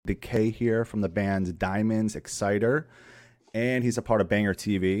Decay here from the band Diamonds Exciter, and he's a part of Banger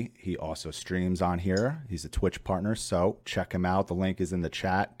TV. He also streams on here. He's a Twitch partner, so check him out. The link is in the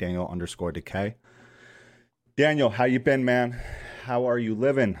chat, Daniel_Decay. Daniel, how you been, man? How are you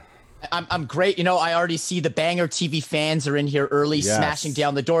living? I'm great. You know, I already see the Banger TV fans are in here early, smashing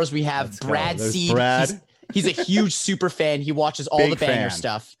down the doors. We have Brad Seed. He's a huge super fan. He watches all the Banger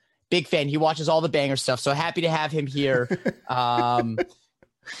stuff. Big fan. He watches all the Banger stuff. So happy to have him here.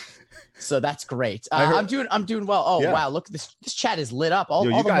 So that's great. I'm doing well. Oh wow, look, this chat is lit up. All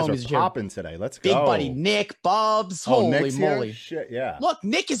you the guys homies are popping today. Let's go. Big buddy Nick, Bubs. Holy Nick's moly. Here? Shit, yeah. Look,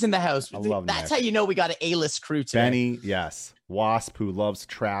 Nick is in the house. I love That's Nick. how you know we got an A-list crew today. Benny, yes. Wasp, who loves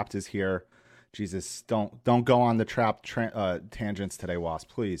Trapped, is here. Jesus, don't go on the Trapped tangents today, Wasp,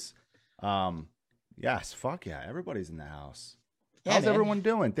 please. Yes, fuck yeah. Everybody's in the house. Yeah, How's man. everyone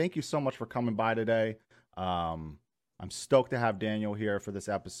doing? Thank you so much for coming by today. I'm stoked to have Daniel here for this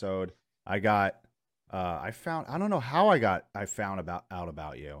episode. I don't know how I found out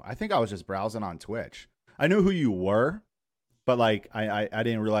about you. I think I was just browsing on Twitch. I knew who you were, but like I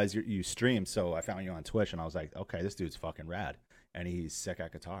didn't realize you streamed, so I found you on Twitch and I was like, okay, this dude's fucking rad. And he's sick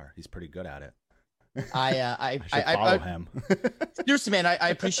at guitar. He's pretty good at it. I should follow him. Seriously, man, I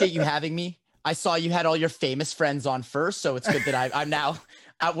appreciate you having me. I saw you had all your famous friends on first, so it's good that I'm now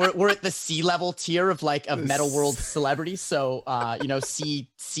we're at the C level tier of Metal World celebrities. So C,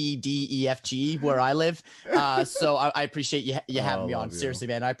 D, E, F, G where I live. So I appreciate you having me on. Seriously,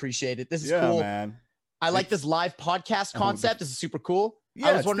 man, I appreciate it. This is cool, man. I like this live podcast concept. This is super cool. Yeah,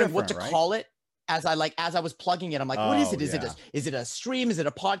 I was wondering what to right? call it. As I was plugging it, I'm like, what is it? Is it a stream? Is it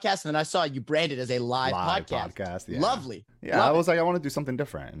a podcast? And then I saw you branded as a live podcast. Yeah. Lovely. Yeah, Love I was like, I want to do something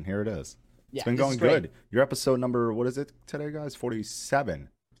different, and here it is. It's been this going is great. good. Your episode number, what is it today, guys? 47.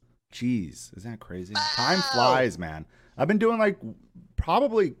 Jeez, isn't that crazy? Wow. Time flies, man. I've been doing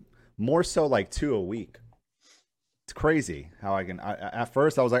probably more so 2 a week. It's crazy how at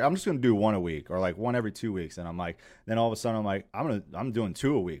first I was like, I'm just going to do 1 a week or one every 2 weeks. And I'm like, then all of a sudden I'm like, I'm doing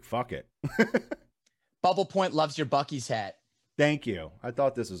 2 a week. Fuck it. Bubble Point loves your Bucky's hat. Thank you. I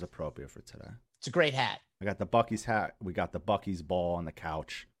thought this was appropriate for today. It's a great hat. I got the Bucky's hat. We got the Bucky's ball on the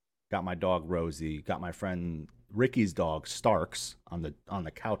couch. Got my dog Rosie. Got my friend Ricky's dog Starks on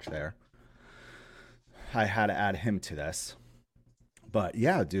the couch there. I had to add him to this. But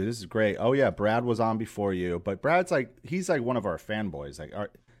yeah, dude, this is great. Oh yeah, Brad was on before you, but Brad's he's one of our fanboys.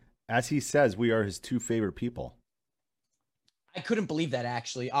 As he says, we are his 2 favorite people. I couldn't believe that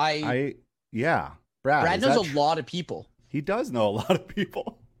actually. Yeah, Brad knows a lot of people. He does know a lot of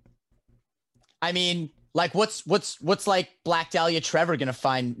people. I mean, what's Black Dahlia Trevor gonna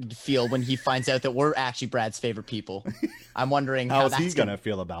feel when he finds out that we're actually Brad's favorite people? I'm wondering how's he gonna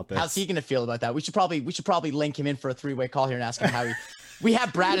feel about this. How's he gonna feel about that? We should probably link him in for a 3-way call here and ask him how he. We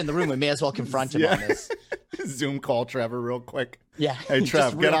have Brad in the room. We may as well confront him on this. Zoom call Trevor real quick. Yeah. Hey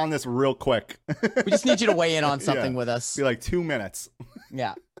Trev, get on this real quick. We just need you to weigh in on something with us. Be 2 minutes.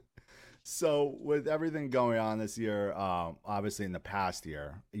 Yeah. So with everything going on this year, obviously in the past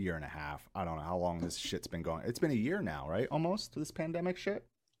year and a half, I don't know how long this shit's been going. It's been a year now, right? Almost, this pandemic shit?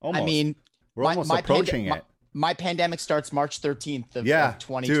 Almost. I mean, we're almost approaching it. My pandemic starts March 13th of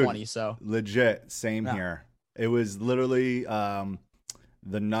 2020, dude, so. Legit, same here. It was literally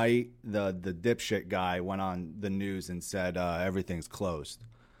the night the dipshit guy went on the news and said everything's closed,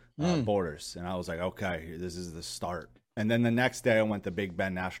 borders. And I was like, okay, this is the start. And then the next day, I went to Big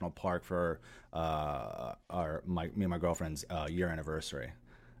Bend National Park for me and my girlfriend's year anniversary.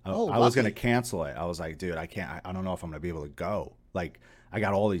 I was gonna cancel it. I was like, dude, I can't. I don't know if I'm gonna be able to go. I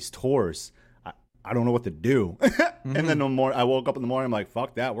got all these tours. I don't know what to do. And then I woke up in the morning. I'm like,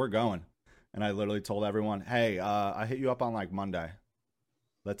 fuck that, we're going. And I literally told everyone, hey, I hit you up on Monday.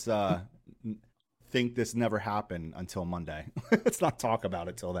 Let's think this never happened until Monday. Let's not talk about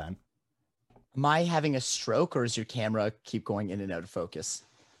it till then. Am I having a stroke, or is your camera keep going in and out of focus?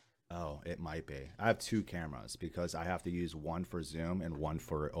 Oh, it might be. I have 2 cameras because I have to use one for Zoom and one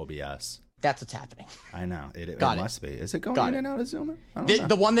for OBS. That's what's happening. I know. It Got must be. Is it going in and out of Zoom?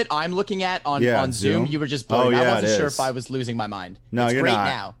 The one that I'm looking at on Zoom, you were just blurring. I wasn't sure if I was losing my mind. No, it's you're great not.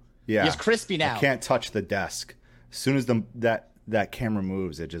 Now. Yeah. It's crispy now. I can't touch the desk. As soon as that camera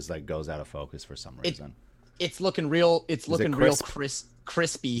moves, it just goes out of focus for some reason. It's looking real. It's looking real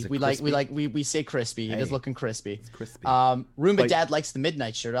crispy. We say crispy. Hey, it is looking crispy. It's crispy. Roomba Dad likes the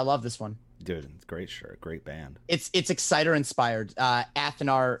Midnight shirt. I love this one. Dude, it's a great shirt. Great band. It's Exciter inspired.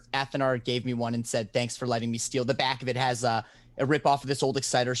 Athenar gave me one and said, thanks for letting me steal. The back of it has a rip off of this old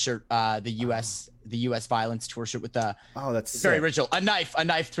Exciter shirt, the US Violence tour shirt with the that's very sick. original, a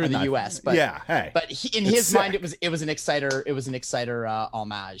knife through the US. But yeah, hey, but in his sick. mind, it was an Exciter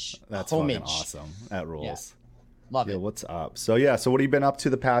homage. That's homage. fucking awesome. That rules. Yeah. Love it. What's up? So what have you been up to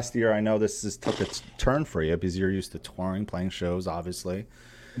the past year? I know this has took its turn for you because you're used to touring, playing shows, obviously.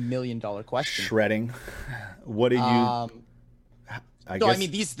 $1 million question. Shredding. What do you? I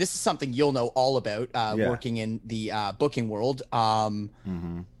mean, this is something you'll know all about. Working in the booking world. A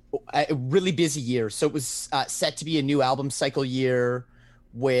really busy year. So it was set to be a new album cycle year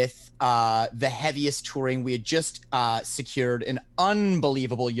with the heaviest touring. We had just secured an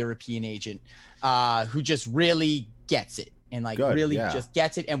unbelievable European agent who just really gets it and just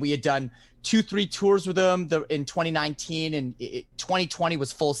gets it. And we had done 2-3 tours with them in 2019, and 2020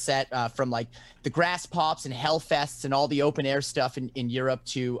 was full set from like the Grass Pops and Hellfests and all the open air stuff in Europe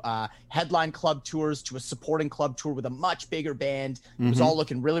to headline club tours to a supporting club tour with a much bigger band. It was all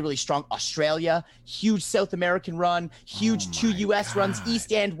looking really, really strong. Australia, huge South American run, huge 2 US runs,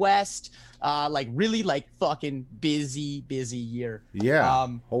 East and West. Really fucking busy year. Yeah.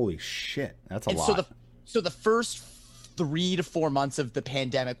 Holy shit. That's a lot. So the first 3 to 4 months of the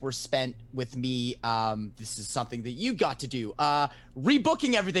pandemic were spent with me. This is something that you got to do.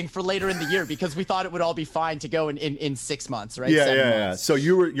 Rebooking everything for later in the year because we thought it would all be fine to go in 6 months, right? Yeah, 7 months. So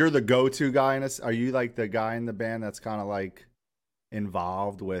you're the go-to guy in this. Are you like the guy in the band that's kind of like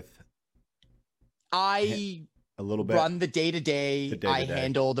involved with? A little bit. Run the day-to-day. I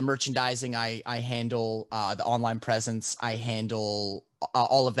handle the merchandising. I handle the online presence. I handle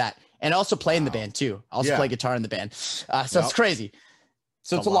all of that. And I also play in the band too. I also play guitar in the band. So it's crazy.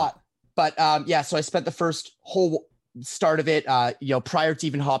 So it's a lot. But so I spent the first whole start of it, prior to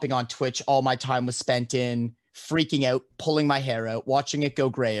even hopping on Twitch, all my time was spent in freaking out, pulling my hair out, watching it go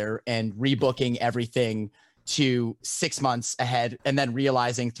grayer and rebooking everything to 6 months ahead. And then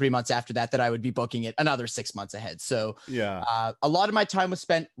realizing 3 months after that I would be booking it another 6 months ahead. So a lot of my time was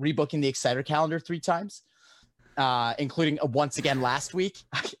spent rebooking the Exciter calendar 3 times. Including once again last week.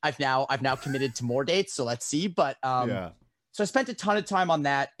 I've now committed to more dates, so let's see. But so I spent a ton of time on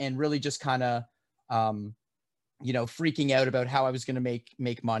that and really just kind of freaking out about how I was going to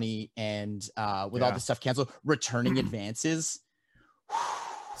make money and with all this stuff canceled, returning advances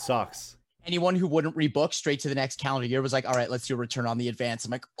sucks. Anyone who wouldn't rebook straight to the next calendar year was like, all right, let's do a return on the advance.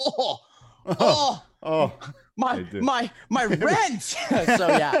 I'm like, my rent.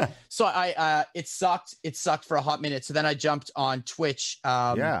 So I it sucked for a hot minute. So then I jumped on Twitch.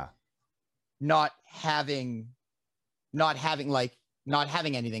 Not having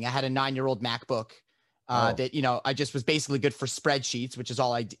anything. I had a 9-year-old MacBook that I just was basically good for spreadsheets, which is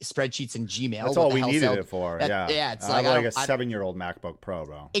all spreadsheets and Gmail. That's all we needed it for. It's like a 7-year-old MacBook Pro,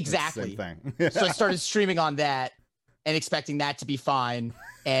 bro. Exactly. Same thing. So I started streaming on that and expecting that to be fine.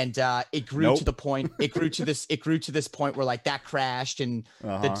 And it grew to the point. It grew to this point where that crashed and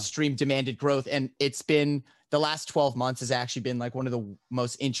the stream demanded growth. And it's been the last 12 months has actually been one of the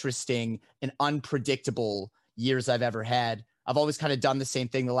most interesting and unpredictable years I've ever had. I've always kind of done the same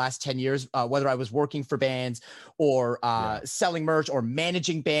thing the last 10 years, whether I was working for bands or selling merch or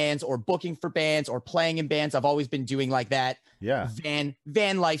managing bands or booking for bands or playing in bands. I've always been doing that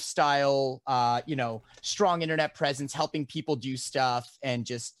van lifestyle, strong internet presence, helping people do stuff and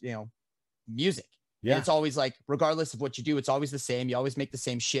just, music. Yeah. And it's always regardless of what you do, it's always the same. You always make the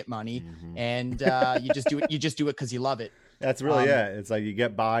same shit money and you just do it. You just do it because you love it. That's really it. It's you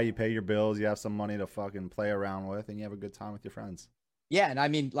get by, you pay your bills, you have some money to fucking play around with, and you have a good time with your friends. Yeah, and I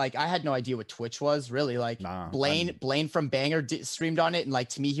mean, I had no idea what Twitch was really. Blaine from Banger streamed on it, and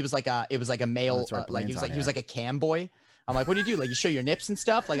to me, he was it was a male, right, he was like a cam boy. I'm like, what do you do? You show your nips and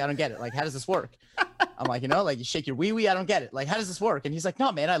stuff? I don't get it. How does this work? I'm like, you shake your wee wee. I don't get it. How does this work? And he's like,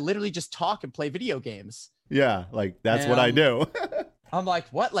 no, man, I literally just talk and play video games. Yeah, that's what I do. I'm like,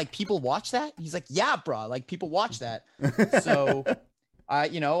 what? People watch that? He's like, yeah, bro. People watch that. So,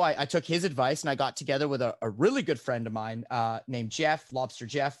 I took his advice and I got together with a really good friend of mine named Jeff, Lobster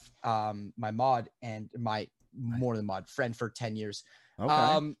Jeff, my mod and my more than mod friend for 10 years.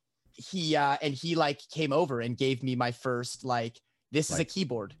 Okay. He came over and gave me my first, this is a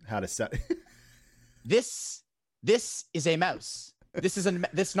keyboard. How to set This is a mouse. This is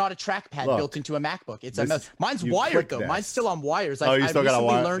not a trackpad built into a MacBook. It's a mouse. Mine's wired though. Mine's still on wires. You still got a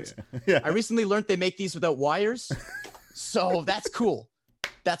wire? I recently learned they make these without wires. So that's cool.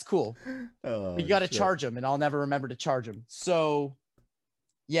 That's cool. But you got to charge them, and I'll never remember to charge them. So,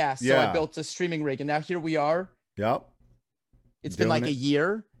 I built a streaming rig, and now here we are. Yep. It's been a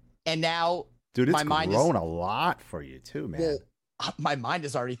year, and now, dude, it's grown a lot for you too, man. Well, my mind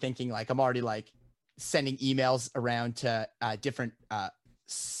is already thinking I'm already sending emails around to different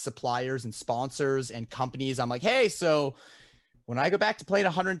suppliers and sponsors and companies. I'm like, hey, so when I go back to playing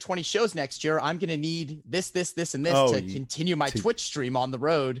 120 shows next year, I'm going to need this, and this to continue my Twitch stream on the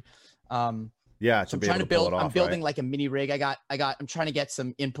road. Yeah, so I'm trying to build. I'm building like a mini rig. I'm trying to get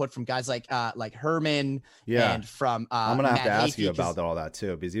some input from guys like Herman. Yeah, and from I'm gonna have to ask you Hafey, about all that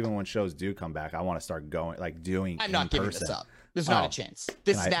too, because even when shows do come back, I want to start going doing. I'm not giving this up. There's not a chance.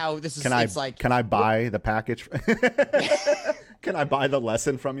 Can I buy the package? Can I buy the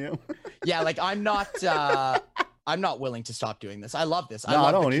lesson from you? Yeah, like I'm not willing to stop doing this. I love this.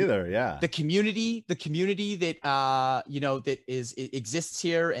 I don't either. Yeah. The community that that exists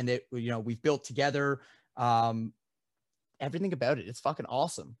here and that we've built together. Everything about it. It's fucking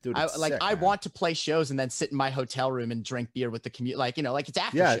awesome. Dude, I want to play shows and then sit in my hotel room and drink beer with the community. Like it's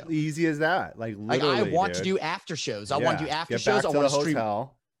after show. Yeah, easy as that. Like literally, I want to do after shows. I want to do after shows. I want to stream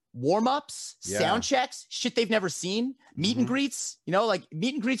warm-ups, sound checks, shit they've never seen, meet and greets. Like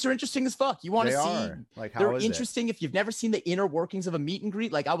meet and greets are interesting as fuck. You want to see like they're interesting if you've never seen the inner workings of a meet and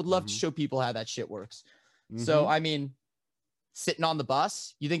greet. Like I would love to show people how that shit works. So I mean, sitting on the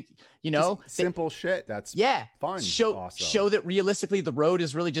bus, you think just simple shit that's fun. Show that realistically the road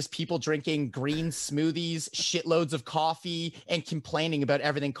is really just people drinking green smoothies, shitloads of coffee, and complaining about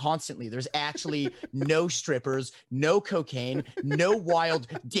everything constantly. There's actually no strippers, no cocaine, no wild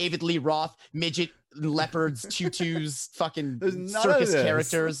David Lee Roth midget leopards, tutus, fucking circus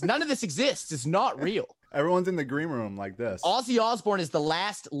characters. None of this exists. It's not real. Everyone's in the green room like this. Ozzy Osbourne is the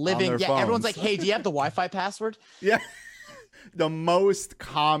last living. Yeah, everyone's like, hey, do you have the Wi-Fi password? Yeah. The most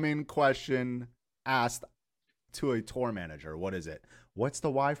common question asked to a tour manager. What is it? What's the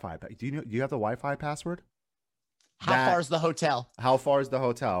Wi-Fi? Do you have the Wi-Fi password? How far is the hotel? How far is the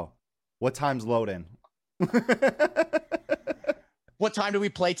hotel? What time's load-in? What time do we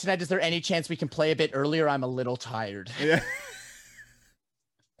play tonight? Is there any chance we can play a bit earlier? I'm a little tired. Yeah.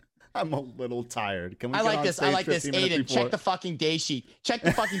 I'm a little tired. Can we I like this. Aiden, check the fucking day sheet. Check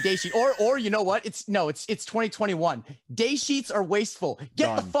the fucking day sheet. Or you know what? It's 2021. Day sheets are wasteful.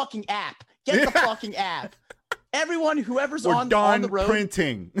 Get the fucking app. Get the fucking app. Everyone, whoever's on the road,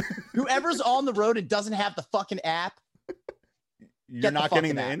 printing. Whoever's on the road and doesn't have the fucking app, you're not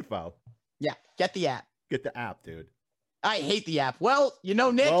getting the info. Yeah, get the app. Get the app, dude. I hate the app. Well,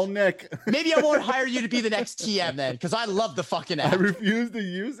 Nick. Maybe I won't hire you to be the next TM then, because I love the fucking app. I refuse to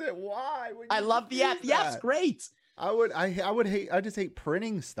use it. Why? I love the app. The app's great. I just hate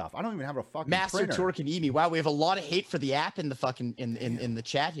printing stuff. I don't even have a fucking Master printer. Tour can eat me. Wow, we have a lot of hate for the app in the fucking in the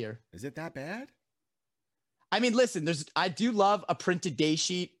chat here. Is it that bad? I mean, listen, I do love a printed day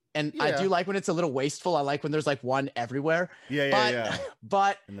sheet. And I do like when it's a little wasteful. I like when there's like one everywhere. Yeah.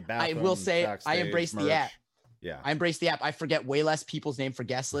 But in the bathroom, I will say backstage, I embrace the app. Yeah. I embrace the app. I forget way less people's name for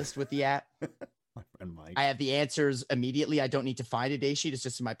guest list with the app. My friend Mike. I have the answers immediately. I don't need to find a day sheet. It's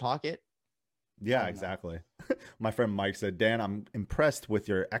just in my pocket. Yeah, exactly. My friend Mike said, Dan, I'm impressed with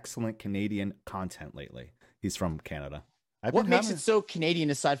your excellent Canadian content lately. He's from Canada. What makes it so Canadian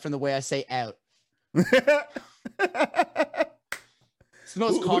aside from the way I say out? It's the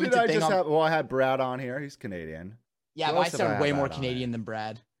most commented thing. I had Brad on here. He's Canadian. Yeah, but I sound way more Canadian than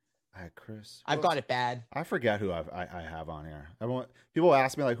Brad. I had Chris. I've got it bad. I forget who I have on here. People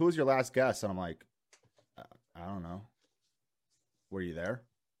ask me like, "Who's your last guest?" And I'm like, I don't know. Were you there?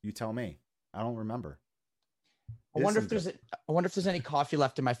 You tell me. I don't remember. I wonder if there's any coffee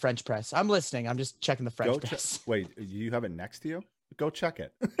left in my French press. I'm listening. I'm just checking the French press. Wait, you have it next to you? Go check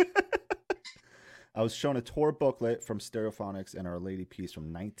it. I was shown a tour booklet from Stereophonics and Our Lady piece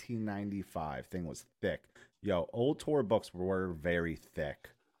from 1995. Thing was thick. Yo, old tour books were very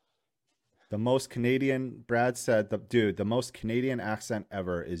thick. The most Canadian, Brad said, the most Canadian accent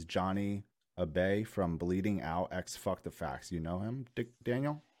ever is Johnny Abe from Bleeding Out X Fuck the Facts. You know him,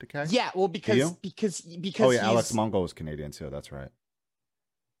 Daniel Decay? Yeah, well, because oh yeah, Alex Mungo is Canadian too. That's right.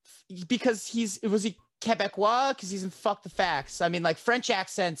 Because was he Quebecois? Because he's in Fuck the Facts. I mean, like French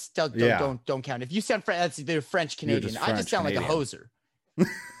accents don't count. If you sound French, that's either French Canadian. I just sound like a hoser.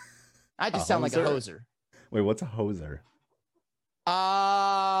 I just sound like a hoser. Wait, what's a hoser?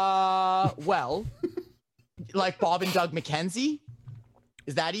 Well, like Bob and Doug McKenzie.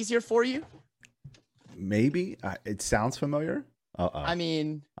 Is that easier for you? Maybe. It sounds familiar. I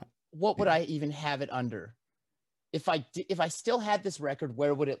mean, what would I even have it under? If I still had this record,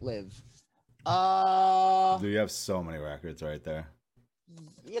 where would it live? Do you have so many records right there?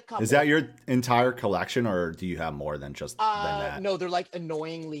 Is that your entire collection, or do you have more than just than that? No, they're like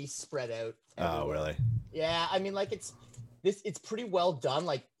annoyingly spread out everywhere. Oh, really? Yeah, I mean, like it's pretty well done.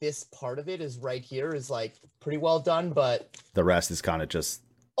 Like this part of it is right here is like pretty well done, but the rest is kind of just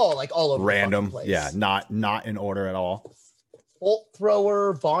like all over Random. the place. Yeah, not in order at all. Bolt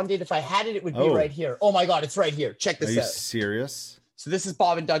thrower, bonded. If I had it, it would be right here. Oh my God, it's right here. Check this out. Are you serious? So this is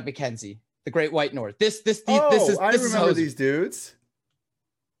Bob and Doug McKenzie, the Great White North. I remember these dudes.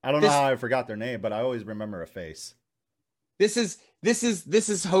 I don't know how I forgot their name, but I always remember a face. This is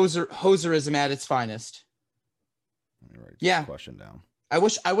hoserism at its finest. Let me write this question down. I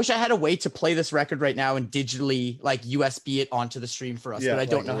wish I had a way to play this record right now and digitally like USB it onto the stream for us, but I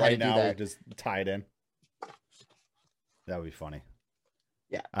don't know how to do that. Just tie it in. That would be funny.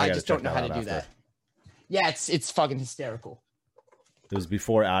 Yeah, I just don't know how to do that. Yeah, it's fucking hysterical. It was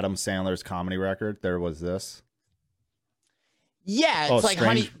before Adam Sandler's comedy record. There was this. Yeah, it's like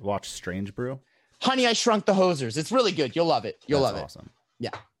Honey. Watch Strange Brew. Honey, I Shrunk the Hosers. It's really good. You'll love it. You'll love it. Awesome. Yeah.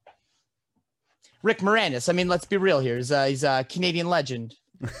 Rick Moranis. I mean, let's be real here. He's a Canadian legend,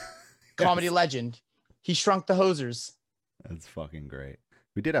 comedy legend. He shrunk the hosers. That's fucking great.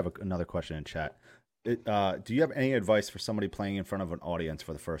 We did have another question in chat. Do you have any advice for somebody playing in front of an audience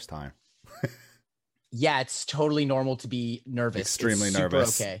for the first time? Yeah, it's totally normal to be nervous. Extremely it's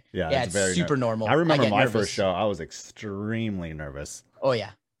nervous. Super okay. Yeah, it's very super normal. I remember my first show. I was extremely nervous. Oh yeah,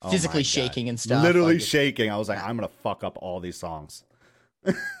 physically shaking and stuff. Literally shaking. I was like, I'm gonna fuck up all these songs.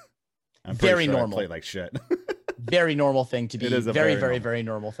 I'm very sure normal. I played like shit. Very normal thing to be. It is a very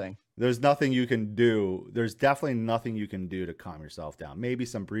normal thing. There's nothing you can do. There's definitely nothing you can do to calm yourself down. Maybe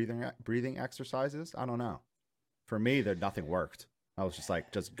some breathing exercises. I don't know. For me, nothing worked. I was just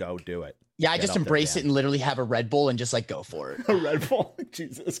like, just go do it. Yeah, I just embrace it and literally have a Red Bull and just like go for it. A Red Bull?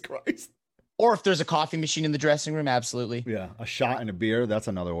 Jesus Christ. Or if there's a coffee machine in the dressing room, absolutely. Yeah, a shot and a beer. That's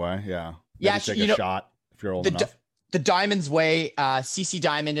another way. Yeah. Yeah, take a shot if you're old enough. The Diamond's Way, CC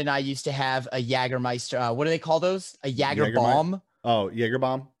Diamond and I used to have a Jägermeister. What do they call those? A Jäger bomb. Oh, Jaeger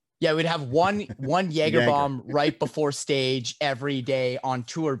bomb. Yeah, we'd have one Jaeger bomb right before stage every day on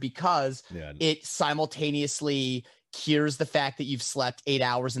tour because it simultaneously cures the fact that you've slept 8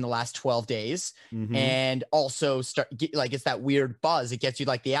 hours in the last 12 days, and also it's that weird buzz. It gets you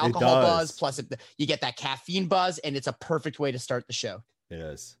like the alcohol buzz, plus you get that caffeine buzz, and it's a perfect way to start the show. It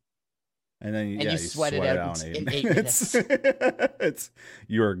is. And then you sweat it out in 8 minutes. It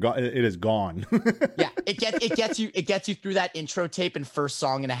is gone. Yeah, it gets you through that intro tape and first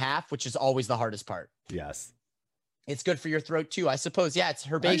song and a half, which is always the hardest part. Yes. It's good for your throat too, I suppose. Yeah, it's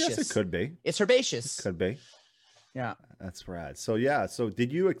herbaceous. I guess it could be. It's herbaceous. Could be. Yeah. That's rad. So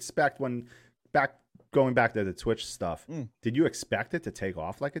did you expect going back to the Twitch stuff, did you expect it to take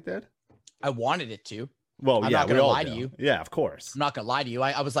off like it did? I wanted it to. Well, I'm not gonna lie to you. Yeah, of course. I'm not gonna lie to you.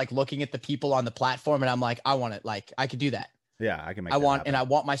 I was like looking at the people on the platform, and I'm like, I want it. Like, I could do that. Yeah, I can make. I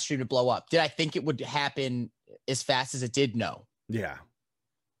want my stream to blow up. Did I think it would happen as fast as it did? No. Yeah.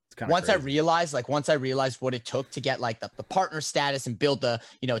 It's kind of once I realized what it took to get like the partner status and build to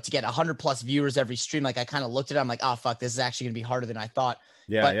get 100+ viewers every stream. Like I kind of looked at it. I'm like, oh fuck, this is actually gonna be harder than I thought.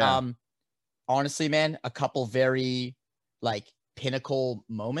 Yeah. But honestly, man, a couple very like pinnacle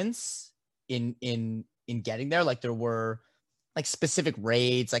moments in getting there. Like there were like specific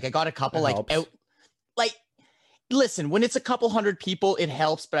raids. Like I got a couple listen, when it's a couple hundred people, it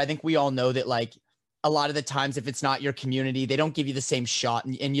helps. But I think we all know that like a lot of the times, if it's not your community, they don't give you the same shot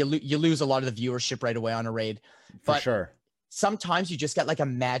and you lose a lot of the viewership right away on a raid. For sure. Sometimes you just get like a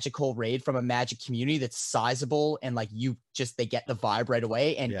magical raid from a magic community that's sizable and like they get the vibe right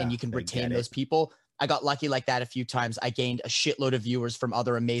away and you can retain those people. I got lucky like that a few times. I gained a shitload of viewers from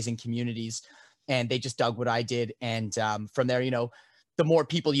other amazing communities and they just dug what I did. And from there, the more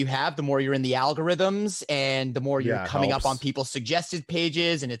people you have, the more you're in the algorithms and the more you're coming up on people's suggested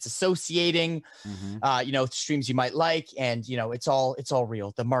pages and it's associating, streams you might like. And, it's all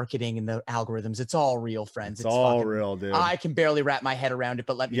real. The marketing and the algorithms, it's all real, friends. It's all fucking real, dude. I can barely wrap my head around it,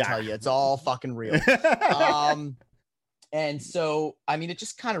 but let me tell you, it's all fucking real. And so, I mean, it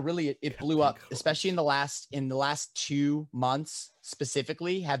just kind of really, it blew up, especially in the last 2 months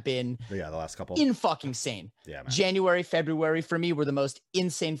specifically have been the last couple fucking sane. Yeah, man. January, February for me were the most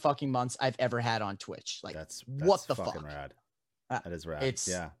insane fucking months I've ever had on Twitch. Like that's what the fuck? Rad. That is rad.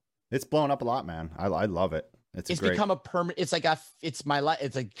 It's blown up a lot, man. I love it. It's become a permanent. It's my life.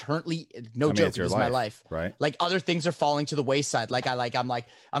 It's like currently joke. It's my life, right? Like other things are falling to the wayside.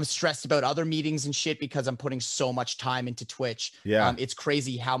 I'm stressed about other meetings and shit because I'm putting so much time into Twitch. Yeah, it's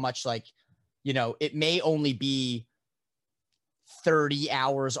crazy how much it may only be 30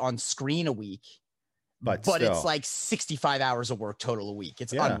 hours on screen a week, but it's like 65 hours of work total a week.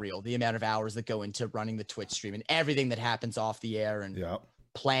 It's unreal the amount of hours that go into running the Twitch stream and everything that happens off the air and. Yeah.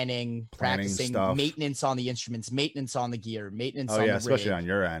 Planning, practicing, stuff. Maintenance on the instruments, maintenance on the gear, maintenance on the rig. Especially on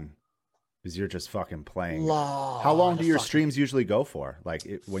your end. Because you're just fucking playing. Lot How long do of your fucking- streams usually go for? Like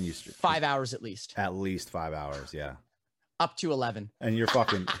when you 5 hours at least. At least 5 hours, yeah. Up to 11. And you're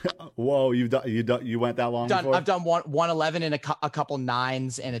fucking. Whoa, you went that long before? I've done one 11 and a couple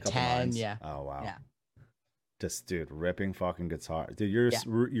 9s and a Couple 10. nines? Yeah. Oh wow. Yeah. Just dude, ripping fucking guitar. Dude, you're Yeah.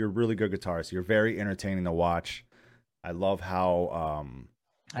 you're a really good guitarist. You're very entertaining to watch. I love how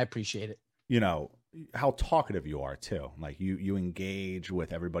I appreciate it. you know how talkative you are too. Like you engage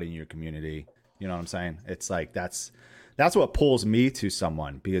with everybody in your community. You know what I'm saying? It's like that's what pulls me to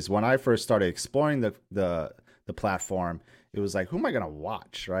someone, because when I first started exploring the platform, it was like, who am I gonna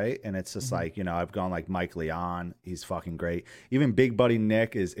watch, right? And it's just like, you know, I've gone like Mike Leon, he's fucking great. Even Big Buddy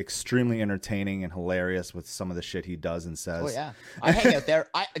Nick is extremely entertaining and hilarious with some of the shit he does and says. Oh yeah, I hang out there.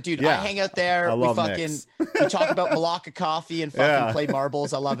 I hang out there. I love we fucking Nick's. we talk about Malacca coffee and fucking Yeah. play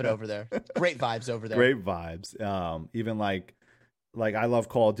marbles. I love it over there. Great vibes over there. Great vibes. Even like I love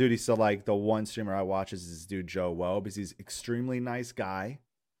Call of Duty. So like the one streamer I watch is this dude Joe Woe, because he's extremely nice guy.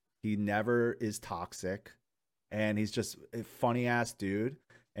 He never is toxic, and he's just a funny ass dude.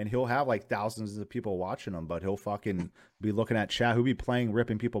 And he'll have like thousands of people watching him, but he'll fucking be looking at chat. He'll be playing,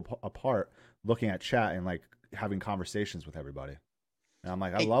 ripping people apart, looking at chat and like having conversations with everybody. And I'm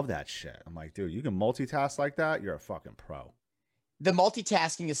like, I love that shit. I'm like, dude, you can multitask like that. You're a fucking pro. The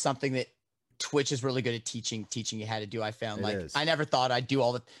multitasking is something that Twitch is really good at teaching you how to do. I found It like is. I never thought I'd do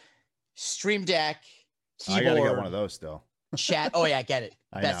all the Stream Deck, I gotta get one of keyboard, those still. chat. Oh yeah, I get it.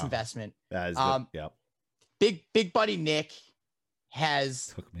 I Best know. investment. That is Um, good. Yep. Big Buddy Nick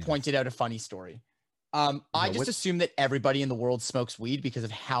has Took me. pointed out a funny story. I Yeah, just what- assume that everybody in the world smokes weed because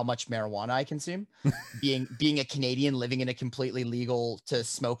of how much marijuana I consume. being a Canadian living in a completely legal to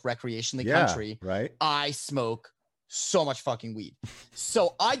smoke recreationally Yeah, country, right? I smoke so much fucking weed.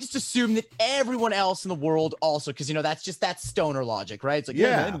 So I just assume that everyone else in the world also, because that's stoner logic, right? It's like,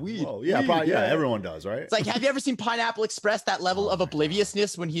 Yeah. man, weed. Whoa, yeah, weed, probably, yeah, everyone does, right? It's like, have you ever seen Pineapple Express? That level Oh of my God.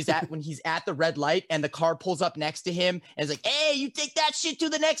 obliviousness when he's at the red light and the car pulls up next to him and it's like, hey, you take that shit to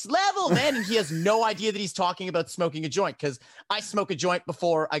the next level, man. And he has no idea that he's talking about smoking a joint, because I smoke a joint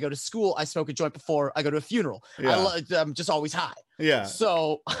before I go to school. I smoke a joint before I go to a funeral. Yeah. I'm just always high. Yeah.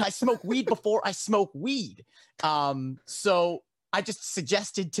 So I smoke weed before I smoke weed. So I just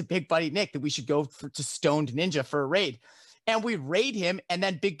suggested to Big Buddy Nick that we should go to Stoned Ninja for a raid. And we raid him, and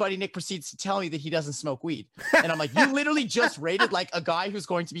then Big Buddy Nick proceeds to tell me that he doesn't smoke weed. And I'm like, you literally just raided like a guy who's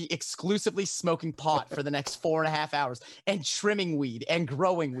going to be exclusively smoking pot for the next 4.5 hours and trimming weed and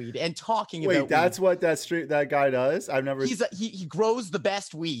growing weed and talking about Wait, that's weed. what that guy does? I've never. He grows the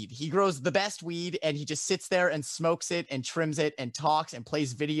best weed. He grows the best weed, and he just sits there and smokes it and trims it and talks and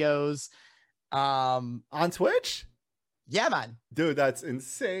plays videos. On Twitch? Yeah, man. Dude, that's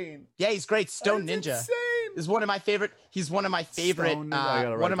insane. Yeah, he's great. Stone That's Ninja insane. is one of my favorite. He's one of my favorite. Stone Ninja. I gotta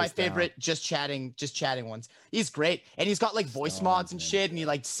One write of my this down. favorite just chatting ones. He's great, and he's got like voice Stone mods and shit, and he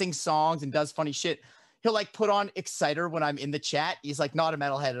like sings songs and does funny shit. He'll like put on Exciter when I'm in the chat. He's like not a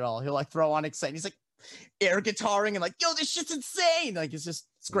metalhead at all. He'll like throw on Exciter. He's like air guitaring and like, yo, this shit's insane. Like it's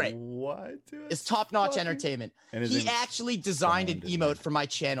great. What, dude? It's top notch fucking- entertainment. And his He name's actually designed an Stoned, isn't emote it? for my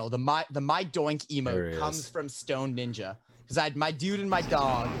channel. The my doink There emote he comes is. from Stone Ninja, because I had my dude and my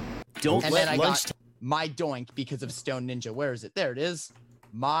dog. Don't And let then I lunch got my doink because of Stone Ninja. Where is it? There it is.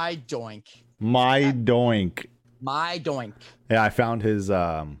 My doink. My doink. My doink. Yeah, I found his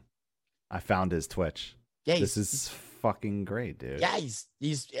Twitch. Yeah, This is fucking great, dude. yeah, he's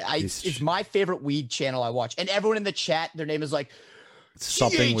He's- it's my favorite weed channel I watch. And everyone in the chat, their name is like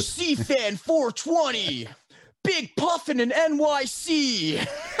Something with THC fan 420. Big Puffin in NYC.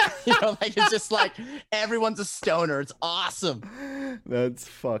 You know, like it's just like everyone's a stoner. It's awesome. That's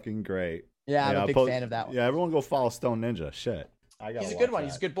fucking great. Yeah, I'm a big po- fan of that one. Yeah, everyone go follow Stone Ninja. Shit. I got He's a good one.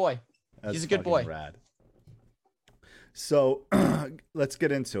 He's a good boy. he's a good boy. Rad. So let's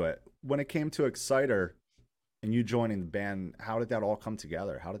get into it. When it came to Exciter and you joining the band, how did that all come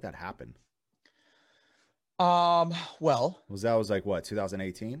together? How did that happen? Well, Was like what,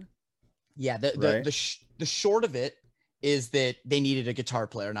 2018? yeah, Right. the short of it is that they needed a guitar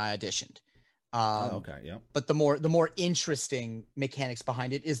player and I auditioned. Okay, yeah. But the more interesting mechanics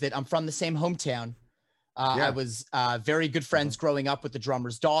behind it is that I'm from the same hometown. Yeah. I was very good friends growing up with the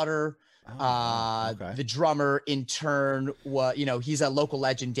drummer's daughter. Oh, okay. The drummer in turn he's a local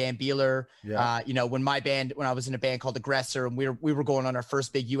legend, Dan Beeler. Yeah. When I was in a band called Aggressor, and we were going on our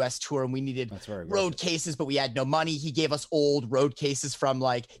first big US tour, and we needed That's very road cases, but we had no money. He gave us old road cases from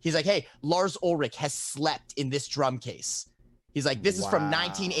he's like, hey, Lars Ulrich has slept in this drum case. He's like, this is from Wow,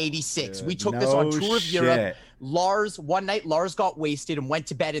 1986. dude. We took this on No tour of Europe. shit. One night, Lars got wasted and went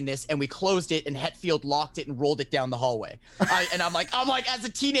to bed in this, and we closed it, and Hetfield locked it and rolled it down the hallway. And I'm like, as a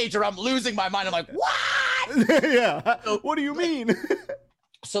teenager, I'm losing my mind. I'm like, what? Yeah. So, what do you mean?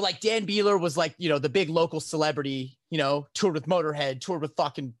 So like Dan Beeler was like, the big local celebrity, toured with Motorhead, toured with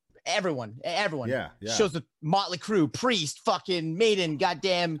fucking everyone. Yeah. Shows with Motley Crue, Priest, fucking Maiden,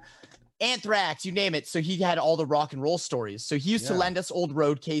 goddamn Anthrax, you name it. So he had all the rock and roll stories. So he used to lend us old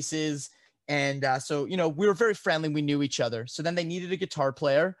road cases. And so, we were very friendly. We knew each other. So then they needed a guitar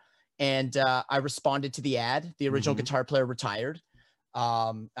player. And I responded to the ad. The original guitar player retired.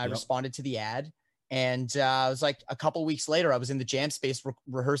 I responded to the ad. And it was like a couple weeks later, I was in the jam space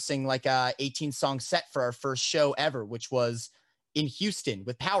rehearsing like a 18-song set for our first show ever, which was in Houston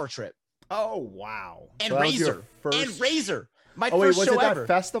with Power Trip. Oh, wow. And So that was Razor. your And Razor. My Oh, wait, first was show it that ever.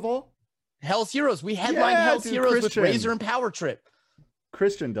 festival? Hell's Heroes. We headlined Yeah, Hell's dude, Heroes Christian. with Razor and Power Trip.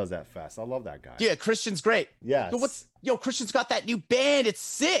 Christian does that fest. I love that guy. Yeah, Christian's great. Yes. Christian's got that new band. It's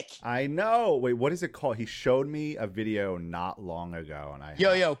sick. I know. Wait, what is it called? He showed me a video not long ago,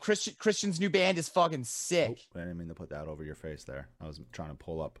 and Christian's new band is fucking sick. Oh, I didn't mean to put that over your face there. I was trying to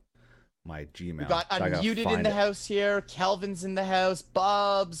pull up my Gmail. We got so I gotta Unmuted in find the it. house here. Kelvin's in the house.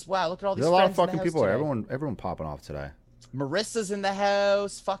 Bubs. Wow, look at all these There's a lot of friends in the fucking house people here. today. Everyone popping off today. Marissa's in the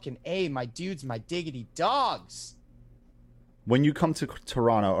house. Fucking A, my dudes, my diggity dogs. When you come to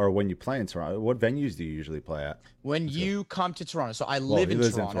Toronto, or when you play in Toronto, what venues do you usually play at? When you come to Toronto, so I Well, live he in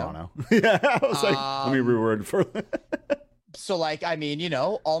lives Toronto. yeah, I was like, let me reword for. So like, I mean,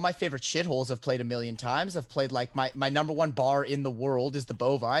 all my favorite shitholes I've played a million times. I've played like my number one bar in the world is the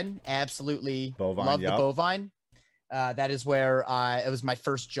Bovine. Absolutely Bovine, love yep. the Bovine. That is where it was my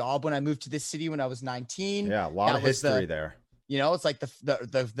first job when I moved to this city when I was 19. Yeah, a lot of history there. It's like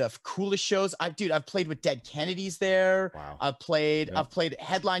the coolest shows. I've played with Dead Kennedys there. Wow. I've played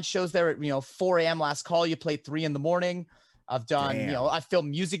headline shows there at 4 a.m. last call. You played 3 a.m. I've done, Damn. I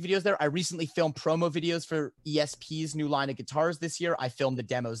filmed music videos there. I recently filmed promo videos for ESP's new line of guitars this year. I filmed the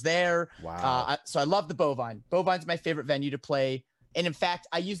demos there. Wow. So I love the Bovine. Bovine's my favorite venue to play. And in fact,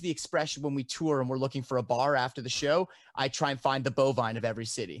 I use the expression when we tour and we're looking for a bar after the show, I try and find the Bovine of every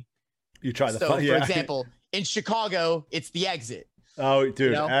city. You try to So, find, for example, in Chicago, it's the Exit. Oh,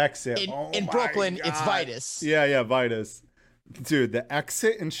 dude, Exit. In Brooklyn, it's Vitus. Yeah, Vitus. Dude, the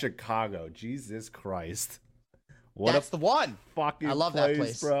Exit in Chicago. Jesus Christ. That's the one. Fucking I love that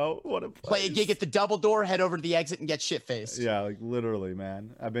place, bro. What a place. Play a gig at the Double Door, head over to the Exit and get shit faced. Yeah, like literally,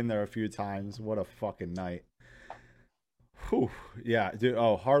 man. I've been there a few times. What a fucking night. Whew. Yeah, dude.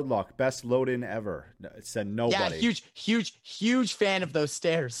 Oh, Hard Luck, best load-in ever. It said nobody. Yeah, huge fan of those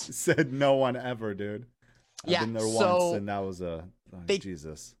stairs. It said no one ever, dude. I've been there once, and that was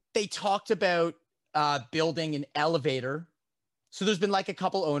Jesus. They talked about building an elevator. So there's been like a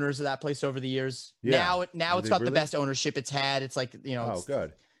couple owners of that place over the years. Yeah. Now it's got the best ownership it's had. It's like, oh,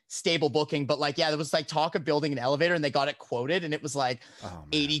 good. Stable booking, but like, there was like talk of building an elevator and they got it quoted and it was like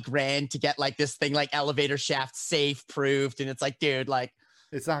 80 grand to get like this thing, like elevator shaft safe proofed. And it's like, dude, like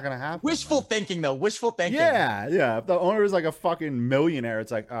it's not going to happen. Wishful thinking though. Wishful thinking. Yeah. If the owner is like a fucking millionaire,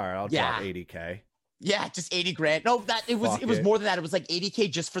 it's like, all right, I'll drop 80K. Yeah, just 80 grand. No, it was more than that. It was like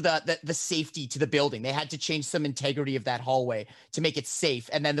 80K just for the safety to the building. They had to change some integrity of that hallway to make it safe.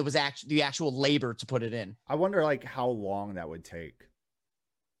 And then there was the actual labor to put it in. I wonder like how long that would take.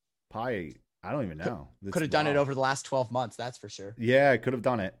 Probably, I don't even know. Could have done it over the last 12 months. That's for sure. Yeah, I could have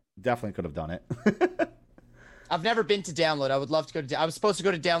done it. Definitely could have done it. I've never been to Download. I would love to go to. I was supposed to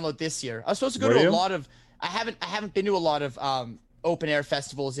go to Download this year. I was supposed to go to a lot of. I haven't been to a lot of open air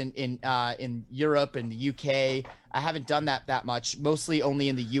festivals in Europe and the UK. I haven't done that much. Mostly only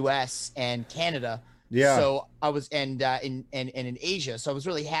in the US and Canada. Yeah. So I was and in Asia. So I was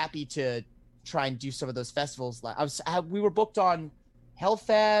really happy to try and do some of those festivals. We were booked on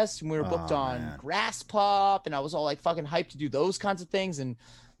Hellfest and we were booked on Grass Pop, and I was all like fucking hyped to do those kinds of things. And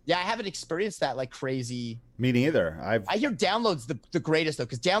yeah, I haven't experienced that like crazy. Me neither. I hear Download's the greatest though,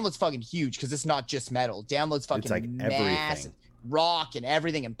 because Download's fucking huge because it's not just metal. Download's fucking it's like massive. everything. Rock and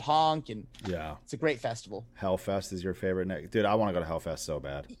everything and punk, and it's a great festival. Hellfest is your favorite, Nick? Dude, I want to go to Hellfest so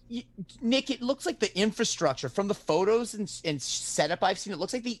bad. Nick, it looks like the infrastructure from the photos and setup I've seen. It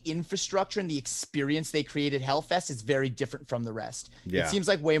looks like the infrastructure and the experience they created Hellfest is very different from the rest. Yeah. It seems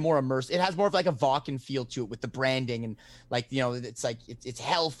like way more immersive. It has more of like a Vakken feel to it with the branding and like it's like it's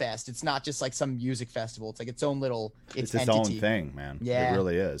Hellfest. It's not just like some music festival. It's like its own little It's entity. own thing, man. Yeah, it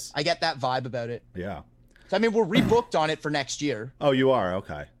really is. I get that vibe about it. Yeah. So, I mean, we're rebooked on it for next year. Oh, you are?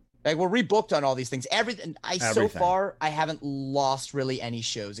 Okay. Like we're rebooked on all these things. Everything. So Everything. far I haven't lost really any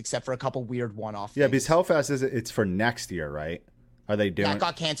shows except for a couple weird one-off. Yeah, things. because Hellfest it's for next year, right? Are they doing? That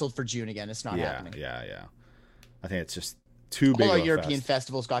got canceled for June again. It's not happening. Yeah. I think it's just too big. All our of a European fest.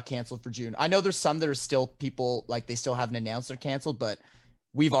 festivals got canceled for June. I know there's some that are still people like they still haven't announced they're canceled, but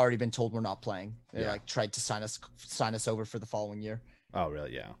we've already been told we're not playing. They like tried to sign us over for the following year. Oh,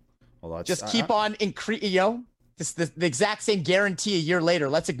 really? Yeah. Well, that's, just keep on increase. You know, the exact same guarantee a year later.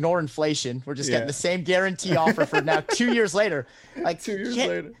 Let's ignore inflation. We're just getting the same guarantee offer for now 2 years later. Like 2 years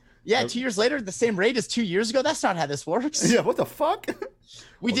later. Yeah, 2 years later, the same rate as 2 years ago. That's not how this works. Yeah, what the fuck?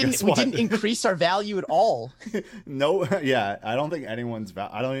 We didn't increase our value at all. No, yeah, I don't think anyone's.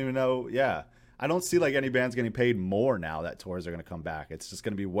 I don't even know. Yeah, I don't see like any bands getting paid more now that tours are going to come back. It's just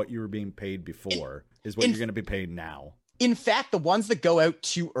going to be what you were being paid before is what you're going to be paid now. In fact, the ones that go out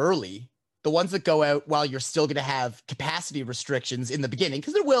too early, the ones that go out while you're still going to have capacity restrictions in the beginning,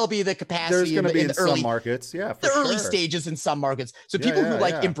 because there will be the capacity. There's going to be in early, some markets, yeah, for the sure. early stages in some markets. So people who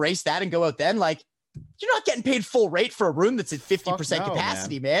embrace that and go out then, like, you're not getting paid full rate for a room that's at 50%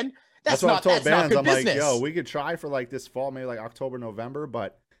 capacity, man. That's what I've told bands. I'm like, yo, we could try for like this fall, maybe like October, November,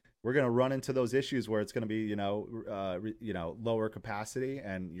 but we're gonna run into those issues where it's gonna be, lower capacity,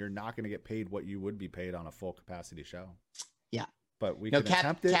 and you're not gonna get paid what you would be paid on a full capacity show. Yeah, but we can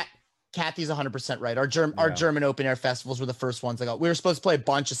attempt it. Kathy's 100% right. Our German open air festivals were the first ones I got. We were supposed to play a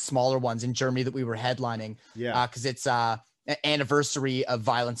bunch of smaller ones in Germany that we were headlining. Yeah, because it's anniversary of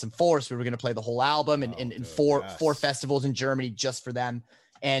Violence and Force. We were going to play the whole album and four festivals in Germany just for them.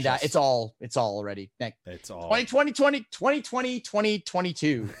 And it's all already. It's all 2020, 2020,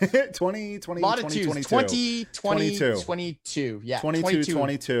 2022. 2020, a lot of twos. 2022. Yeah.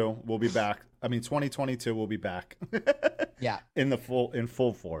 22. We'll be back. I mean, 2022 will be back. Yeah. In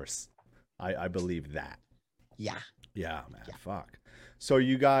full force. I believe that. Yeah. Yeah, man. Yeah. Fuck. So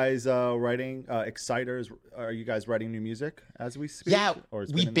you guys writing Exciters? Are you guys writing new music as we speak? Yeah,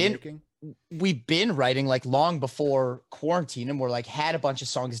 we've been writing like long before quarantine, and we're like had a bunch of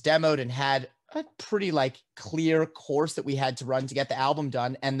songs demoed and had a pretty like clear course that we had to run to get the album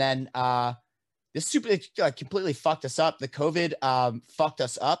done. And then this completely fucked us up. The COVID fucked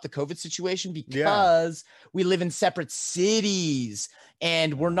us up. The COVID situation because we live in separate cities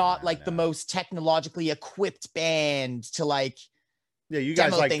and we're not the most technologically equipped band to like. Yeah, you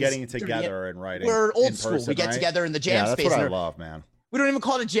guys like getting together and writing. We're old school. We get together in the jam space. That's what I love, man. We don't even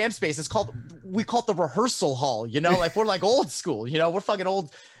call it a jam space. We call it the rehearsal hall. You know, like we're like old school. You know, we're fucking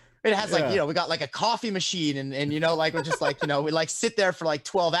old. It has we got like a coffee machine and we're just like we like sit there for like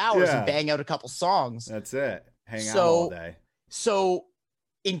 12 hours and bang out a couple songs. That's it. Hang out all day. So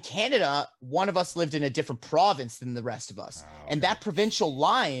in Canada, one of us lived in a different province than the rest of us, and that provincial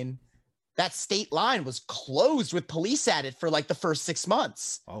line. That state line was closed with police at it for like the first 6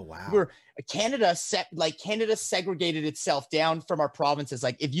 months. Oh, wow. Canada segregated itself down from our provinces.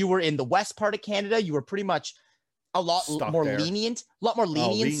 Like if you were in the west part of Canada, you were pretty much a lot more lenient,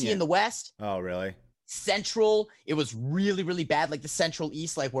 in the west. Oh, really? Central, it was really, really bad. Like the central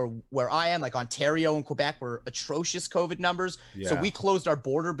east, like where I am, like Ontario and Quebec were atrocious COVID numbers. Yeah. So we closed our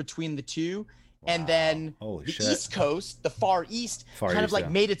border between the two. Wow. And then East Coast, the far east,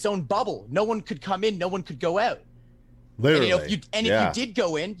 made its own bubble. No one could come in, no one could go out. Literally. And if you did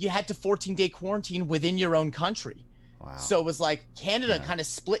go in, you had to 14-day quarantine within your own country. Wow. So it was like Canada kind of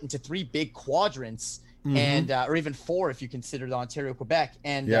split into 3 big quadrants, and or even 4 if you consider the Ontario, Quebec.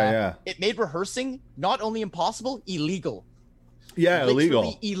 And it made rehearsing not only impossible, illegal. Yeah,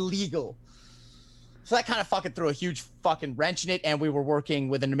 illegal. So that kind of fucking threw a huge fucking wrench in it. And we were working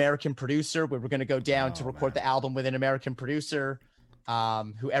with an American producer. We were going to go down to record the album with an American producer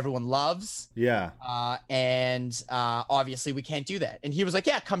who everyone loves. Yeah. And obviously we can't do that. And he was like,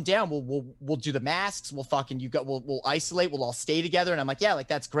 yeah, come down. We'll do the masks. We'll isolate. We'll all stay together. And I'm like, yeah, like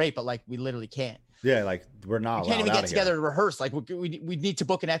that's great. But like, we literally can't. Yeah. Like we're not. We can't even get together to rehearse. Like we need to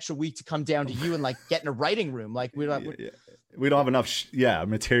book an extra week to come down to you and like get in a writing room. Like we don't have enough.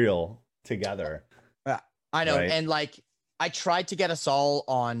 Material together. I know. Right. And like, I tried to get us all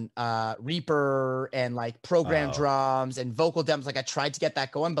on Reaper and like program drums and vocal demos. Like I tried to get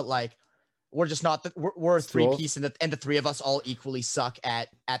that going, but like, we're just not, we're a 3-piece and the 3 of us all equally suck at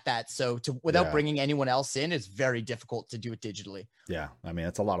that. So without bringing anyone else in, it's very difficult to do it digitally. Yeah. I mean,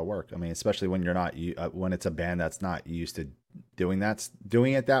 it's a lot of work. I mean, especially when you're not, when it's a band that's not used to doing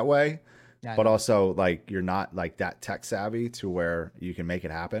it that way, but also like, you're not like that tech savvy to where you can make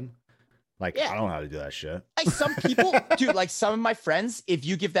it happen. Like, Yeah. I don't know how to do that shit. Like some people, dude, like some of my friends, if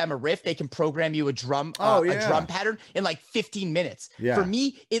you give them a riff, they can program you a drum pattern in like 15 minutes. Yeah. For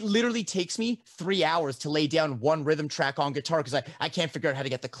me, it literally takes me 3 hours to lay down one rhythm track on guitar because I can't figure out how to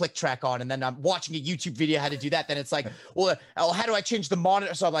get the click track on. And then I'm watching a YouTube video how to do that. Then it's like, well, how do I change the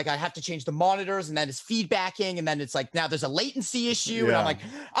monitor? So I'm like, I have to change the monitors, and then it's feedbacking. And then it's like, now there's a latency issue. And I'm like,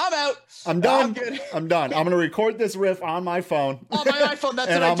 I'm out. I'm done. Good. I'm done. I'm going to record this riff on my phone. On my iPhone. That's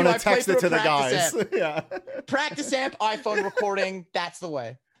and what I'm I do. going to text it to the guys. Yeah. Practice amp, iPhone recording. That's the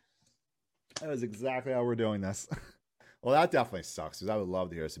way. That was exactly how we're doing this. Well, that definitely sucks because I would love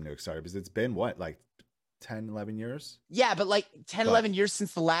to hear some new Exciter because it's been what, like 10, 11 years? Yeah, but like 11 years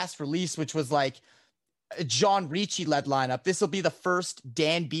since the last release, which was like a John Ricci led lineup. This will be the first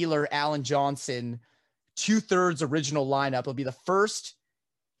Dan Beeler, Alan Johnson, 2/3 original lineup. It'll be the first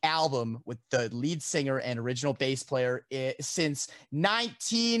album with the lead singer and original bass player since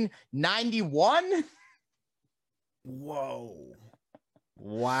 1991. Whoa.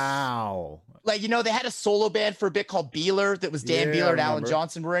 Wow. Like, you know, they had a solo band for a bit called Beeler that was Dan Beeler and Alan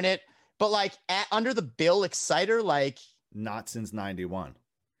Johnson were in it. But like under the Bill Exciter, like not since 91.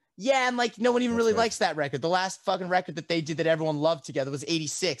 Yeah, and like no one even really likes that record. The last fucking record that they did that everyone loved together was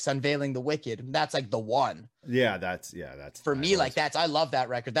 86, Unveiling the Wicked. That's like the one. Yeah, that's for me, like I love that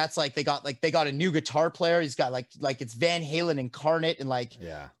record. That's like they got a new guitar player. He's got like it's Van Halen incarnate, and like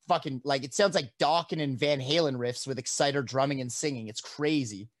fucking like it sounds like Dokken and Van Halen riffs with Exciter drumming and singing. It's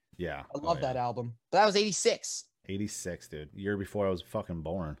crazy. Yeah. I love that album. But that was 86. 86, dude. Year before I was fucking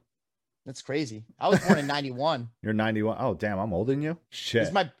born. That's crazy. I was born in 91. You're 91. Oh, damn. I'm older than you. Shit.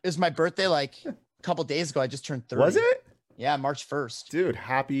 It was my birthday like a couple days ago. I just turned 30. Was it? Yeah, March 1st.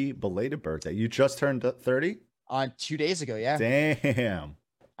 Happy belated birthday. You just turned 30? 2 days ago, yeah. Damn.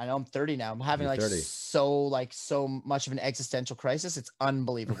 I know I'm 30 now. I'm having so much of an existential crisis. It's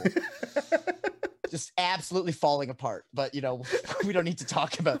unbelievable. Just absolutely falling apart. But, you know, we don't need to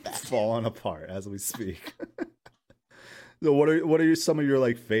talk about that. Falling apart as we speak. So what are some of your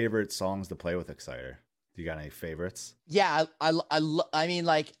like favorite songs to play with Exciter? Do you got any favorites? Yeah, I mean,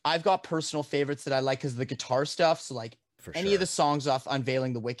 like I've got personal favorites that I like because of the guitar stuff. So like any of the songs off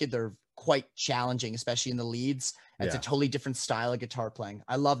Unveiling the Wicked, they're quite challenging, especially in the leads. It's a totally different style of guitar playing.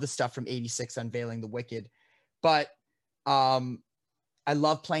 I love the stuff from 86 Unveiling the Wicked, but I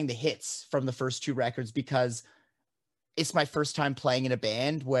love playing the hits from the first two records because it's my first time playing in a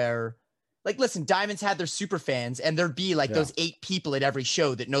band where, like, listen, Diamonds had their super fans, and there'd be like those 8 people at every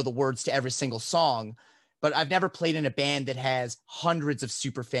show that know the words to every single song. But I've never played in a band that has hundreds of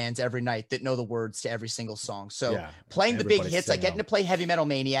super fans every night that know the words to every single song. So playing the big hits, like getting to play Heavy Metal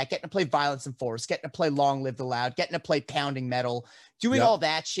Maniac, getting to play Violence and Force, getting to play Long Live the Loud, getting to play Pounding Metal, doing all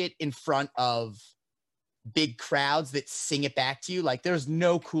that shit in front of big crowds that sing it back to you. Like, there's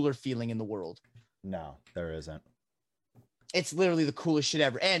no cooler feeling in the world. No, there isn't. It's literally the coolest shit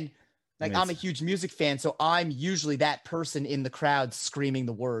ever. And like, I'm a huge music fan, so I'm usually that person in the crowd screaming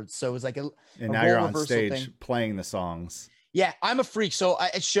the words. So it was like and now you're on stage playing the songs. Yeah, I'm a freak. So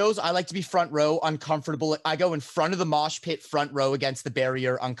at shows, I like to be front row, uncomfortable. I go in front of the mosh pit, front row against the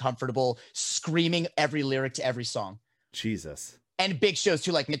barrier, uncomfortable, screaming every lyric to every song. Jesus. And big shows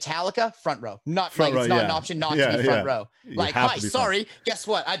too, like Metallica, front row. Not front row, it's not an option not to be front row. Like, hi, sorry, guess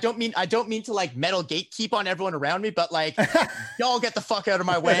what? I don't mean to like metal gatekeep on everyone around me, but like, y'all get the fuck out of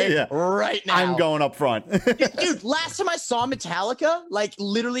my way right now. I'm going up front. Dude, last time I saw Metallica, like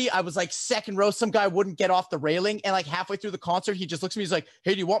literally, I was like second row. Some guy wouldn't get off the railing, and like halfway through the concert, he just looks at me. He's like,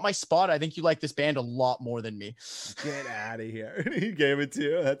 "Hey, do you want my spot? I think you like this band a lot more than me." Get out of here! He gave it to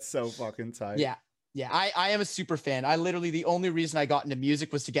you. That's so fucking tight. Yeah. Yeah, I am a super fan. I literally, the only reason I got into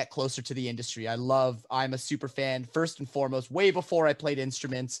music was to get closer to the industry. I'm a super fan first and foremost, way before I played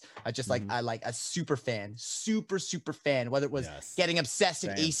instruments. I just I like a super fan, super fan, whether it was getting obsessed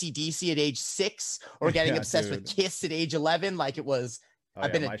with AC/DC at age 6 or getting obsessed with Kiss at age 11. Like it was,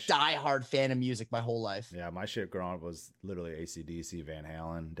 I've been a diehard fan of music my whole life. Yeah, my shit growing up was literally AC/DC, Van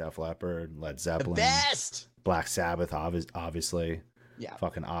Halen, Def Leppard, Led Zeppelin. The best! Black Sabbath, obviously. Yeah.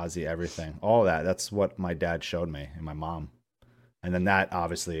 Fucking Ozzy, everything. All that. That's what my dad showed me and my mom. And then that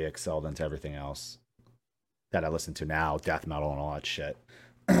obviously excelled into everything else that I listen to now, death metal and all that shit.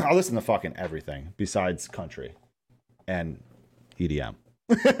 I listen to fucking everything besides country and EDM.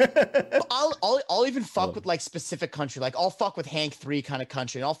 I'll even fuck with like specific country. Like I'll fuck with Hank 3 kind of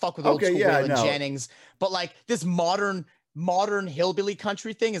country, and I'll fuck with old school Waylon Jennings. But like this modern hillbilly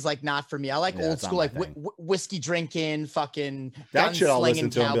country thing is like not for me. I like old school, like whiskey drinking, fucking that shit. I'll listen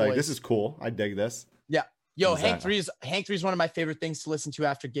to and be like, this is cool. I dig this. Yeah, yo, Hank 3 is one of my favorite things to listen to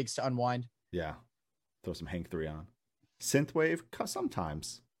after gigs to unwind. Yeah, throw some Hank 3 on. Synthwave,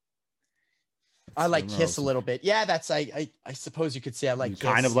 sometimes. I like Swim Kiss a Rose. little bit. Yeah, that's I suppose you could say I like You Kiss.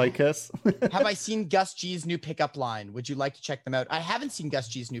 kind of like Kiss. Have I seen Gus G's new pickup line? Would you like to check them out? I haven't seen Gus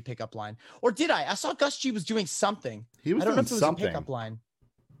G's new pickup line. Or did I? I saw Gus G was doing something. He was I don't know doing if it was something. a pickup line.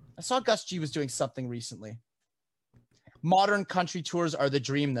 I saw Gus G was doing something recently. Modern country tours are the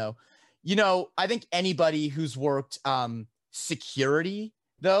dream, though. You know, I think anybody who's worked security,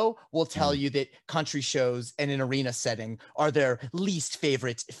 though, will tell you that country shows in an arena setting are their least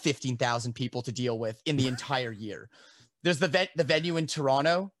favorite 15,000 people to deal with in the entire year. There's the venue in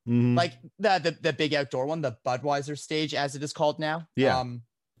Toronto, Mhm. like the big outdoor one, the Budweiser stage, as it is called now. Yeah.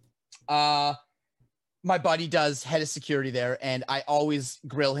 My buddy does head of security there, and I always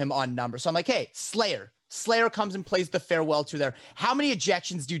grill him on numbers. So I'm like, hey, Slayer comes and plays the farewell tour there. How many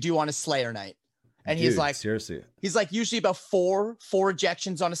ejections do you do on a Slayer night? And Dude, he's like, seriously. he's like, usually about four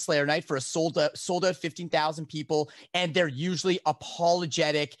ejections on a Slayer night for a sold out 15,000 people. And they're usually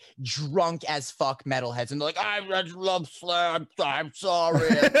apologetic, drunk as fuck metalheads. And they're like, I love Slayer. I'm sorry.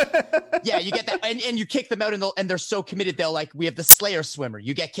 Yeah, you get that. And you kick them out and they're so committed. They'll like, we have the Slayer swimmer.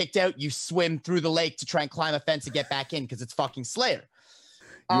 You get kicked out, you swim through the lake to try and climb a fence and get back in because it's fucking Slayer.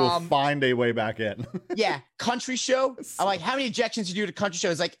 You will find a way back in. Yeah, country show. I'm like, how many ejections you do to country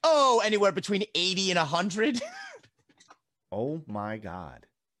shows? Like, oh, anywhere between 80 and 100. Oh my God.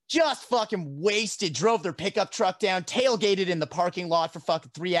 Just fucking wasted. Drove their pickup truck down, tailgated in the parking lot for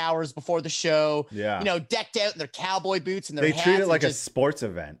fucking 3 hours before the show. Yeah. You know, decked out in their cowboy boots and their They hats. treat it like a just, sports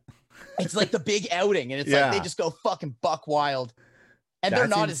event. it's like the big outing, and it's Yeah. like they just go fucking buck wild. And they're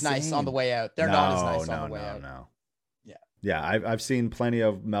That's not as nice on insane. the way out. They're not as nice on the way out. No. Yeah. Yeah, I've seen plenty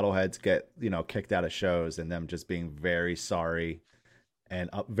of metalheads get, kicked out of shows and them just being very sorry and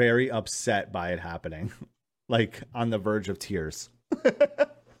very upset by it happening. Like on the verge of tears.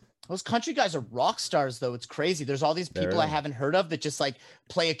 Those country guys are rock stars, though. It's crazy. There's all these people I haven't heard of that just like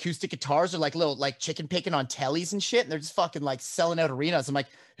play acoustic guitars or like little like chicken picking on tellies and shit. And they're just fucking like selling out arenas. I'm like,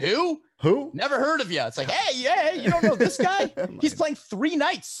 who? Never heard of you. It's like, hey, yeah, you don't know this guy? He's playing 3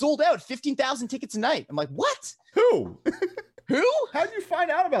 nights, sold out, 15,000 tickets a night. I'm like, what? Who? Who? How did you find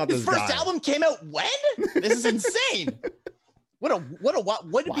out about His this first guy? album came out when? This is insane. What would it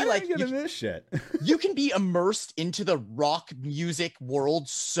Why be did like? I get in this shit? You can be immersed into the rock music world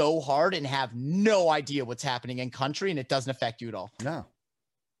so hard and have no idea what's happening in country, and it doesn't affect you at all. No.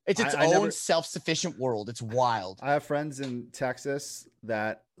 It's its I own never- self-sufficient world. It's wild. I have friends in Texas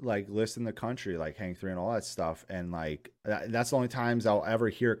that like listen to country, like Hank 3 and all that stuff. And like, that's the only times I'll ever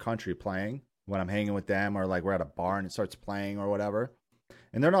hear country playing, when I'm hanging with them or like we're at a bar and it starts playing or whatever.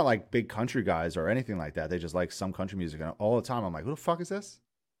 And they're not like big country guys or anything like that. They just like some country music. And all the time I'm like, who the fuck is this?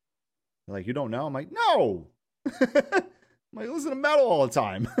 They're like, you don't know? I'm like, no. I'm like, listen to metal all the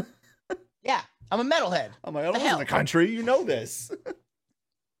time. Yeah, I'm a metalhead. I'm like, I don't listen hell? to country. You know this.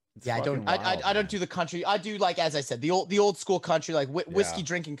 It's Yeah, I don't. fucking wild, I don't man. do the country. I do like, as I said, the old school country, like whiskey Yeah.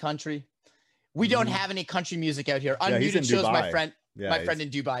 drinking country. We don't have any country music out here. Yeah, he's Unmuted in shows my Dubai. friend. Yeah, My he's- friend in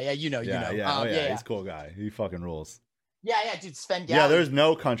Dubai. Yeah, you know. Yeah, you know. yeah, Yeah, he's a cool guy. He fucking rules. yeah, dude. Sven Yeah, Galley. there's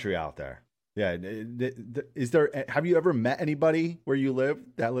no country out there. Yeah, is there? Have you ever met anybody where you live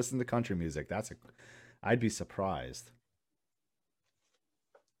that listens to country music? I'd be surprised.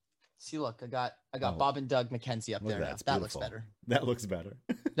 See, look, I got Oh. Bob and Doug McKenzie up Look there. at Now. that. That looks Beautiful. better. That looks better.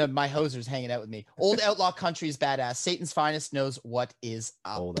 No, my hoser's hanging out with me. Old outlaw country is badass. Satan's finest knows what is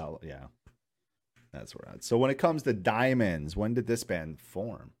up. Old out, yeah. That's where. So when it comes to Diamonds, when did this band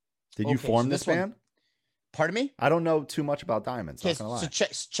form? Did you Okay, form so this this one- band? Pardon me? I don't know too much about Diamonds. Okay, Not gonna lie. so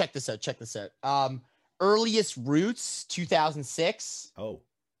check this out. Check this out. Earliest roots 2006. Oh,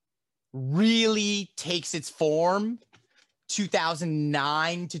 Really takes its form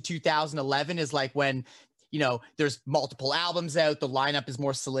 2009 to 2011 is like when, there's multiple albums out, the lineup is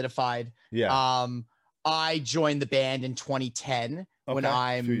more solidified. yeah. I joined the band in 2010 when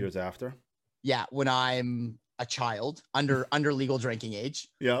Okay, a few years after. when I'm a child under legal drinking age.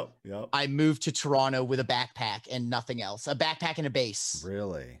 Yep. I moved to Toronto with a backpack and nothing else. A backpack and a bass.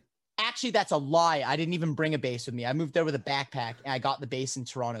 Really? Actually, that's a lie. I didn't even bring a bass with me. I moved there with a backpack and I got the bass in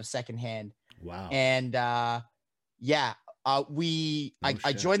Toronto secondhand. Wow. And I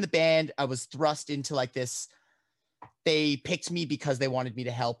shit. joined the band. I was thrust into like this. They picked me because they wanted me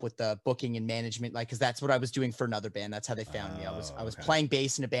to help with the booking and management, like, because that's what I was doing for another band. That's how they found me. I was okay. playing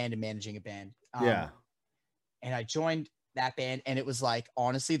bass in a band and managing a band. Yeah. And I joined that band, and it was like,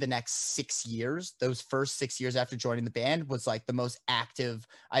 honestly, the next 6 years, those first 6 years after joining the band was like the most active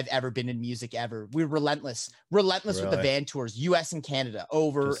I've ever been in music ever. We were relentless with the Really? van tours, US and Canada,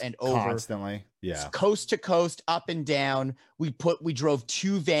 over Just and over. Constantly. Yeah. Coast to coast, up and down. We drove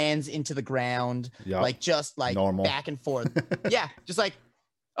 2 vans into the ground, Yep. like just like Normal. back and forth. Yeah, just like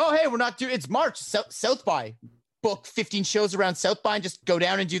Oh, hey, we're not doing. It's March. South by. Book 15 shows around South by and just go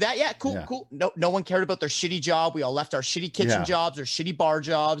down and do that. Yeah, cool, cool. No one cared about their shitty job. We all left our shitty kitchen jobs or shitty bar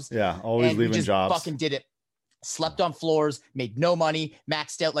jobs. Yeah, always leaving we just jobs. Fucking did it. Slept on floors, made no money,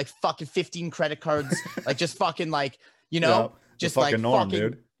 maxed out like fucking 15 credit cards, like just fucking like, just like norm, fucking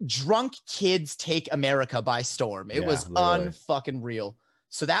dude. Drunk kids take America by storm. It was unfucking real.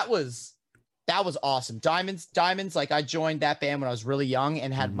 So that was awesome. Diamonds. Like I joined that band when I was really young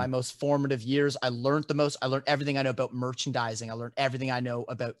and had my most formative years. I learned the most. I learned everything I know about merchandising. I learned everything I know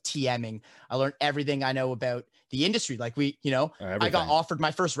about TMing. I learned everything I know about the industry. Like I got offered my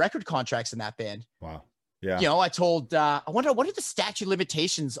first record contracts in that band. Wow. Yeah. I told, I wonder what are the statute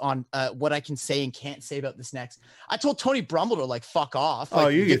limitations on what I can say and can't say about this next. I told Tony Brumble to like fuck off.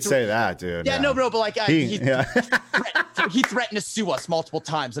 Like, you could say that, dude. Yeah, no, bro, but like he threatened to sue us multiple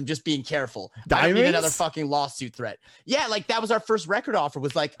times. I'm just being careful. Diamonds? I don't need another fucking lawsuit threat. Yeah, like that was our first record offer.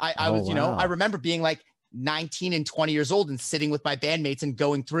 Was like I was, I remember being like 19 and 20 years old and sitting with my bandmates and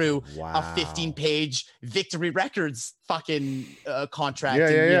going through a 15-page Victory Records fucking contract.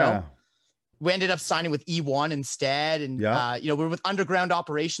 Yeah. We ended up signing with E1 instead. And, we were with Underground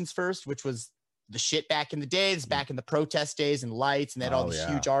Operations first, which was the shit back in the days, back in the protest days and Lights. And they had all these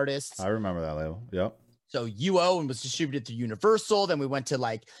huge artists. I remember that label. Yep. So UO and was distributed through Universal. Then we went to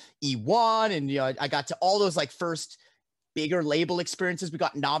like E1 and, I got to all those like first bigger label experiences. We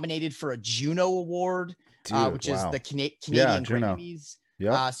got nominated for a Juno Award, which is the Canadian Grammys.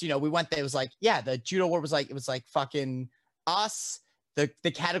 Yeah. So, we went there. It was like, the Juno Award was like, it was like fucking us.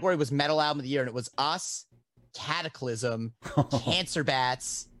 The category was Metal Album of the Year, and it was us, Cataclysm, Cancer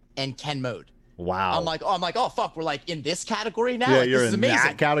Bats, and Ken Mode. Wow. I'm like, oh fuck, we're like in this category now. Yeah, like, you're this is in amazing.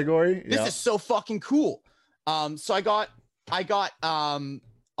 that category. This is so fucking cool. So I got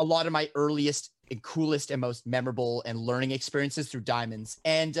a lot of my earliest and coolest and most memorable and learning experiences through Diamonds,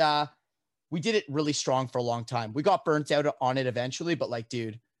 and we did it really strong for a long time. We got burnt out on it eventually, but like,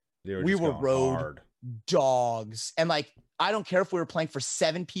 dude, we were road dogs, and like. I don't care if we were playing for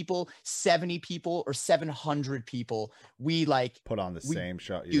 7 people, 70 people, or 700 people. We like put on the same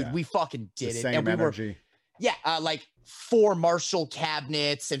show. Dude, we fucking did it. Same energy. Like 4 Marshall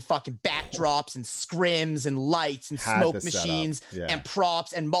cabinets and fucking backdrops and scrims and lights and smoke machines and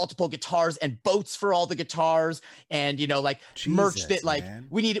props and multiple guitars and boats for all the guitars and merch that like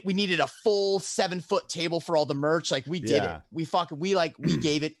we needed a full 7-foot table for all the merch. Like we did it. We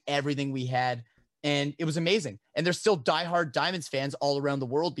gave it everything we had. And it was amazing. And there's still diehard Diamonds fans all around the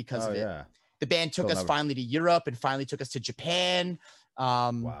world because of it. Yeah. The band took us finally to Europe and finally took us to Japan.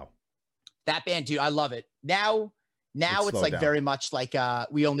 Wow. That band, dude, I love it. Now it's like very much like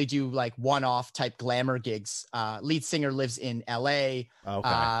we only do like one-off type glamour gigs. Lead singer lives in LA.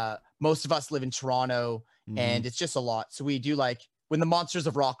 Okay. Most of us live in Toronto, and it's just a lot. So we do like when the Monsters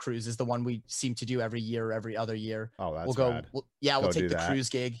of Rock cruise is the one we seem to do every year or every other year. Oh, that's we'll go. rad. We'll take the cruise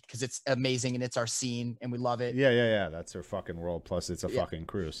gig because it's amazing and it's our scene and we love it. Yeah. That's our fucking world. Plus, it's a fucking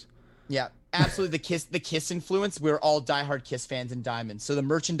cruise. Yeah, absolutely. The Kiss influence. We're all diehard Kiss fans in Diamonds. So the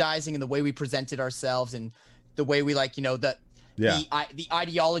merchandising and the way we presented ourselves and the way we like, the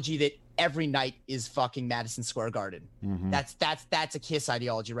ideology that every night is fucking Madison Square Garden. That's a Kiss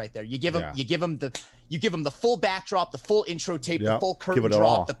ideology right there. You give them the full backdrop, the full intro tape, the full curtain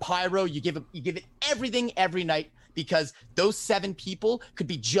drop, the pyro. You give it everything every night because those 7 people could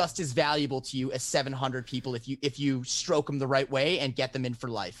be just as valuable to you as 700 people if you stroke them the right way and get them in for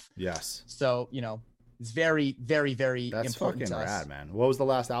life. Yes. So it's very, very, very That's important. That's fucking rad, man. What was the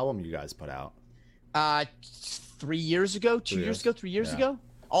last album you guys put out? 3 years ago, 2 years ago, 3 years ago.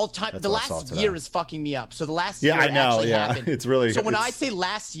 All time. That's the last year is fucking me up. So the last year I know. actually happened. It's really. So when I say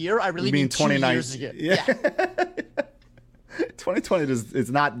last year, I really mean 2 years ago. Yeah. 2020 it's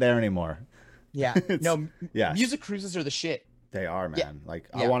not there anymore. Yeah. No. Yeah. Music cruises are the shit. They are, man. Yeah. Like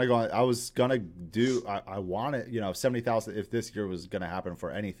I want to go. I was gonna do. I want it. 70,000. If this year was gonna happen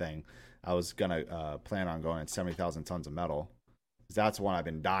for anything, I was gonna plan on going at 70,000 tons of metal. That's one I've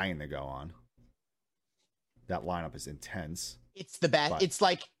been dying to go on. That lineup is intense. It's the best. It's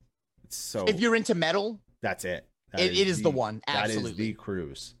like, so if you're into metal, that's it. It is the one. Absolutely. That is the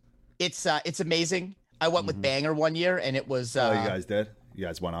cruise. It's amazing. I went with Banger one year and it was, you guys did? You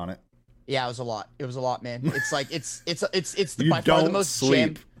guys went on it? Yeah, it was a lot. It was a lot, man. It's like, it's by far the most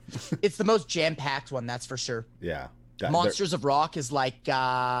it's the most jam-packed one. That's for sure. Yeah. Monsters of Rock is like,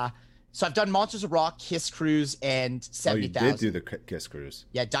 so I've done Monsters of Rock, Kiss Cruise, and 70,000. You did do the Kiss Cruise.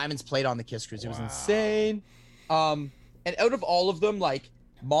 Yeah, Diamonds played on the Kiss Cruise. It was insane. And out of all of them, like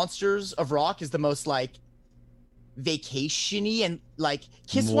Monsters of Rock is the most like vacation-y, and like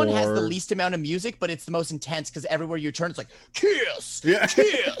Kiss One has the More- least amount of music, but it's the most intense because everywhere you turn, it's like Kiss, Yeah.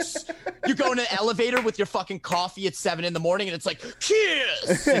 Kiss. You go in an elevator with your fucking coffee at 7 a.m, and it's like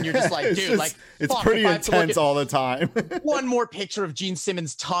Kiss, and you're just like, It's dude, just- like it's fuck, pretty if I have to look intense at all the time. one more picture of Gene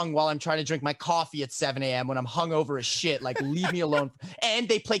Simmons' tongue while I'm trying to drink my coffee at 7 a.m. when I'm hungover as shit. Like, leave me alone. And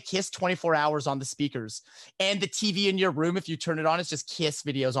they play Kiss 24 hours on the speakers. And the TV in your room, if you turn it on, it's just Kiss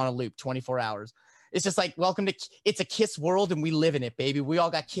videos on a loop 24 hours. It's just like, welcome to, it's a Kiss world and we live in it, baby. We all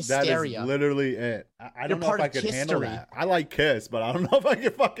got Kiss That is stereo. literally it. I don't know part if I of could Kiss handle history. that. I like Kiss, but I don't know if I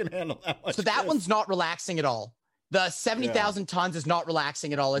can fucking handle that much. So that Kiss. one's not relaxing at all. The 70,000 tons is not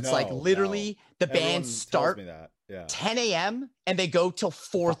relaxing at all. It's like No, literally the Everyone band tells start me that. Yeah. 10 a.m. and they go till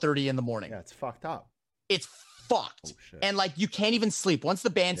 4:30 in the morning. Yeah, it's fucked up. It's fucked. Oh, shit. And like you can't even sleep. Once the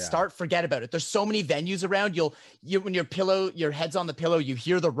band Yeah. start, forget about it. There's so many venues around. You when your head's on the pillow, you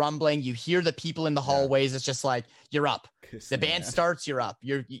hear the rumbling, you hear the people in the hallways. It's just like you're up. Kiss The me, band man. starts, you're up.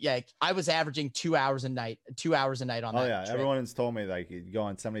 I was averaging 2 hours a night on Oh that. yeah, trip. everyone has told me like you go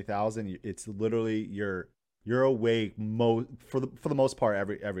on 70,000. It's literally you're awake for the most part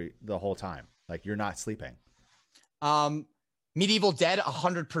the whole time. Like you're not sleeping. Medieval Dead,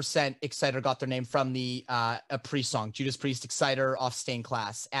 100% Exciter got their name from the a Priest song, Judas Priest, Exciter off Stained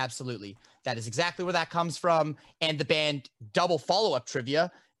Class. Absolutely. That is exactly where that comes from. And the band, double follow-up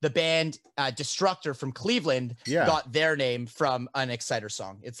trivia, the band Destructor from Cleveland got their name from an Exciter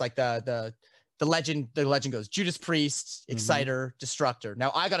song. It's like the legend goes Judas Priest, Exciter, Destructor.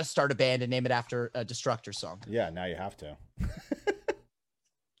 Now I got to start a band and name it after a Destructor song. Yeah, now you have to.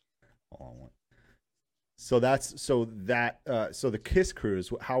 Hold on. So the Kiss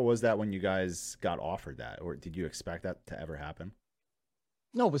cruise, how was that when you guys got offered that? Or did you expect that to ever happen?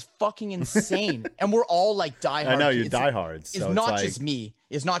 No, it was fucking insane. And we're all like diehard. I know you're It's- diehards. It's So not like, just me.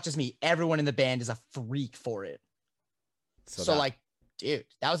 It's not just me. Everyone in the band is a freak for it. So like, dude,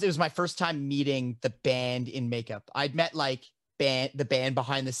 it was my first time meeting the band in makeup. I'd met like the band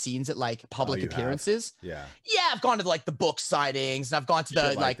behind the scenes at like public you have? appearances. yeah. Yeah, I've gone to like the book sightings and I've gone to the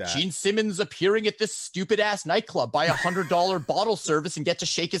Shit like like that. Gene Simmons appearing at this stupid ass nightclub, buy $100 bottle service and get to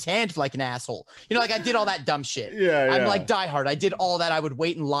shake his hand like an asshole. You know, like I did all that dumb shit. Yeah, I'm like diehard. I did all that. I would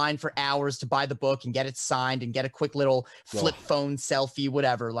wait in line for hours to buy the book and get it signed and get a quick little flip phone selfie,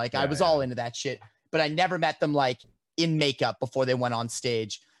 whatever. Like I Yeah, was all into that shit, but I never met them like in makeup before they went on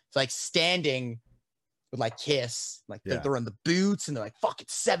stage. It's like standing with like Kiss, like they're in the boots and they're like fucking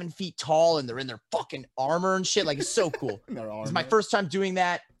 7 feet tall and they're in their fucking armor and shit. Like it's so cool. It was my first time doing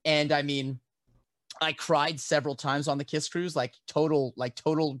that. And I mean, I cried several times on the Kiss cruise, like total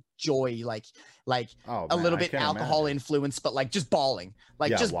joy, like a little bit alcohol influence, but like just bawling,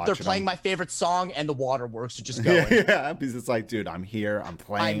 like just they're playing my favorite song and the waterworks are just going. Yeah, because it's like, dude, I'm here, I'm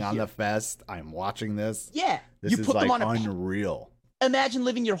playing on the fest, I'm watching this. Yeah, This you is put like them on unreal. Imagine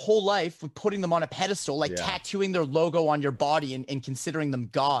living your whole life with putting them on a pedestal, like tattooing their logo on your body and considering them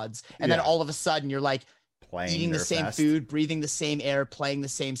gods. And then all of a sudden you're like eating the same food, breathing the same air, playing the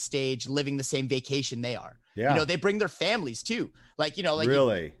same stage, living the same vacation they are. Yeah. You know, they bring their families too. Like, you know, like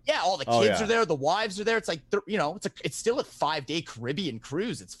really? all the kids are there, the wives are there. It's like, you know, it's still a 5-day Caribbean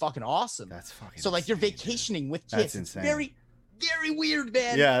cruise. It's fucking awesome. That's fucking so like insane, you're vacationing with kids. That's it's insane. very, very weird,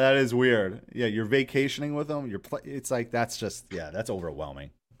 man. Yeah, that is weird. Yeah, you're vacationing with them. It's like that's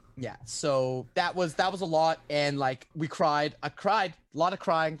overwhelming. Yeah, so that was a lot, and like I cried a lot of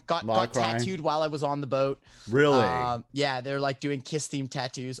crying, got tattooed while I was on the boat. Really? Yeah, they're like doing Kiss themed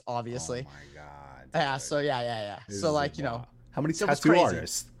tattoos, obviously. Oh my god. Yeah, so yeah. So like, you know, how many so it was tattoo crazy.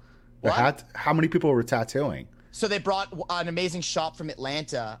 artists? What? How many people were tattooing? So they brought an amazing shop from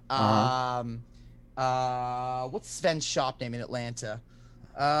Atlanta. What's Sven's shop name in Atlanta?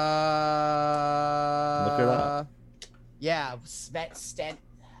 Look it up. Yeah, Sven.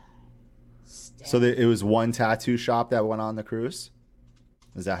 So it was one tattoo shop that went on the cruise?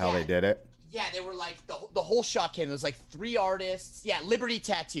 Is that how they did it? Yeah, they were like the whole shop came. There was like 3 artists. Yeah, Liberty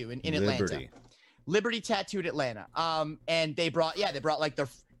Tattoo in Atlanta. Liberty Tattoo in Atlanta. And they brought like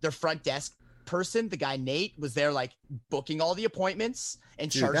their front desk person, the guy Nate, was there like booking all the appointments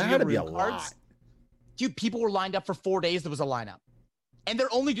and charging your room cards. Dude, people were lined up for 4 days. There was a lineup, and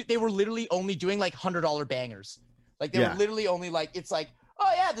they were literally only doing like $100 bangers. Like they were literally only like, it's like,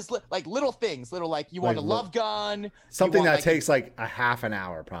 oh yeah, this like little things, little like you want a love gun, something that like, takes like a half an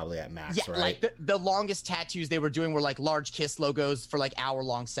hour probably at max, yeah, right? like the longest tattoos they were doing were like large Kiss logos for like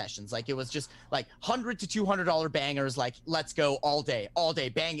hour-long sessions. Like it was just like $100 to $200 bangers, like let's go all day,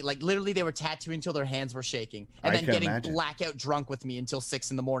 banging. Like literally they were tattooing until their hands were shaking, and then getting blackout drunk with me until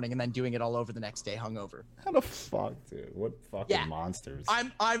 6 a.m, and then doing it all over the next day hungover. How the fuck, dude? What fucking monsters?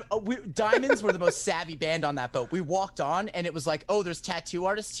 Diamonds were the most savvy band on that boat. We walked on and it was like, oh, there's tattoo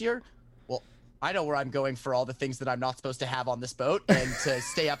artists here. Well, I know where I'm going for all the things that I'm not supposed to have on this boat and to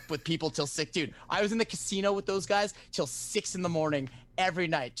stay up with people till 6. Dude, I was in the casino with those guys till 6 a.m. every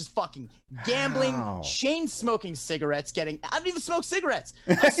night, just fucking gambling, chain smoking cigarettes, I don't even smoke cigarettes.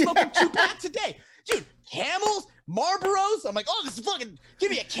 I'm smoking 2 packs a day. Dude, Camels, Marlboros. I'm like, oh, this is fucking, give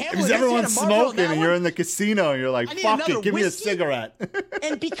me a Camel. Because everyone's smoking and you're in the casino and you're like, fuck it, give me a cigarette.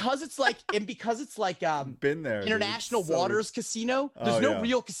 and because it's like been there, International Waters Casino, there's no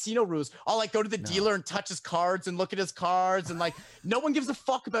real casino rules. I'll like go to the dealer and touch his cards and look at his cards, and like no one gives a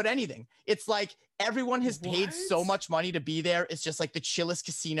fuck about anything. It's like everyone has paid so much money to be there. It's just like the chillest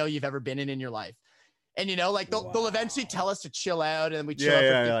casino you've ever been in your life. And you know, like they'll eventually tell us to chill out, and then we chill out for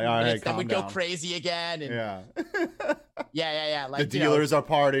 15 minutes, then we go crazy again. And yeah. Like the dealers are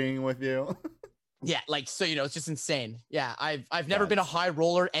partying with you. Yeah, like so, you know, it's just insane. Yeah, I've never been a high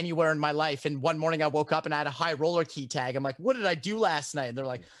roller anywhere in my life. And one morning I woke up and I had a high roller key tag. I'm like, what did I do last night? And they're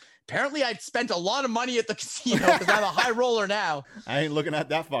like, apparently I spent a lot of money at the casino because I'm a high roller now. I ain't looking at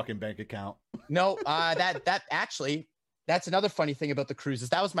that fucking bank account. No, that actually. That's another funny thing about the cruises.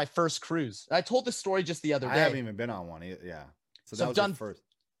 That was my first cruise. I told this story just the other day. I haven't even been on one. Yeah. So that was your first.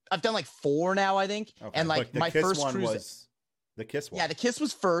 I've done like 4 now, I think. Okay. And like my first cruise was the Kiss one. Yeah, the Kiss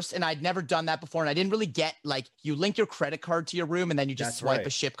was first, and I'd never done that before. And I didn't really get like you link your credit card to your room and then you just swipe a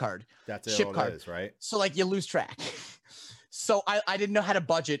ship card. That's ship all card. It is, right? So like you lose track. So I didn't know how to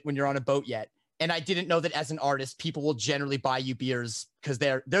budget when you're on a boat yet. And I didn't know that as an artist, people will generally buy you beers because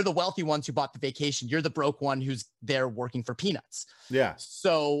they're the wealthy ones who bought the vacation. You're the broke one who's there working for peanuts. Yeah.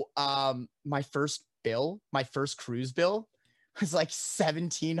 So my first cruise bill was like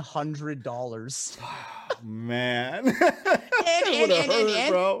 $1,700. Man.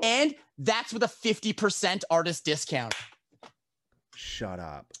 and that's with a 50% artist discount. Shut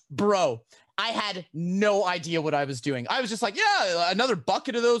up. Bro. I had no idea what I was doing. I was just like, yeah, another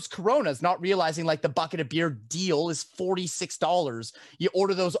bucket of those Coronas, not realizing like the bucket of beer deal is $46. You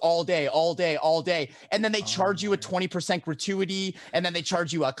order those all day. And then they charge you a 20% gratuity, and then they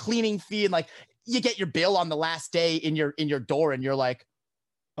charge you a cleaning fee. And like you get your bill on the last day in your door, and you're like,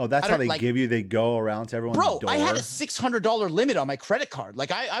 oh, that's how they give you, they go around to everyone's door. I had a $600 limit on my credit card.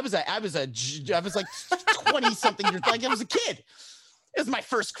 Like I was like 20 something years, like I was a kid. It was my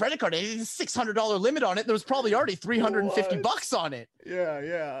first credit card. It had a $600 limit on it. There was probably already $350 on it.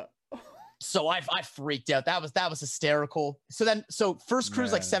 Yeah. So I freaked out. That was hysterical. So first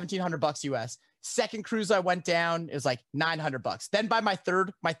cruise, like $1,700 US. Second cruise I went down, it was like $900. Then by my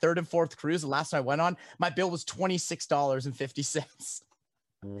third and fourth cruise, the last one I went on, my bill was $26.50.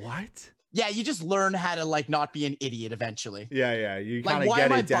 What? Yeah, you just learn how to like not be an idiot eventually. Yeah. You kind of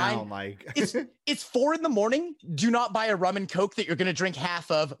get it down. Like it's 4 a.m. Do not buy a rum and coke that you're gonna drink half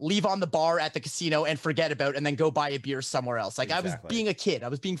of, leave on the bar at the casino and forget about, and then go buy a beer somewhere else. Like exactly. I was being a kid. I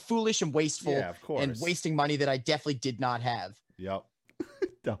was being foolish and wasteful, of course. And wasting money that I definitely did not have. Yep.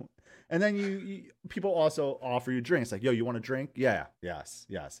 Don't. And then you people also offer you drinks. Like, yo, you want a drink? Yeah. Yes.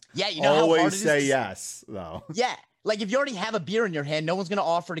 Yeah, you know always how hard it is say yes, though. Yeah. Like if you already have a beer in your hand, no one's going to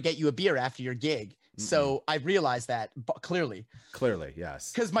offer to get you a beer after your gig. So I realized that clearly,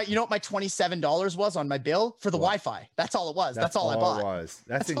 yes. Because you know what my $27 was on my bill for the Wi-Fi. That's all it was. That's all I bought.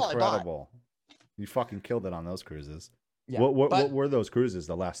 That's incredible. You fucking killed it on those cruises. Yeah, what were those cruises?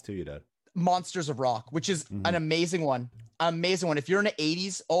 The last 2 you did? Monsters of Rock, which is an amazing one. If you're in the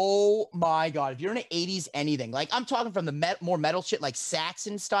 80s, oh my God, if you're in the 80s, anything, like I'm talking from the more metal shit, like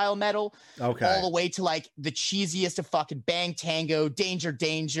Saxon style metal, okay, all the way to like the cheesiest of fucking Bang Tango,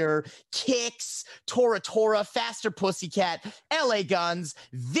 Danger, Kicks, Tora, Faster Pussycat, LA Guns,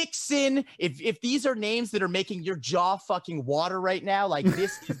 Vixen. If these are names that are making your jaw fucking water right now, like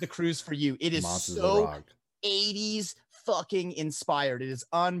this is the cruise for you. It is Monsters so 80s fucking inspired. It is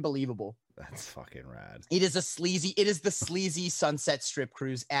unbelievable. That's fucking rad. It is the sleazy Sunset Strip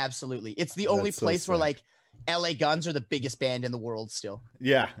cruise. Absolutely. It's the only place where like LA Guns are the biggest band in the world still.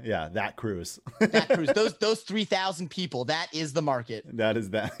 Yeah. That cruise. Those 3,000 people, that is the market. That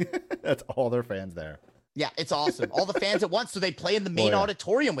is that. That's all their fans there. Yeah, it's awesome. All the fans at once. So they play in the main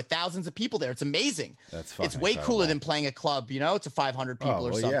auditorium with thousands of people there. It's amazing. That's fucking It's way incredible. Cooler than playing a club, to 500 people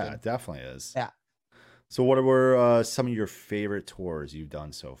or something. Yeah, it definitely is. Yeah. So what were some of your favorite tours you've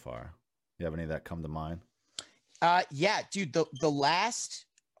done so far? You have any that come to mind? Yeah, dude, the last,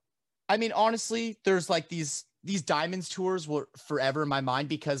 I mean, honestly, there's like these Diamonds tours were forever in my mind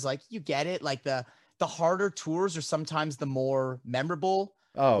because like you get it, like the harder tours are sometimes the more memorable.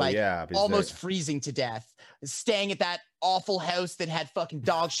 Oh like yeah, almost freezing to death, staying at that awful house that had fucking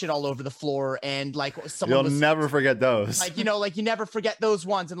dog shit all over the floor, and like someone you'll never forget those. like, you know, like you never forget those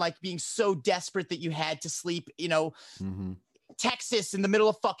ones, and like being so desperate that you had to sleep, you know, Texas in the middle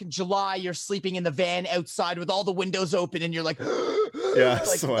of fucking July, you're sleeping in the van outside with all the windows open, and you're like, yeah,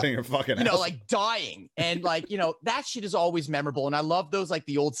 like, sweating your fucking you know, ass. like dying. And like, you know, that shit is always memorable. And I love those, like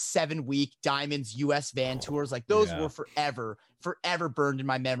the old 7-week Diamonds US van tours. Like those were forever burned in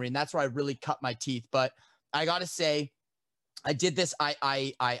my memory. And that's where I really cut my teeth. But I gotta say, I did this.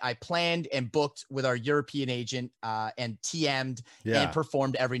 I planned and booked with our European agent and TM'd and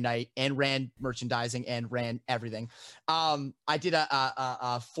performed every night and ran merchandising and ran everything. I did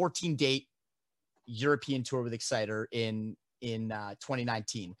a 14-date European tour with Exciter in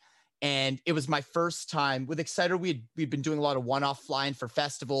 2019. And it was my first time with Exciter. We'd been doing a lot of one-off flying for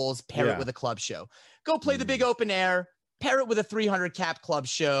festivals, pair it with a club show, go play the big open air, pair it with a 300 cap club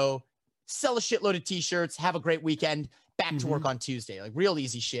show, sell a shitload of t-shirts, have a great weekend, back to work on Tuesday, like real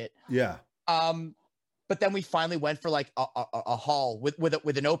easy shit. Yeah. But then we finally went for like a hall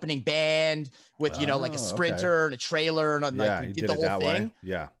with an opening band with, you know, like a sprinter and a trailer and like we did the whole thing. Way.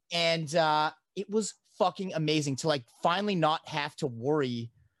 Yeah. And it was fucking amazing to like finally not have to worry.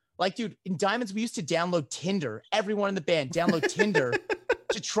 Like, dude, in Diamonds, we used to download Tinder. Everyone in the band download Tinder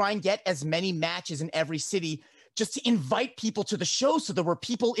to try and get as many matches in every city, just to invite people to the show so there were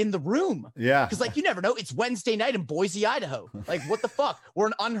people in the room. Yeah. Because, like, you never know. It's Wednesday night in Boise, Idaho. Like, what the fuck? We're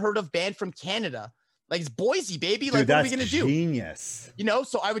an unheard of band from Canada. Like, it's Boise, baby. Like, dude, what are we going to do? Genius. You know,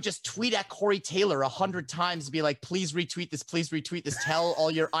 so I would just tweet at Corey Taylor 100 times and be like, please retweet this. Please retweet this. Tell all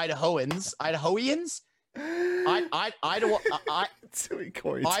your Idahoians.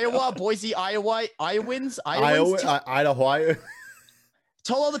 Iowa, Boise, Iowans. Idaho.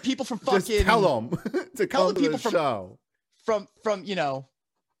 Tell all the people from fucking. Just tell them to come to the show. From you know,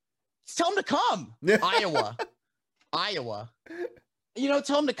 tell them to come. Iowa. You know,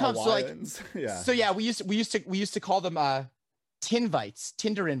 tell them to come. Hawaiians. So yeah, we used to call them Tinvites,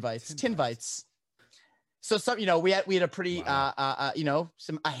 Tinder invites, Tinvites. So some, you know, we had a pretty you know,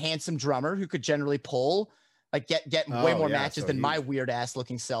 a handsome drummer who could generally pull, like get way more matches than my weird ass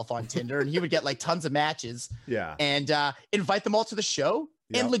looking self on Tinder, and he would get like tons of matches. Yeah. And invite them all to the show.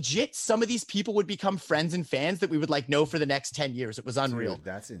 Yep. And legit, some of these people would become friends and fans that we would like know for the next 10 years. It was unreal. Dude,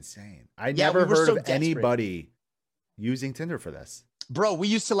 that's insane. I never heard of anybody using Tinder for this. Bro, we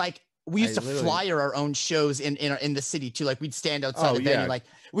used to flyer our own shows in the city too. Like we'd stand outside the venue, like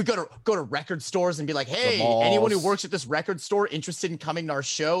we'd go to record stores and be like, hey, anyone who works at this record store interested in coming to our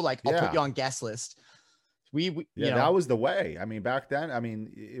show, like I'll put you on guest list. We you know, that was the way. I mean, back then, I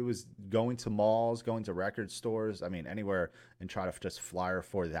mean, it was going to malls, going to record stores, I mean, anywhere, and try to just flyer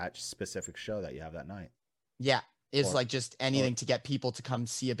for that specific show that you have that night. Yeah. It's like just anything to get people to come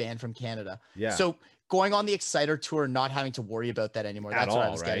see a band from Canada. Yeah. So going on the Exciter tour, not having to worry about that anymore. That's what I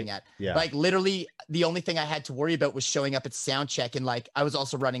was getting at. Yeah. Like literally the only thing I had to worry about was showing up at sound check. And like, I was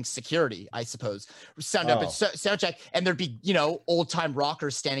also running security, I suppose. Up at sound check, and there'd be, you know, old time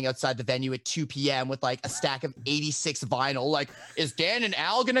rockers standing outside the venue at 2 p.m. with like a stack of 86 vinyl. Like, is Dan and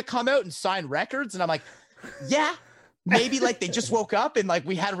Al going to come out and sign records? And I'm like, yeah. Maybe like they just woke up and like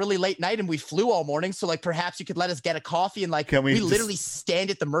we had a really late night and we flew all morning. So like perhaps you could let us get a coffee and like we literally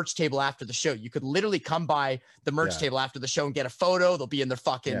stand at the merch table after the show. You could literally come by the merch table after the show and get a photo. They'll be in their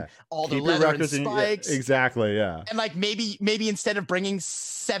fucking all their leather and spikes. Exactly. Yeah. And like maybe instead of bringing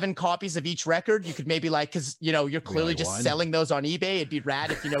 7 copies of each record, you could maybe like, cause you know, you're clearly just selling those on eBay. It'd be rad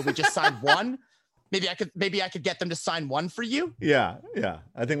if, you know, we just signed one. Maybe I could get them to sign one for you. Yeah. Yeah.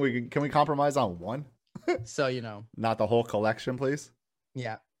 I think can we compromise on one? So, you know, not the whole collection, please.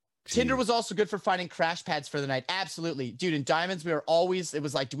 Yeah. Jeez. Tinder was also good for finding crash pads for the night. Absolutely. Dude, in Diamonds, it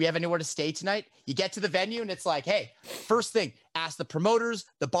was like, do we have anywhere to stay tonight? You get to the venue and it's like, hey, first thing, ask the promoters,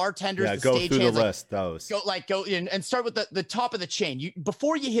 the bartenders, the go stage through hands. The list, those. Go in and start with the top of the chain.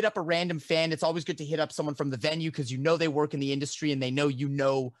 Before you hit up a random fan, it's always good to hit up someone from the venue because you know they work in the industry and they know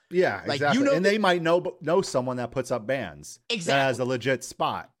Yeah, like, exactly. You know, and they might know someone that puts up bands. Exactly. That has a legit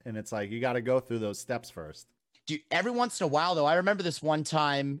spot. And it's like, you got to go through those steps first. Dude, every once in a while, though, I remember this one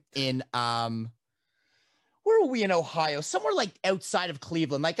time in where were we in Ohio? Somewhere like outside of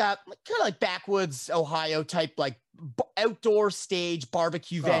Cleveland, like kind of like backwoods Ohio type, like outdoor stage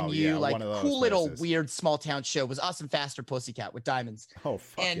barbecue venue, like cool little weird small town show. It was us and Faster Pussycat with Diamonds. Oh,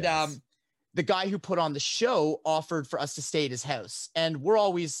 fuck and yes. the guy who put on the show offered for us to stay at his house, and we're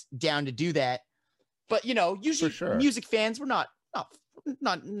always down to do that. But usually music fans, we're not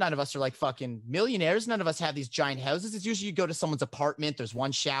none of us are like fucking millionaires. None of us have these giant houses. It's usually you go to someone's apartment. There's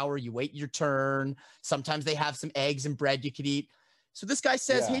one shower. You wait your turn. Sometimes they have some eggs and bread you could eat. So this guy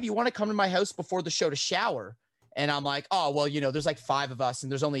says, hey, do you want to come to my house before the show to shower? And I'm like, oh, well, there's like 5 of us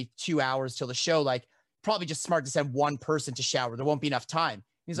and there's only 2 hours till the show. Like, probably just smart to send one person to shower. There won't be enough time.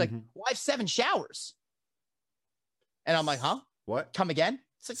 He's like, well, I have 7 showers. And I'm like, huh? What? Come again?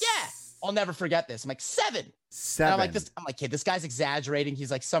 It's like, yeah, I'll never forget this. I'm like, 7. And I'm like, hey, this guy's exaggerating.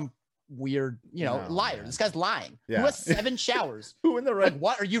 He's like some weird, liar. Man. This guy's lying. Yeah. Who has 7 showers? Who in the right? Like,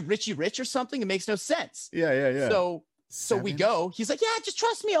 what? Are you Richie Rich or something? It makes no sense. Yeah. So we go. He's like, yeah, just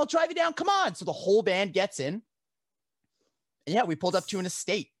trust me. I'll drive you down. Come on. So the whole band gets in. And yeah, we pulled up to an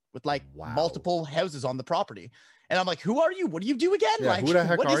estate with like multiple houses on the property. And I'm like, who are you? What do you do again? Yeah, like, who the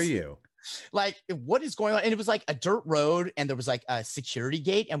heck are you? Like, what is going on? And it was like a dirt road and there was like a security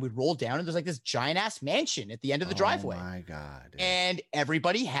gate and we rolled down and there's like this giant ass mansion at the end of the driveway. Oh my God. Dude. And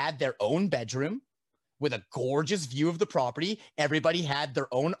everybody had their own bedroom with a gorgeous view of the property. Everybody had their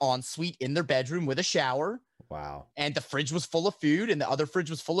own ensuite in their bedroom with a shower. Wow. And the fridge was full of food and the other fridge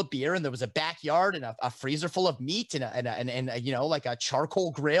was full of beer. And there was a backyard and a freezer full of meat and like a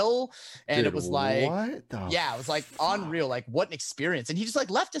charcoal grill. And dude, it was like, it was like unreal. Like, what an experience. And he just like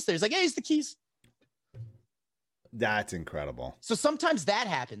left us there. He's like, hey, here's the keys. That's incredible. So sometimes that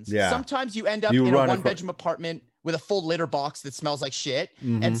happens. Yeah. Sometimes you end up in a 1-bedroom apartment with a full litter box that smells like shit.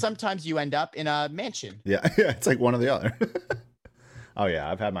 And sometimes you end up in a mansion. Yeah. It's like one or the other. Oh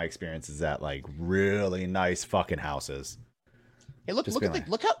yeah, I've had my experiences at like really nice fucking houses. Hey, look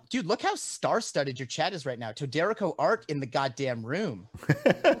how star-studded your chat is right now. Toderico art in the goddamn room.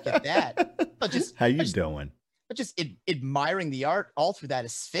 Look at that. How you doing? Just admiring the art all through that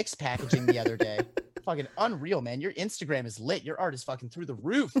Asphyx packaging the other day. Fucking unreal, man. Your Instagram is lit. Your art is fucking through the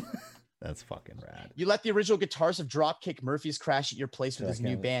roof. That's fucking rad. You let the original guitarist of Dropkick Murphys crash at your place with his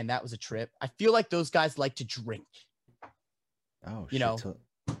new band. That was a trip. I feel like those guys like to drink. Oh, shit.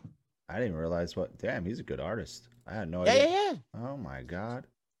 I didn't realize damn, he's a good artist. I had no idea. Yeah. Oh my God.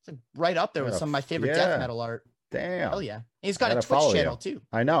 It's like right up there with some of my favorite death metal art. Damn. Hell yeah. He's got a Twitch channel too.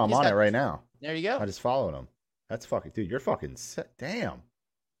 I know. I'm on it right now. There you go. I just followed him. That's fucking, dude, you're fucking set. Damn.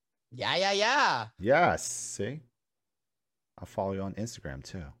 Yeah. Yes. See? I'll follow you on Instagram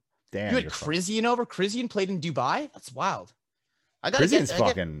too. Damn. You had Krizian over? Krizian played in Dubai? That's wild. Krizian's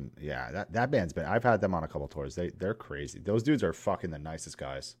fucking that band's been. I've had them on a couple tours. They're crazy. Those dudes are fucking the nicest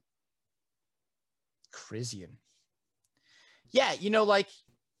guys. Krizian. Yeah,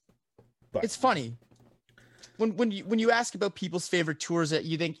 it's funny when you ask about people's favorite tours that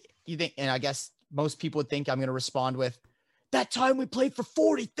you think, and I guess most people would think I'm going to respond with that time we played for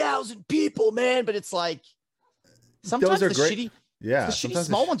 40,000 people, man. But it's like sometimes those are the great. shitty. Yeah, the shitty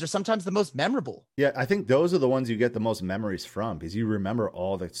small ones are sometimes the most memorable. Yeah, I think those are the ones you get the most memories from because you remember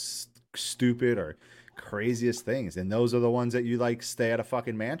all the stupid or craziest things, and those are the ones that you like stay at a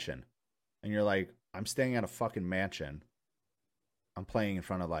fucking mansion, and you're like, I'm staying at a fucking mansion. I'm playing in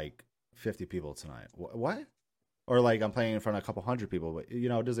front of like 50 people tonight. What? Or like I'm playing in front of a couple hundred people, but it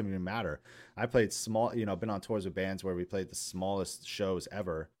doesn't even matter. I played small, been on tours with bands where we played the smallest shows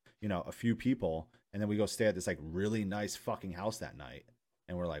ever. A few people. And then we go stay at this like really nice fucking house that night.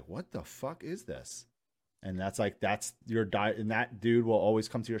 And we're like, what the fuck is this? And that's your diet. And that dude will always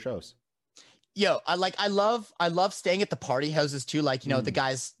come to your shows. Yo, I love staying at the party houses too. Like, the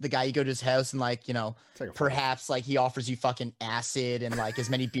guy you go to his house and like, perhaps like he offers you fucking acid and like as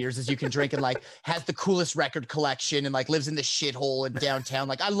many beers as you can drink and like has the coolest record collection and like lives in the shithole in downtown.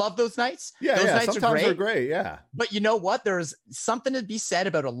 Like I love those nights. Yeah. Those nights sometimes are great. Yeah. But you know what? There's something to be said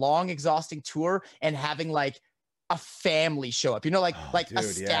about a long, exhausting tour and having like a family show up,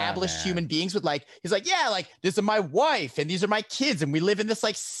 established human beings with like, he's like, yeah, like this is my wife and these are my kids. And we live in this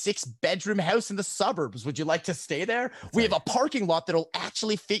like 6-bedroom house in the suburbs. Would you like to stay there? We have a parking lot that'll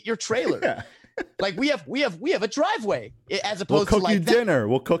actually fit your trailer. Yeah. Like we have a driveway as opposed to like we'll cook you dinner.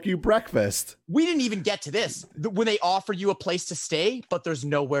 We'll cook you breakfast. We didn't even get to this when they offer you a place to stay, but there's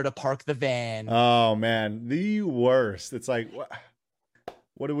nowhere to park the van. Oh man, the worst. It's like,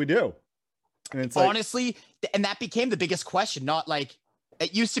 what do we do? And it's like, honestly, and that became the biggest question. Not like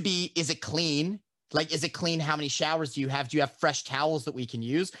it used to be, is it clean? Like, is it clean? How many showers do you have? Do you have fresh towels that we can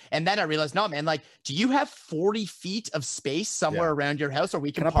use? And then I realized, no, man, like, do you have 40 feet of space somewhere around your house, or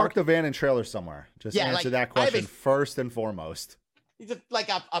we can park the van and trailer somewhere? Just answer that question first and foremost. It's like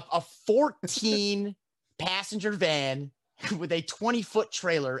a 14 passenger van with a 20-foot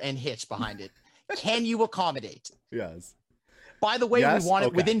trailer and hitch behind it. Can you accommodate? Yes. by the way, Yes? we want it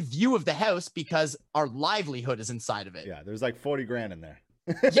Okay. within view of the house because our livelihood is inside of it. Yeah, there's like 40 grand in there.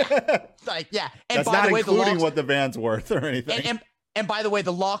 Yeah. Like, yeah. And That's by not the way, the including locks, what the van's worth or anything. and by the way,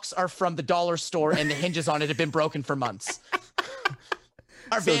 the locks are from the dollar store and the hinges on it have been broken for months.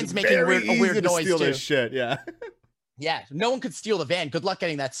 Our So van's it's making very a weird easy to noise steal too. this shit. Yeah. Yeah, no one could steal the van. Good luck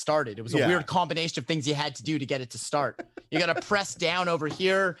getting that started. It was a Yeah. weird combination of things you had to do to get it to start. You got to press down over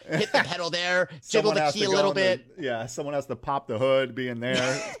here, hit the pedal there, jiggle Someone the has key to a go little in the- bit, yeah, someone has to pop the hood, be in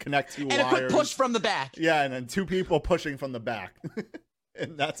there, connect two and a wires. quick push from the back. Yeah, and then two people pushing from the back.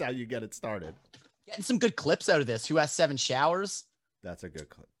 And that's how you get it started. Getting some good clips out of this. Who has 7 showers? That's a good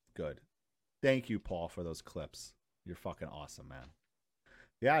clip. Good. Thank you, Paul, for those clips. You're fucking awesome, man.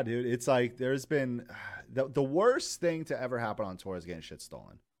 Yeah, dude. It's like there's been the worst thing to ever happen on tour is getting shit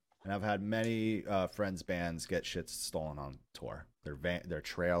stolen. And I've had many friends' bands get shit stolen on tour. Their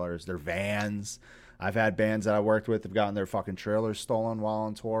trailers, their vans. I've had bands that I worked with have gotten their fucking trailers stolen while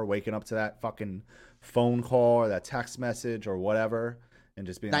on tour, waking up to that fucking phone call or that text message or whatever, and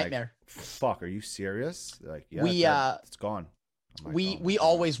just being Nightmare. like, "Fuck, are you serious?" Like, yeah, We, it's gone. I'm like, We "Oh my we God."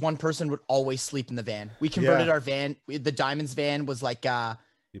 always, one person would always sleep in the van. We converted Yeah. our van. The Diamonds van was like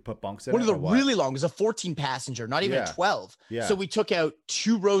You put bunks in one it of the or what? really long. It was a 14 passenger, not even Yeah. a 12. Yeah. So we took out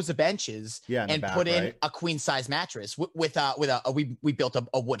 2 rows of benches Yeah, in the and back, put in right? a queen size mattress with we built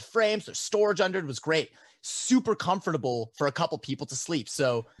a wood frame, so storage under it was great, super comfortable for a couple people to sleep.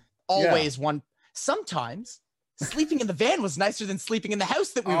 So always one. Sometimes sleeping in the van was nicer than sleeping in the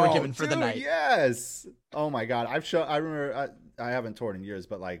house that we were given for the dude, night. Yes. Oh my God. I remember. I haven't toured in years,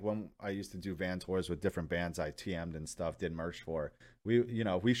 but like when I used to do van tours with different bands, I TM'd and stuff, did merch for.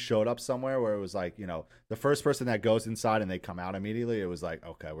 We showed up somewhere where it was like, the first person that goes inside and they come out immediately, it was like,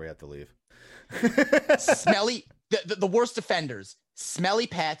 okay, we have to leave. Smelly, the worst offenders, smelly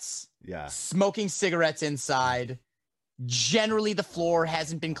pets, Yeah. smoking cigarettes inside. Generally, the floor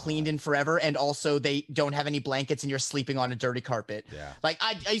hasn't been cleaned in forever, and also they don't have any blankets, and you're sleeping on a dirty carpet. Yeah. Like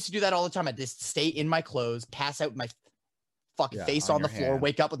I used to do that all the time. I'd just stay in my clothes, pass out with my fucking Yeah, face on on the your floor, hand.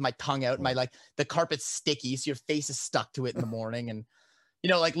 wake up with my tongue out, Yeah. the carpet's sticky, so your face is stuck to it in the morning, and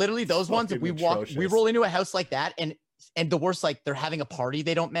like literally those ones. If we Fucking we atrocious. roll into a house like that, and the worst, like they're having a party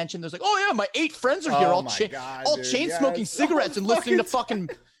they don't mention. There's like, oh yeah, my 8 friends are here, Oh all, my God, all dude, chain smoking yes. cigarettes and listening to Fucking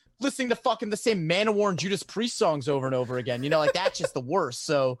fucking the same Manowar and Judas Priest songs over and over again. Like that's just the worst.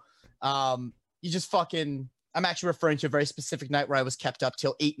 So you just fucking, I'm actually referring to a very specific night where I was kept up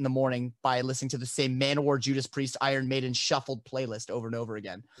till 8 a.m. by listening to the same Manowar, Judas Priest, Iron Maiden shuffled playlist over and over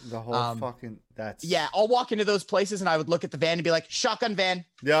again. The whole that's. Yeah, I'll walk into those places and I would look at the van and be like, shotgun van.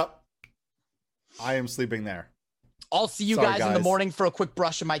 Yep. I am sleeping there. I'll see you Sorry, guys in the guys. morning for a quick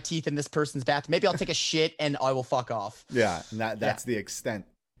brush of my teeth in this person's bathroom. Maybe I'll take a shit and I will fuck off. Yeah. And that's the extent.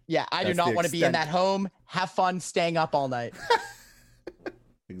 Yeah, I do That's not the want to be in extent. that home. Have fun staying up all night.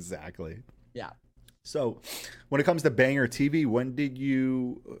 Exactly. Yeah. So, when it comes to Banger TV,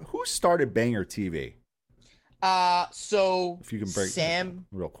 who started Banger TV? So If you can break Sam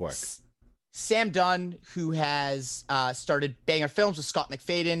real quick. Sam Dunn, who has started Banger Films with Scott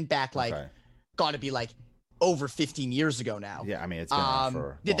McFadden back Okay. got to be like over 15 years ago now. Yeah, I mean it's been on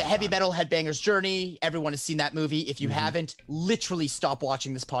for a did the long Heavy time. Metal Headbangers Journey. Everyone has seen that movie. If you Mhm. haven't, literally stop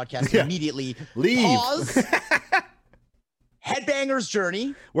watching this podcast Yeah. immediately. Leave. Pause. Headbangers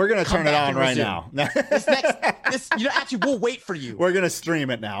Journey. We're gonna Come turn it back on and right resume. now. Actually, we'll wait for you. We're gonna stream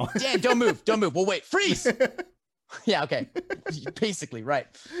it now. Dan, don't move. We'll wait. Freeze. Yeah, okay. Basically, right.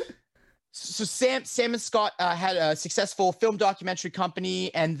 So Sam and Scott had a successful film documentary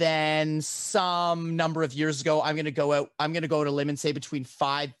company, and then some number of years ago, I'm gonna go out on a limb and say between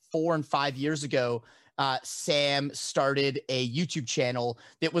 4 and 5 years ago, Sam started a YouTube channel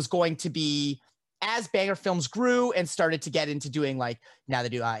that was going to be, as Banger Films grew and started to get into doing now they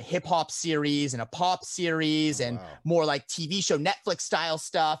do a hip hop series and a pop series and Wow. more like TV show Netflix style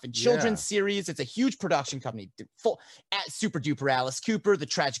stuff and children's series. It's a huge production company, full at Super Duper Alice Cooper, the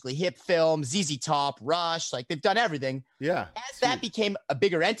Tragically Hip film, ZZ Top, Rush, they've done everything. Yeah. As that became a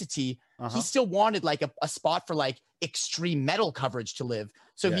bigger entity, Uh-huh. he still wanted a spot for extreme metal coverage to live.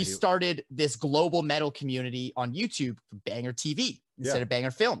 So Yeah, he he- started this global metal community on YouTube, Banger TV, instead Yeah. of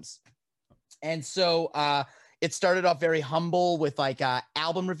Banger Films. And so it started off very humble with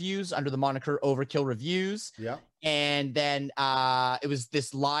album reviews under the moniker Overkill Reviews. Yeah. And then it was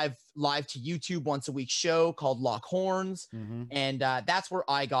this live to YouTube once a week show called Lock Horns. Mm-hmm. And that's where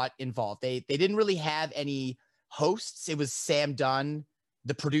I got involved. They didn't really have any hosts. It was Sam Dunn,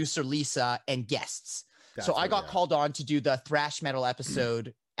 the producer, Lisa, and guests. So I got called on to do the thrash metal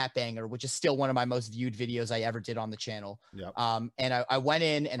episode at Banger, which is still one of my most viewed videos I ever did on the channel. Yep. And I went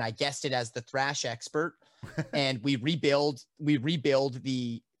in and I guested as the thrash expert. and we rebuild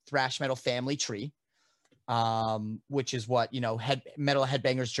the thrash metal family tree, which is what, Metal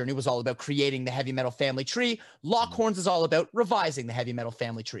Headbangers Journey was all about, creating the heavy metal family tree. Lockhorns is all about revising the heavy metal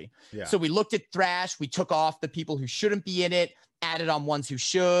family tree. Yeah. So we looked at thrash, we took off the people who shouldn't be in it, added on ones who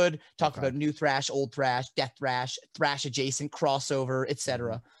should, talked about new thrash, old thrash, death thrash, thrash adjacent, crossover,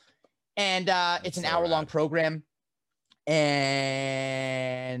 etc. And it's an hour-long program.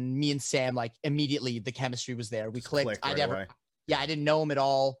 And me and Sam, like, immediately the chemistry was there. We clicked. I didn't know him at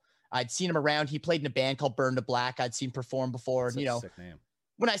all. I'd seen him around. He played in a band called Burn to Black. I'd seen perform before. That's a sick name.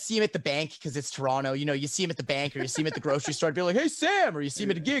 When I see him at the bank, because it's Toronto, you see him at the bank, or you see him at the grocery store, I'd be like, "Hey Sam," or you see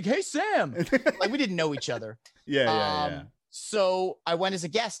him at a gig, "Hey Sam." Like, we didn't know each other. Yeah. So I went as a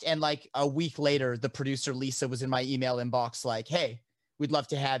guest, and like a week later, the producer Lisa was in my email inbox, like, "Hey, we'd love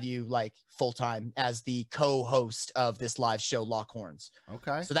to have you like full time as the co-host of this live show, Lockhorns."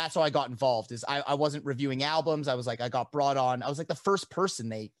 Okay. So that's how I got involved. Is I wasn't reviewing albums. I was like, I got brought on. I was like the first person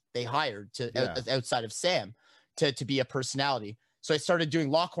they hired outside of Sam to be a personality. So I started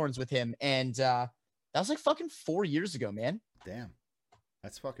doing Lockhorns with him, and that was like fucking 4 years ago, man. Damn,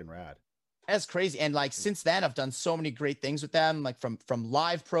 that's fucking rad. That's crazy. And like since then, I've done so many great things with them, like from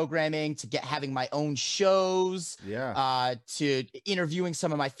live programming to having my own shows, to interviewing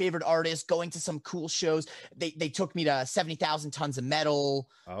some of my favorite artists, going to some cool shows. They took me to 70,000 Tons of Metal.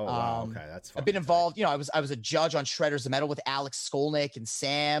 Oh wow, okay, that's fun. I've been involved. I was a judge on Shredders of Metal with Alex Skolnick and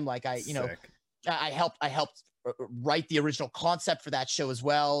Sam. Like I helped write the original concept for that show as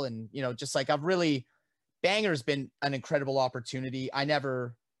well. And just like Banger's been an incredible opportunity.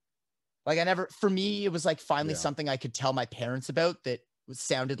 For me, it was like finally something I could tell my parents about that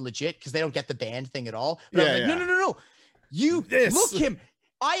sounded legit, because they don't get the band thing at all. But I was like, no. Look him.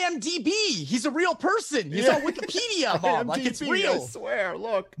 IMDb. He's a real person. He's on Wikipedia, Mom. Like, it's real. I swear,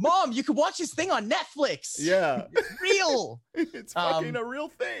 look. Mom, you could watch this thing on Netflix. Yeah. It's real. It's fucking a real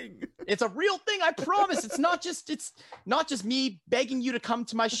thing. It's a real thing, I promise. It's not just me begging you to come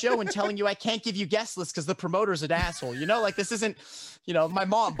to my show and telling you I can't give you guest lists because the promoter's an asshole. Like, this isn't, my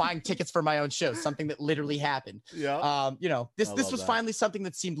mom buying tickets for my own show, something that literally happened. Yeah. This was finally something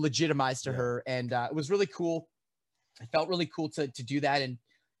that seemed legitimized to her, and it was really cool. It felt really cool to do that. And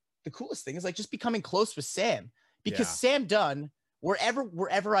the coolest thing is like just becoming close with Sam, because Sam Dunn,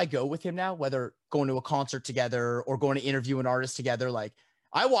 wherever I go with him now, whether going to a concert together or going to interview an artist together, like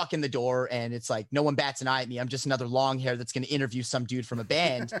I walk in the door and it's like no one bats an eye at me. I'm just another long hair that's going to interview some dude from a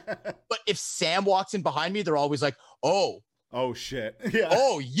band. But if Sam walks in behind me, they're always like, oh shit. Yeah.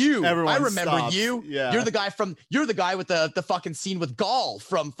 Oh, you. Everyone I remember stops. you. Yeah. You're the guy with the fucking scene with Gall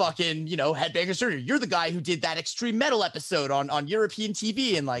from fucking, Headbangers Journey. You're the guy who did that extreme metal episode on European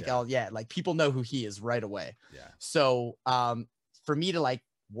TV, and like, like people know who he is right away. Yeah. So, for me to like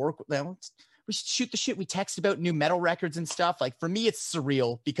work with them, we should shoot the shit. We text about new metal records and stuff. Like, for me, it's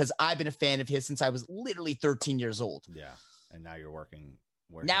surreal because I've been a fan of his since I was literally 13 years old. Yeah. And now you're working.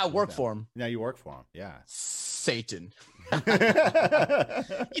 Now work for him. Now you work for him. Yeah. Satan. So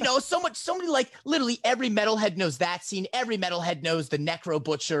many, like, literally every metalhead knows that scene. Every metalhead knows the Necro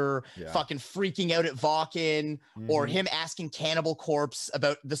Butcher fucking freaking out at Vakken, or him asking Cannibal Corpse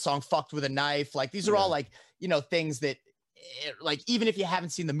about the song Fucked with a Knife. Like, these are all like, things that, like, even if you haven't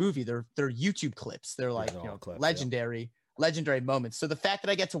seen the movie, they're YouTube clips. They're like, clips, legendary moments. So the fact that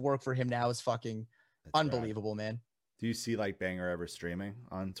I get to work for him now is fucking unbelievable, man. Do you see like Banger ever streaming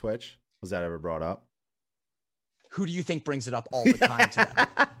on Twitch? Was that ever brought up? Who do you think brings it up all the time to them?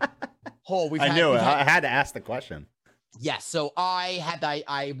 I had to ask the question. Yeah, so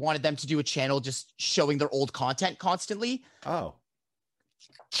I wanted them to do a channel just showing their old content constantly. Oh.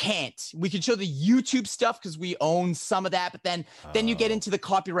 Can't. We can show the YouTube stuff because we own some of that, but then you get into the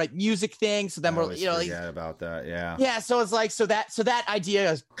copyright music thing. So then we're forget about that. Yeah. Yeah. So it's like so that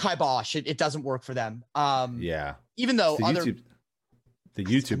idea is kibosh. It doesn't work for them. Yeah. Even though the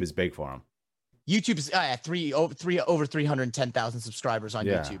YouTube is big for them. YouTube is over 310,000 subscribers on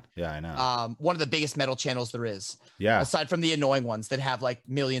YouTube. Yeah, I know. One of the biggest metal channels there is. Yeah. Aside from the annoying ones that have like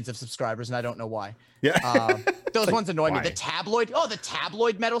millions of subscribers, and I don't know why. Yeah. Those ones annoy me. The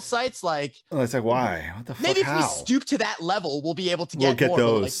tabloid metal sites, like. Oh, it's like, why? What the fuck? Maybe if we stoop to that level, we'll be able to get more.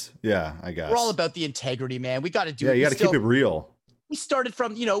 Those. Like, yeah, I guess. We're all about the integrity, man. We got to do. Yeah, you got to keep it real. We started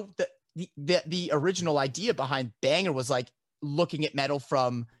from the original idea behind Banger was like looking at metal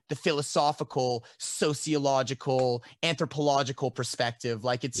from the philosophical, sociological, anthropological perspective.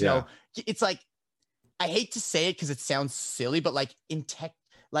 Like it's it's like, I hate to say it because it sounds silly, but like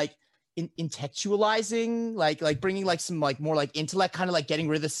intellectualizing, like bringing like some like more like intellect, kind of like getting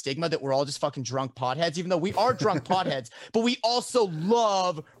rid of the stigma that we're all just fucking drunk potheads, even though we are drunk potheads, but we also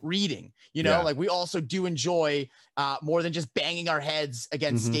love reading, you know, like we also do enjoy more than just banging our heads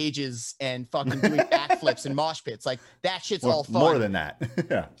against stages and fucking doing backflips and mosh pits. Like that shit's all fun. More than that.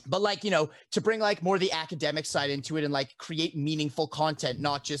 Yeah. But like, you know, to bring like more the academic side into it and like create meaningful content,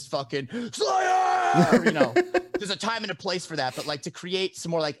 not just fucking Slayer, you know, there's a time and a place for that, but like to create some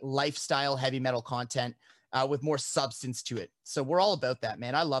more like lifestyle heavy metal content with more substance to it. So we're all about that,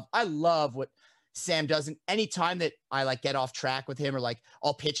 man. I love what Sam does. And anytime that I like get off track with him or like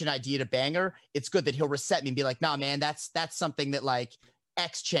I'll pitch an idea to Banger, it's good that he'll reset me and be like, nah, man, that's something that like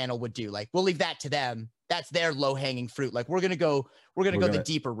X channel would do. Like we'll leave that to them. That's their low hanging fruit. Like we're gonna go the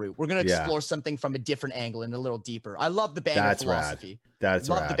deeper route. We're gonna explore something from a different angle and a little deeper. I love the Banger philosophy.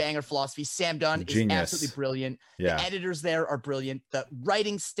 Love the Banger philosophy. Sam Dunn is absolutely brilliant. The editors there are brilliant. The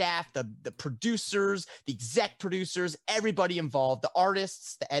writing staff, the producers, the exec producers, everybody involved, the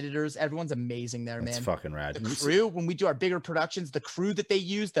artists, the editors, everyone's amazing there, man. It's fucking rad. The crew, when we do our bigger productions, the crew that they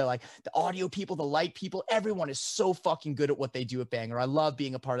use, the audio people, the light people, everyone is so fucking good at what they do at Banger. I love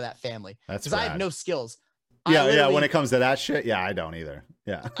being a part of that family. Because I have no skills. Yeah, when it comes to that shit, I don't either.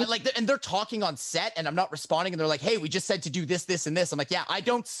 Yeah. And they're talking on set and I'm not responding and they're like, hey, we just said to do this, this, and this. I'm like, yeah, I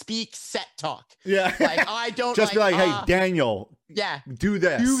don't speak set talk. Yeah. Like I don't just like, be like, hey, Daniel. Yeah. Do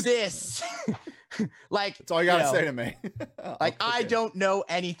this. Do this. Like that's all you gotta say to me. Like I don't know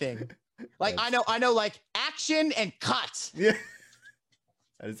anything. Like I know like action and cut. Yeah.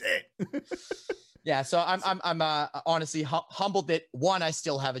 That is it. Yeah, so I'm honestly humbled that one, I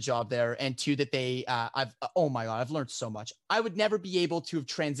still have a job there, and two, that oh my God, I've learned so much. I would never be able to have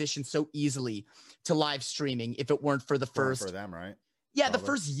transitioned so easily to live streaming if it weren't for the first. For them, right? Yeah, probably. The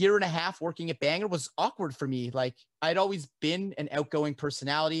first year and a half working at Banger was awkward for me. Like I'd always been an outgoing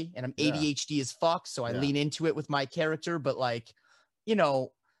personality, and I'm ADHD as fuck, so I lean into it with my character. But like, you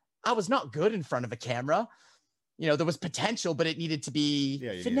know, I was not good in front of a camera. You know, there was potential, but it needed to be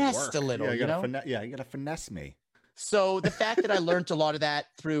finessed a little, you know? You got to finesse me. So the fact that I learned a lot of that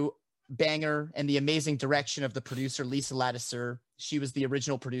through Banger and the amazing direction of the producer, Lisa Ladisser, she was the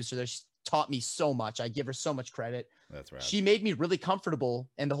original producer there. She taught me so much. I give her so much credit. That's right. She made me really comfortable,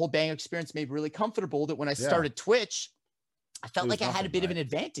 and the whole Banger experience made me really comfortable that when I started Twitch, I felt like I had a bit of an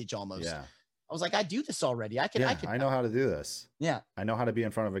advantage almost. Yeah. I was like, I do this already. I know how to do this. Yeah. I know how to be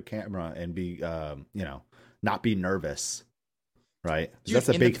in front of a camera and be, you know, not be nervous, right? Dude, that's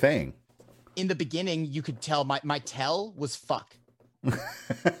a big thing. In the beginning, you could tell my tell was fuck.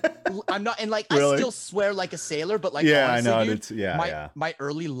 I'm not, and like really? I still swear like a sailor, but like honestly, I know, dude, my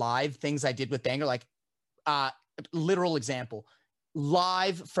early live things I did with Banger, like literal example,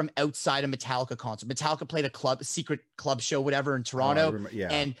 live from outside a Metallica concert. Metallica played a secret club show, whatever, in Toronto,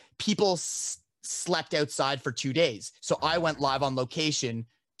 and people slept outside for 2 days. So I went live on location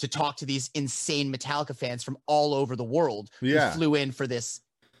to talk to these insane Metallica fans from all over the world who flew in for this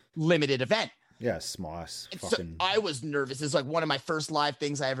limited event. Yeah, smoss. So I was nervous. It's like one of my first live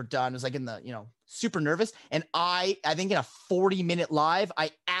things I ever done. It was like in the, you know, super nervous. And I think in a 40-minute live,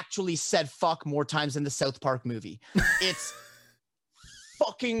 I actually said fuck more times than the South Park movie. It's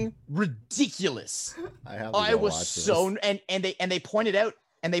fucking ridiculous. I was so, and they pointed out,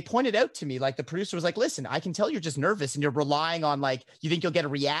 and they pointed out to me, like the producer was like, listen, I can tell you're just nervous and you're relying on like, you think you'll get a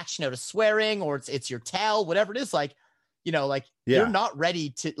reaction out of swearing or it's your tell, whatever it is. Like, you know, like you're not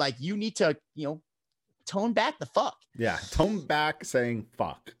ready to, like, you need to, you know, tone back the fuck. Yeah. Tone back saying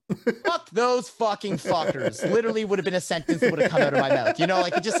fuck. Fuck those fucking fuckers. Literally would have been a sentence that would have come out of my mouth. You know,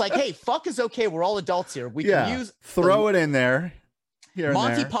 like it's just like, hey, fuck is okay. We're all adults here. We can use. Throw it in there.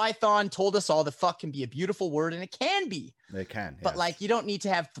 Monty Python told us all the fuck can be a beautiful word, and it can be. It can. But like, you don't need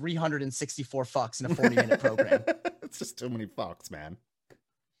to have 364 fucks in a 40-minute program. It's just too many fucks, man.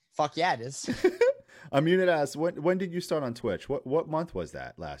 Fuck yeah, it is. Unmuted asks, when did you start on Twitch? What month was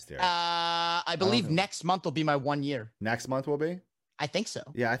that last year? I believe next month will be my 1 year. Next month will be? I think so.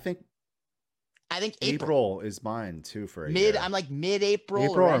 Yeah, I think April is mine too for a year. year. I'm like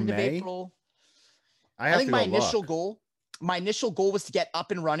mid-April or end of April. I think my initial goal was to get up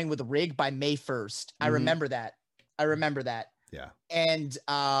and running with a rig by May 1st. I remember that. Yeah. And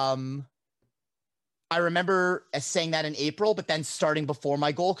I remember saying that in April, but then starting before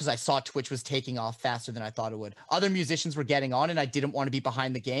my goal because I saw Twitch was taking off faster than I thought it would. Other musicians were getting on, and I didn't want to be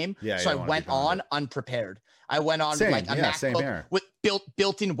behind the game. Yeah, so I went on unprepared. I went on like a MacBook with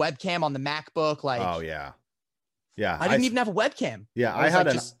built-in webcam on the MacBook. Like, oh yeah, yeah. I didn't even have a webcam. Yeah, I had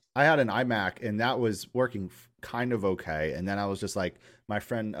an iMac, and that was working kind of okay. And then I was just like, my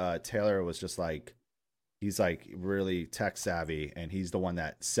friend Taylor was just like, he's like really tech savvy, and he's the one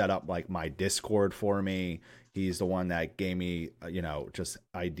that set up like my Discord for me. He's the one that gave me, just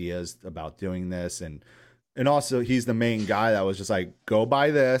ideas about doing this. And also he's the main guy that was just like, go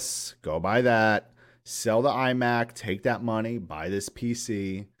buy this, go buy that, sell the iMac, take that money, buy this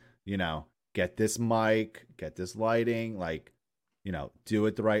PC, get this mic, get this lighting, like, do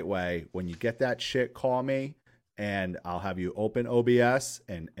it the right way. When you get that shit, call me and I'll have you open OBS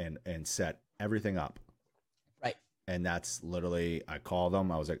and set everything up. Right. And that's literally, I called him.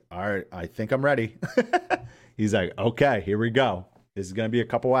 I was like, all right, I think I'm ready. He's like, okay, here we go. This is going to be a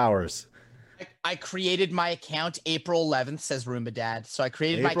couple hours. I created my account April 11th, says Roomba Dad. So I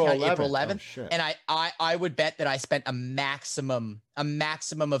created my account April 11th, and I would bet that I spent a maximum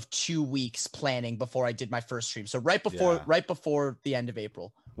of 2 weeks planning before I did my first stream. So right before the end of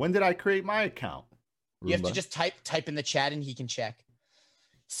April. When did I create my account? Roomba? You have to just type in the chat and he can check.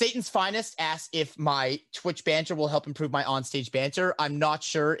 Satan's Finest asks if my Twitch banter will help improve my onstage banter. I'm not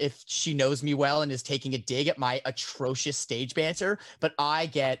sure if she knows me well and is taking a dig at my atrocious stage banter, but I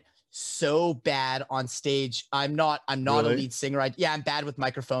get so bad on stage. I'm not Really? a lead singer. I'm bad with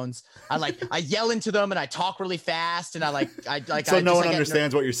microphones. I yell into them and I talk really fast and so no one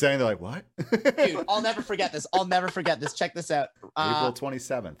understands what you're saying. They're like, what? Dude, I'll never forget this. Check this out. April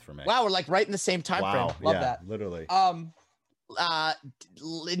 27th for me. Wow, we're like right in the same time frame. Love that. Literally.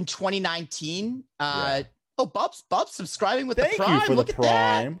 In 2019, Bub's subscribing with Thank the Prime. you for Look the at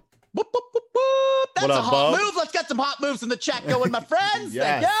that. Prime. Whoop, whoop, whoop, whoop. That's What a up, hot Bub? move. Let's get some hot moves in the chat going, my friends.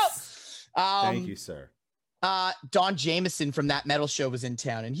 Yes. Thank Thank you, sir. Don Jameson from That Metal Show was in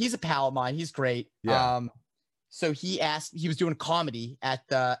town, and he's a pal of mine. He's great. Yeah. So he was doing comedy at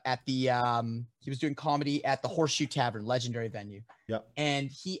the Horseshoe Tavern, legendary venue. Yep. And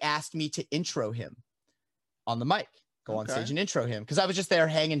he asked me to intro him on the mic. Go on Okay. stage and intro him because I was just there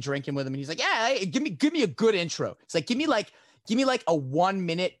hanging, drinking with him, and he's like, "Yeah, hey, give me a good intro." It's like, give me like a 1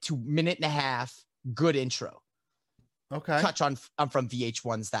 minute to minute and a half good intro. Okay. Touch on, I'm from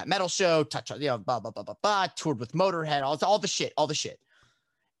VH1's That Metal Show. Touch on, blah blah blah blah blah. Toured with Motorhead. All the shit.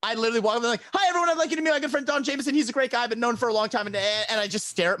 I literally walk up and like, "Hi everyone, I'd like you to meet my good friend Don Jameson. He's a great guy, I've been known for a long time." And I just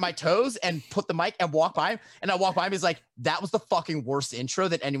stare at my toes and put the mic and walk by him. And I walk by him. He's like, "That was the fucking worst intro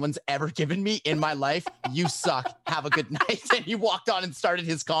that anyone's ever given me in my life. You suck. Have a good night." And he walked on and started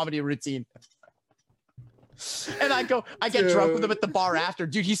his comedy routine. And I get drunk with him at the bar after.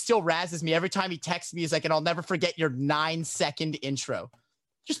 Dude, he still razzes me every time he texts me. He's like, "And I'll never forget your 9-second intro."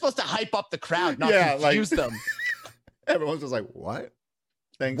 You're supposed to hype up the crowd, not confuse them. Everyone's just like, what?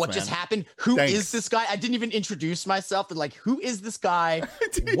 Thanks, What man. just happened? Who is Thanks. this guy? I didn't even introduce myself. They're like, who is this guy?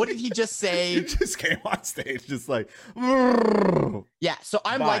 What did he just He say? just came on stage, just like, Yeah, so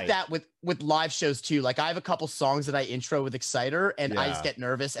I'm Bye. like that with live shows too. Like I have a couple songs that I intro with Exciter, and I just Yeah. get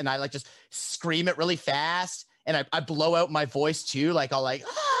nervous, and I like just scream it really fast, and I blow out my voice too. Like I'll like,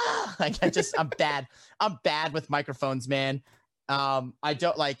 I'm bad. I'm bad with microphones, man. I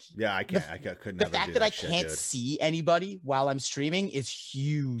don't like. yeah, I can't. I could The never fact do that I shit, can't dude. see anybody while I'm streaming is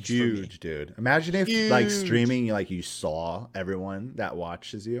huge. For me. Huge, dude. Imagine if like Huge. streaming, like you saw everyone that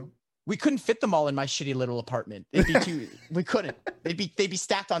watches you. We couldn't fit them all in my shitty little apartment. It'd be too. We couldn't. They'd be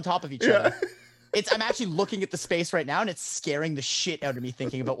stacked on top of each other. I'm actually looking at the space right now, and it's scaring the shit out of me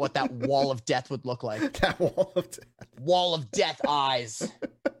thinking about what that wall of death would look like. That wall of Wall of death eyes.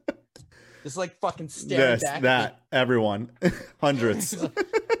 Just like fucking staring this, back. that, everyone, hundreds.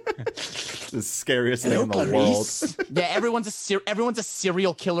 The scariest thing in the world. Police. Yeah, everyone's a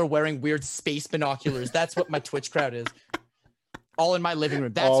serial killer wearing weird space binoculars. That's what my Twitch crowd is. All in my living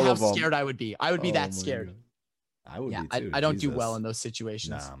room. That's All how of them. scared I would be. I would be Oh that my scared. God. I would Yeah, be too. I don't do Jesus. well in those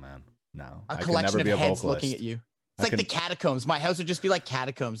situations. No, man. No. A I could collection never of be a heads vocalist. looking at you. It's I like could- the catacombs. My house would just be like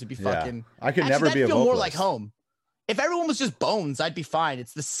catacombs. It'd be Yeah. fucking. I could Actually, never that'd be a feel vocalist. more like home. If everyone was just bones, I'd be fine.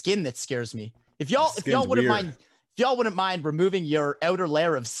 It's the skin that scares me. If y'all skin's wouldn't weird. mind, if y'all wouldn't mind removing your outer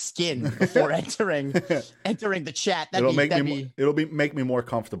layer of skin before entering the chat, It'll make me more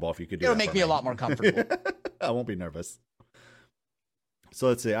comfortable if you could do it'll that make for me a lot more comfortable. I won't be nervous. So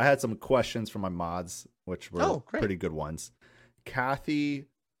let's see. I had some questions from my mods, which were Great. pretty good ones. Kathy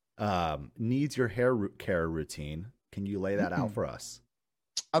needs your hair care routine. Can you lay that out for us?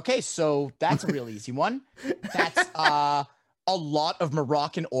 Okay, so that's a real easy one. That's a lot of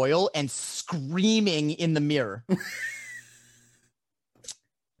Moroccan oil and screaming in the mirror.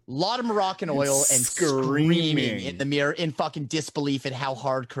 Lot of Moroccan oil and screaming in the mirror in fucking disbelief at how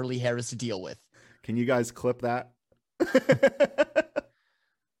hard curly hair is to deal with. Can you guys clip that?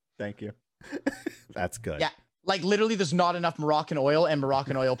 Thank you. That's good. Yeah. Like literally there's not enough Moroccan oil and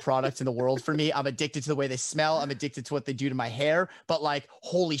Moroccan oil products in the world for me. I'm addicted to the way they smell. I'm addicted to what they do to my hair. But like,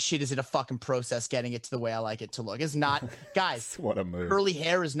 holy shit, is it a fucking process getting it to the way I like it to look? It's not, guys. What a move. Curly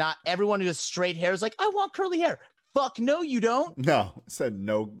hair is not, everyone who has straight hair is like, I want curly hair. Fuck no, you don't. No, said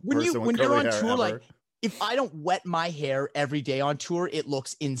no. When When you're on tour, ever. like if I don't wet my hair every day on tour, it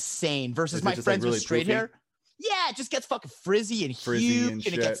looks insane. Versus my friends with straight hair. Yeah, it just gets fucking frizzy and huge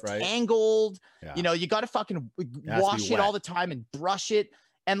and it gets tangled. Yeah. You know, you got to fucking wash it all the time and brush it.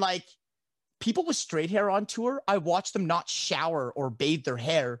 And like people with straight hair on tour, I watch them not shower or bathe their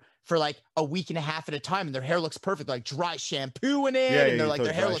hair for like a week and a half at a time. And their hair looks perfect, like dry shampoo in it. And they're like,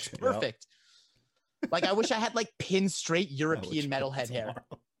 their hair looks perfect. Like I wish I had like pin straight European metalhead hair.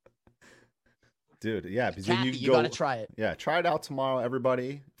 Dude, yeah. Because Kathy, you got to try it. Yeah, try it out tomorrow,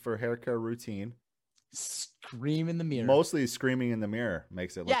 everybody, for hair care routine. Scream in the mirror. Mostly screaming in the mirror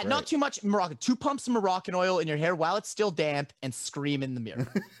makes it look great. Not too much Moroccan. 2 pumps of Moroccan oil in your hair while it's still damp and scream in the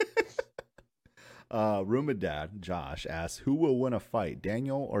mirror. Roomba Dad Josh asks, who will win a fight,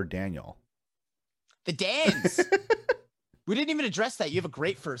 Daniel or Daniel? The Dans. We didn't even address that. You have a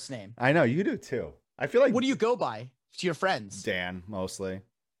great first name. I know, you do too. I feel like. What do you go by to your friends? Dan, mostly.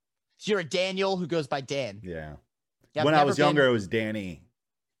 So you're a Daniel who goes by Dan. Yeah. When I was younger, it was Danny.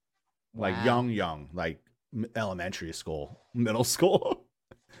 Like wow. young, like elementary school, middle school.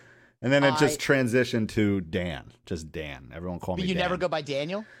 And then it just transitioned to Dan, just Dan. Everyone called me Dan. But you never go by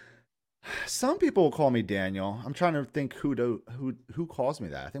Daniel? Some people will call me Daniel. I'm trying to think who calls me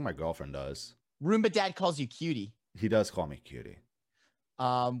that. I think my girlfriend does. Roomba Dad calls you Cutie. He does call me Cutie.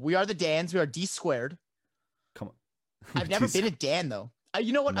 We are the Dans. We are D squared. Come on. I've never been a Dan though.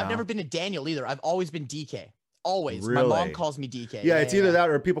 You know what? No. I've never been a Daniel either. I've always been DK. Always. Really? My mom calls me DK. Yeah, it's either that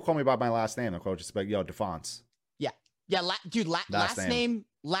or people call me by my last name. They'll just be like, yo, DeFonce. Yeah, dude, last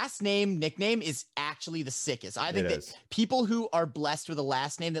name, nickname is actually the sickest. I think that people who are blessed with a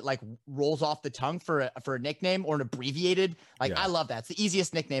last name that like rolls off the tongue for a nickname or an abbreviated, like I love that. It's the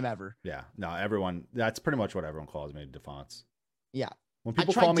easiest nickname ever. Yeah, no, that's pretty much what everyone calls me, DeFonce. Yeah. When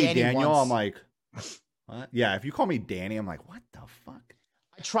people call me Daniel, I'm like, what? Yeah, if you call me Danny, I'm like, what the fuck?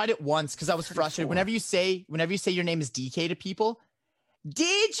 I tried it once because I was frustrated. Whenever you say your name is DK to people,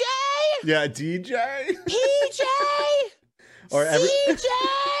 DJ. Yeah, DJ. PJ. Or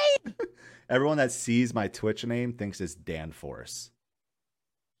CJ. Everyone that sees my Twitch name thinks it's Dan Force.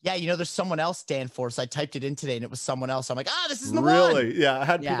 Yeah, you know, there's someone else, Dan Force. I typed it in today and it was someone else. I'm like, this isn't the one. Really? Yeah, I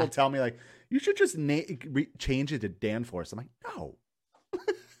had people tell me like, you should just change it to Dan Force. I'm like, no.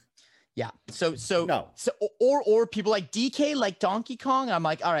 Yeah. So no. So or people like DK, like Donkey Kong. I'm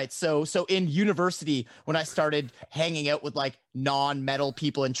like, all right. So in university, when I started hanging out with like non-metal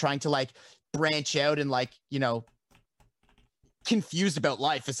people and trying to like branch out and like, you know, confused about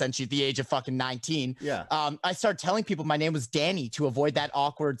life essentially at the age of fucking 19. Yeah. I started telling people my name was Danny to avoid that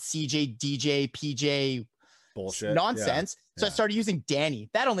awkward CJ, DJ, PJ bullshit nonsense. So I started using Danny.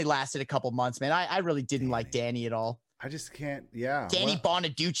 That only lasted a couple months, man. I really didn't like Danny at all. I just can't. Yeah. Danny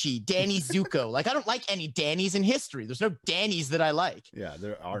Bonaducci, Danny Zuko. Like, I don't like any Dannys in history. There's no Dannys that I like. Yeah,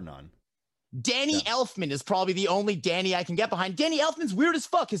 there are none. Danny Elfman is probably the only Danny I can get behind. Danny Elfman's weird as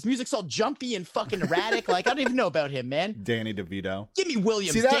fuck. His music's all jumpy and fucking erratic. Like, I don't even know about him, man. Danny DeVito. Give me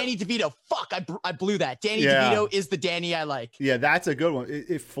Williams. Danny DeVito. Fuck, I blew that. Danny DeVito is the Danny I like. Yeah, that's a good one.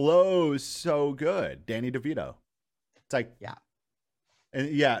 It flows so good. Danny DeVito. It's like, yeah. And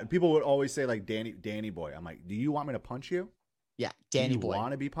yeah, people would always say like Danny boy. I'm like, do you want me to punch you? Yeah, Danny boy. Do you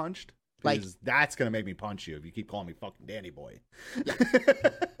want to be punched? Because like, that's gonna make me punch you if you keep calling me fucking Danny boy. Yeah.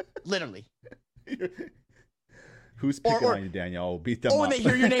 Literally. Who's picking on you, Daniel? I'll beat them or when up. they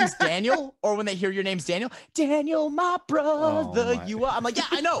hear your name's Daniel, Daniel, my brother, you are. I'm like, yeah,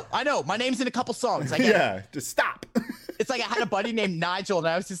 I know. My name's in a couple songs. I get it. Just stop. It's like I had a buddy named Nigel, and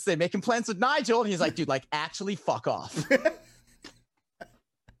I was just saying, making plans with Nigel, and he's like, dude, like, actually, fuck off.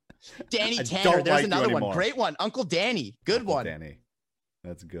 Danny Tanner, there's another one. Great one. Uncle Danny. Good one. Danny.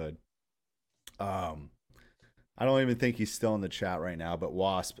 That's good. I don't even think he's still in the chat right now, but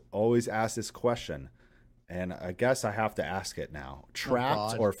Wasp always asks this question, and I guess I have to ask it now.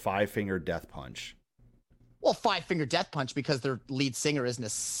 Trapped or Five Finger Death Punch? Well, Five Finger Death Punch, because their lead singer isn't a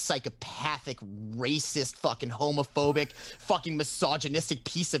psychopathic, racist, fucking homophobic, fucking misogynistic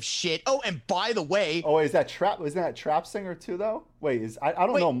piece of shit. Oh, and by the way... Oh, is that Trap? Isn't that Trap singer too, though? Wait, I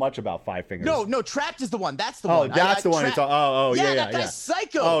don't know much about Five Fingers. No, Trapped is the one. That's the one. Oh, that's the one. Yeah, that guy's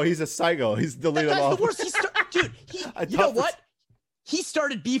psycho. Oh, he's a psycho. He's the leader of the worst. Dude, you know what? He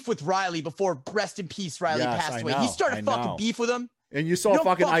started beef with Riley before, rest in peace, Riley passed away. He started fucking beef with him. And you saw You don't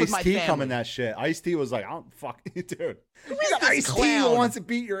fucking fuck with my Ice-T family. coming that shit. Ice-T was like, I don't fuck dude. Who is You this got Ice-T who clown? wants to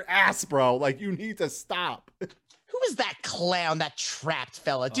beat your ass, bro. Like, you need to stop. Who is that clown, that trapped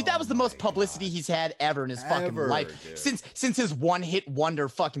fella? Dude, that Oh was the most my publicity God. he's had ever in his fucking Ever, life. dude. Since his one-hit wonder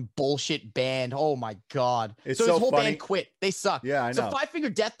fucking bullshit band. Oh my God. It's so so his whole funny. band quit. They suck. Yeah, I So know. Five Finger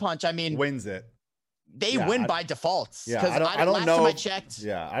Death Punch, I mean, Wins it. they Yeah, win I- by default. Yeah, 'Cause I don't last know. time I checked,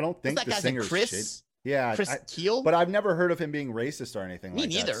 Yeah, I don't what's think that the guy's name? singer's Chris? shit. Yeah, Chris Keel? but I've never heard of him being racist or anything Me like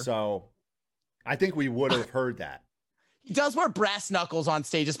neither. that. So I think we would have heard that. He does wear brass knuckles on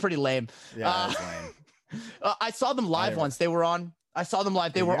stage. It's pretty lame. Yeah, that's lame. I saw them live didn't- once. They were on. I saw them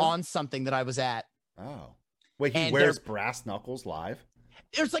live. They Did were you? on something that I was at. Oh. Wait, he And wears they're- brass knuckles live?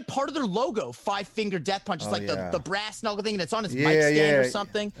 It's like part of their logo. Five Finger Death Punch. It's Oh, like yeah. the brass knuckle thing, and it's on his Yeah, mic stand yeah. or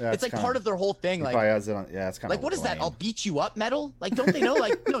something. That's It's like kinda- part of their whole thing. He Like, probably has it on. Yeah, it's kind of like what is that? I'll beat you up metal? Like, don't they know?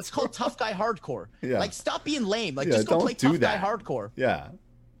 Like, no, it's called tough guy hardcore. Yeah. Like, stop being lame. Like, Yeah, just go don't play do tough guy that. hardcore. Yeah.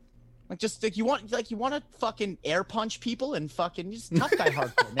 Like, just like you want to fucking air punch people and fucking just tough guy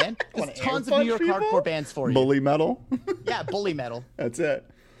hardcore, man. There's Wanna air tons of New punch York people? hardcore bands for you. Bully metal? Yeah, bully metal. That's it.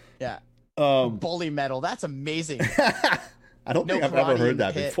 Yeah, Um, bully metal. That's amazing. I don't No think I've karate ever in heard the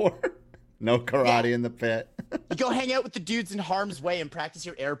that pit. before. No karate Yeah. in the pit. You go hang out with the dudes in harm's way and practice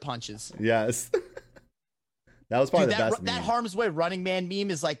your air punches. Yes. That was probably Dude, the best that meme. harm's way running man meme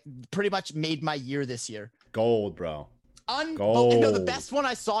is like pretty much made my year this year. Gold, bro. No, the Gold. best one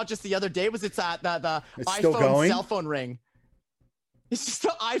I saw just the other day was the It's still iPhone going? cell phone ring. It's just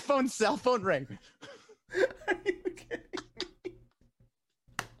the iPhone cell phone ring.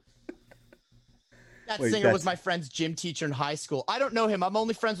 That Wait, singer was that's- my friend's gym teacher in high school. I don't know him. I'm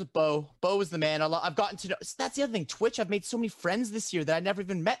only friends with Bo. Bo is the man. I've gotten to know. That's the other thing. Twitch. I've made so many friends this year that I never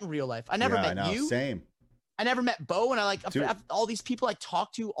even met in real life. I never Yeah, met I know. you. Same. I never met Bo, and Dude. I've all these people I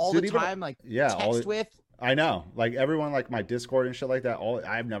talk to all Dude, the even- time, like Yeah. text with. I know. Like everyone, like my Discord and shit like that.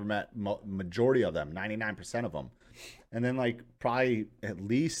 I've never met majority of them, 99% of them, and then like probably at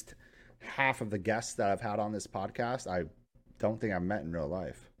least half of the guests that I've had on this podcast, I don't think I've met in real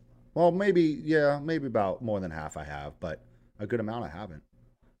life. Well, maybe about more than half I have, but a good amount I haven't,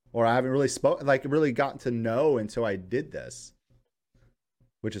 or I haven't really really gotten to know until I did this,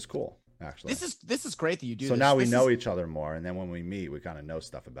 which is cool actually. This is great that you do. So this. now we This know is each other more, and then when we meet, we kind of know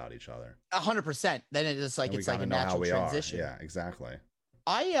stuff about each other. 100%. Then it is like And we it's like a kinda know how natural we transition. are. Yeah, exactly.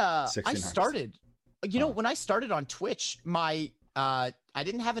 I 69%. started, Huh. when I started on Twitch, I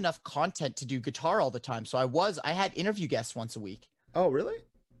didn't have enough content to do guitar all the time, so I had interview guests once a week. Oh, really?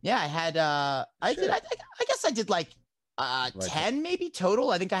 Yeah, I had I guess I did like 10 maybe total.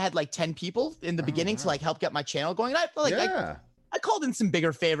 I think I had like 10 people in the Oh, beginning to wow. like help get my channel going. And Yeah. I called in some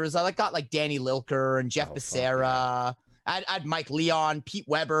bigger favors. I got like Danny Lilker and Jeff Oh, fuck Becerra. I had Mike Leon, Pete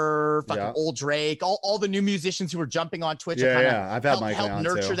Weber, fucking Yeah. Old Drake, all the new musicians who were jumping on Twitch. Yeah, I kinda yeah. I've had Mike help on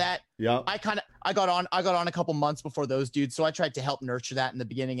nurture too. that. Yep. I got on a couple months before those dudes, so I tried to help nurture that in the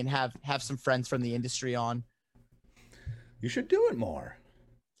beginning and have some friends from the industry on. You should do it more.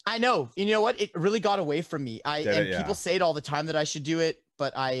 I know. You know what? It really got away from me. Yeah. People say it all the time that I should do it,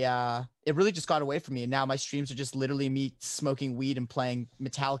 but it really just got away from me. And now my streams are just literally me smoking weed and playing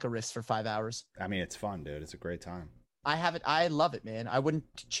Metallica riffs for 5 hours. I mean, it's fun, dude. It's a great time. I love it, man. I wouldn't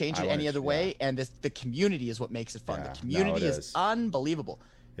change it any other way. And the community is what makes it fun. Yeah, The no, community it is is. unbelievable.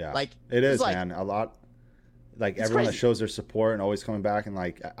 Yeah. Like It it's is, like- man. A lot. Like It's everyone that crazy. shows their support and always coming back, and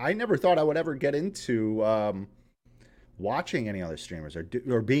like I never thought I would ever get into watching any other streamers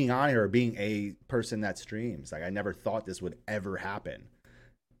or being on here or being a person that streams. Like I never thought this would ever happen.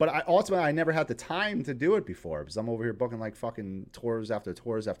 But I never had the time to do it before because I'm over here booking like fucking tours after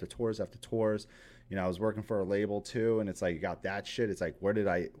tours after tours after tours. You know, I was working for a label too, and it's like you got that shit. It's like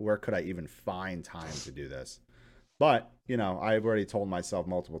where could I even find time to do this? But you know, I've already told myself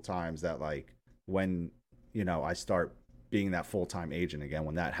multiple times that like when I start being that full-time agent again,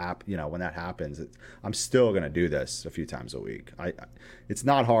 when that happens, I'm still gonna do this a few times a week. It's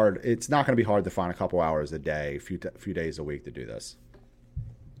not hard. It's not gonna be hard to find a couple hours a day, a few days a week to do this.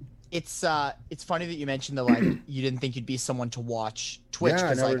 It's funny that you mentioned that like you didn't think you'd be someone to watch Twitch Yeah, I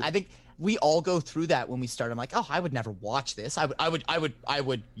because like never- I think we all go through that when we start. I'm like, oh, I would never watch this. I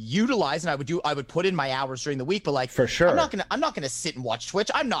would utilize and I would put in my hours during the week, but like For sure. I'm not gonna sit and watch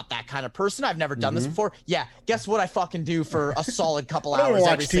Twitch. I'm not that kind of person. I've never done this before. Yeah, guess what I fucking do for a solid couple I don't hours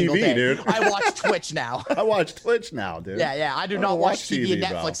watch every single TV, day. dude. I watch Twitch now. I watch Twitch now, dude. Yeah, I do I not don't watch watch TV and TV,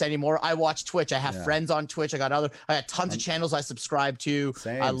 bro. Netflix anymore. I watch Twitch. I have Yeah. friends on Twitch. I got tons of channels I subscribe to.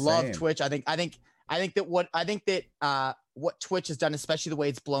 Same, I love same. Twitch. I think that what Twitch has done, especially the way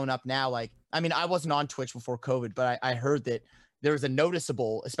it's blown up now. Like, I mean, I wasn't on Twitch before COVID, but I heard that there was a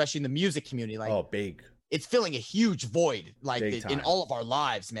noticeable, especially in the music community, like Oh, big. it's filling a huge void like Big in time. all of our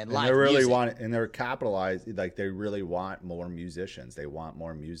lives, man. And Live they really music. want, and they're capitalized. Like they really want more musicians. They want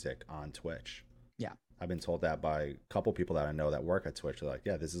more music on Twitch. Yeah. I've been told that by a couple people that I know that work at Twitch. They're like,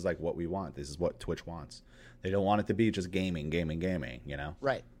 yeah, this is like what we want. This is what Twitch wants. They don't want it to be just gaming, you know?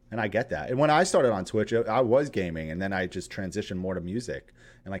 Right. And I get that. And when I started on Twitch, I was gaming, and then I just transitioned more to music.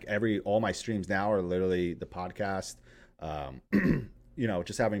 And like all my streams now are literally the podcast. You know,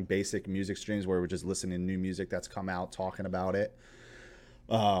 just having basic music streams where we're just listening to new music that's come out, talking about it.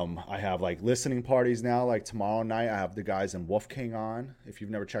 I have like listening parties now. Like tomorrow night, I have the guys in Wolf King on. If you've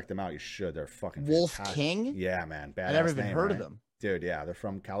never checked them out, you should. They're fucking Wolf fantastic. King? Yeah, man. Badass I never even name, heard right? of them. Dude, yeah. They're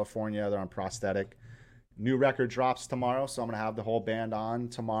from California. They're on Prosthetic. New record drops tomorrow, so I'm going to have the whole band on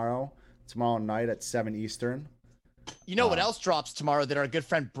tomorrow night at 7 Eastern. You know what else drops tomorrow that our good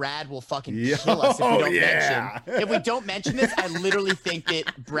friend Brad will fucking Yeah. kill us if we Oh, don't yeah. mention. If we don't mention this, I literally think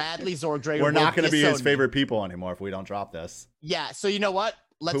that Bradley Zordrager We're not going to be his me. favorite people anymore if we don't drop this. Yeah, so you know what?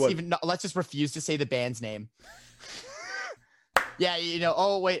 Let's Who- let's just refuse to say the band's name. Yeah, you know.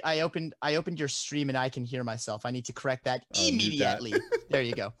 Oh wait, I opened your stream and I can hear myself. I need to correct that Oh, mute that. immediately. There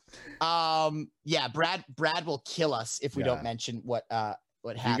you go. Yeah, Brad will kill us if we Yeah. don't mention what Do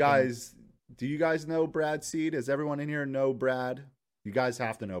happened. you guys know Brad Seed? Does everyone in here know Brad? You guys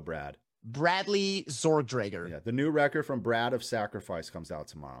have to know Brad. Bradley Zordrager. Yeah, the new record from Brad of Sacrifice comes out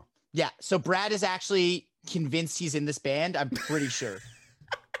tomorrow. Yeah, so Brad is actually convinced he's in this band. I'm pretty sure.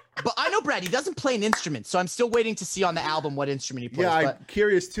 But I know Brad, he doesn't play an instrument, so I'm still waiting to see on the album what instrument he plays. Yeah, but I'm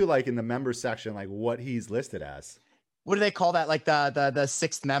curious too, like in the member section, like what he's listed as. what do they call that? Like the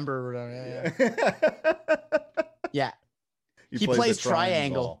sixth member? Yeah. He plays the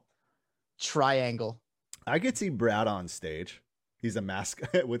triangle. Triangle. I could see Brad on stage. He's a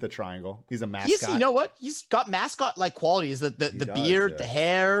mascot with a triangle. He's a mascot. You know what? He's got mascot like qualities. The He does, beard, yeah. the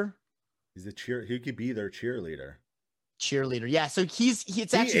hair, He's a He could be their cheerleader. cheerleader. Yeah, so it's He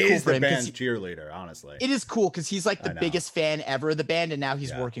actually cool is for the him because band's cheerleader, honestly. it is cool because he's like I the know. biggest fan ever of the band, and now he's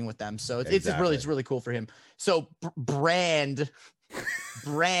Yeah. working with them. So it's Exactly. really cool for him. So brand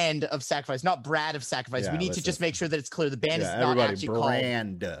of Sacrifice, not Brad of Sacrifice. Yeah, We need to listen. just make sure that it's clear. The band is Yeah, not everybody, actually called.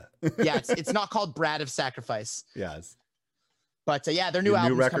 brand. Yeah, it's not called Brad of Sacrifice. Yes. But yeah, their new The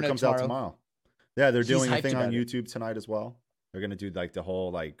album record comes out tomorrow. Yeah, they're He's doing a hyped thing on about it. YouTube tonight as well. They're gonna do like the whole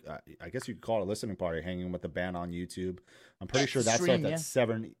like I guess you could call it a listening party, hanging with the band on YouTube. I'm pretty Yeah, sure that stream, starts yeah.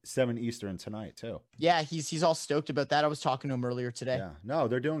 at 7 Eastern tonight too. Yeah, he's all stoked about that. I was talking to him earlier today. Yeah, no,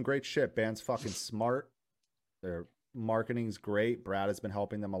 they're doing great shit. Band's fucking smart. Their marketing's great. Brad has been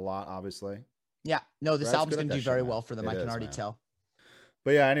helping them a lot, obviously. Yeah, no, this Brad's album's good at gonna that do shit, very man. well for them. It I can is, already man. tell.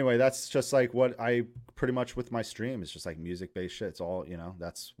 But yeah, anyway, that's just like what I pretty much with my stream. It's just like music based shit. It's all,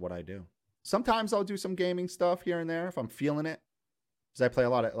 that's what I do. Sometimes I'll do some gaming stuff here and there if I'm feeling it. Because I play a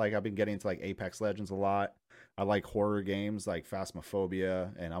lot of, like, I've been getting into like Apex Legends a lot. I like horror games like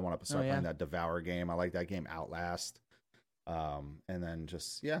Phasmophobia, and I want to start yeah. playing that Devour game. I like that game Outlast. And then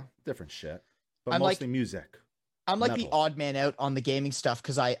just, different shit. But I'm mostly music. I'm like the Metal. odd man out on the gaming stuff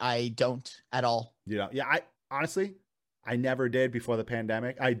because I don't at all. I honestly, I never did before the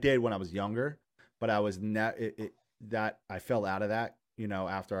pandemic. I did when I was younger, but I was I fell out of that,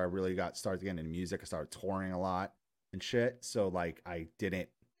 after I really started getting into music. I started touring a lot and shit. So like I didn't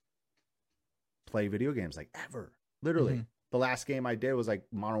play video games like ever. Literally. Mhm. The last game I did was like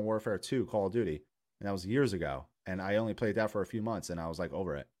Modern Warfare 2, Call of Duty. And that was years ago. And I only played that for a few months and I was like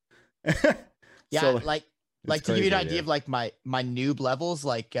over it. Yeah, So, like it's to give you an crazy, idea of like my noob levels,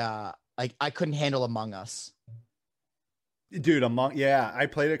 like I couldn't handle Among Us. dude, I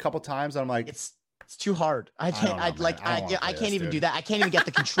played it a couple times and I'm like, It's too hard. I don't can't. know, I man. like. I don't wanna I play can't this, even dude. do that. I can't even get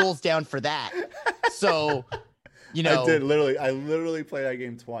the controls down for that. So, I literally played that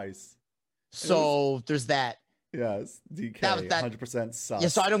game twice. So there's that. Yes, DK, That was that- 100% sus. Yeah.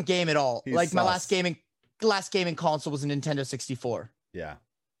 So I don't game at all. He's Like my sus. last gaming console was a Nintendo 64. Yeah.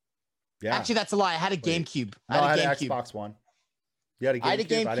 Actually, that's a lie. I had a Wait. GameCube. No, I had a an GameCube. Xbox One. You had a GameCube? I had a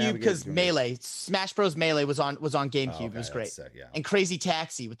didn't have GameCube because GameCube. Melee, Smash Bros. Melee was on Oh, GameCube. okay, It was that's great. sick, yeah. And Crazy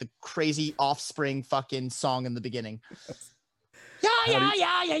Taxi with the crazy Offspring fucking song in the beginning. Yeah,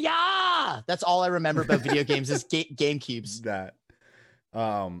 How do yeah. That's all I remember about video games is GameCubes. That.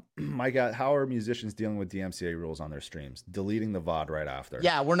 My God, how are musicians dealing with DMCA rules on their streams? Deleting the VOD right after.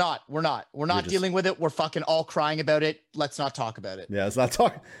 Yeah, we're not just- dealing with it. We're fucking all crying about it. Let's not talk about it. Yeah, it's not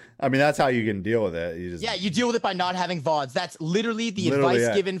talking. I mean, that's how you can deal with it. You just, Yeah, you deal with it by not having VODs. That's literally the Literally, advice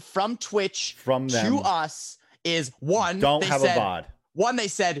yeah. given from Twitch From them. to us is one, don't they have said, a VOD. One, they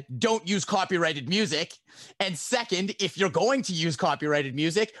said, don't use copyrighted music. And second, if you're going to use copyrighted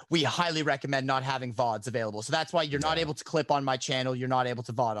music, we highly recommend not having VODs available. So that's why you're not able to clip on my channel. You're not able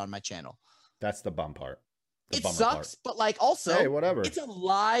to VOD on my channel. That's the bum part. It sucks, but like also, hey, whatever. It's a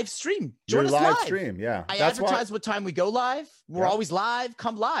live stream. Your Join us live live. stream, yeah. I advertise what time we go live. We're always live.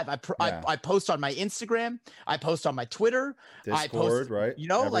 Come live. I post on my Instagram. I post on my Twitter. Discord, I post, right? You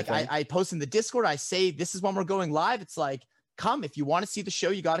know, Everything. like I post in the Discord. I say this is when we're going live. It's like, come if you want to see the show.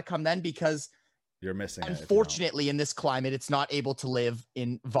 You got to come then because you're missing. Unfortunately, in this climate, it's not able to live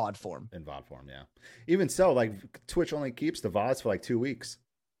in VOD form. In VOD form, yeah. Even so, like Twitch only keeps the VODs for like 2 weeks.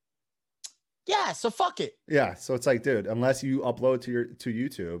 Yeah, so fuck it. Yeah, so it's like, dude, unless you upload to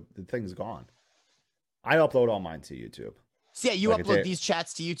YouTube, the thing's gone. I upload all mine to YouTube. So yeah, you like upload these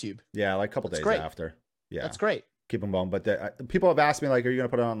chats to YouTube. Yeah, like a couple days after. Yeah, that's great. Keep them going. But people have asked me, like, are you gonna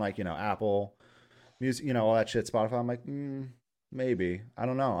put it on like Apple Music, all that shit, Spotify? I'm like, maybe. I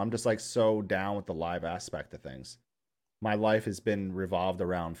don't know. I'm just like so down with the live aspect of things. My life has been revolved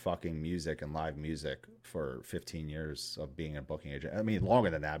around fucking music and live music for 15 years of being a booking agent. I mean, longer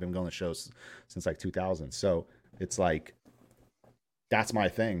than that. I've been going to shows since like 2000. So it's like, that's my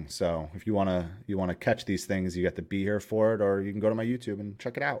thing. So if you want to catch these things, you got to be here for it, or you can go to my YouTube and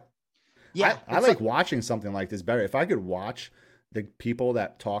check it out. Yeah. I like watching something like this better. If I could watch the people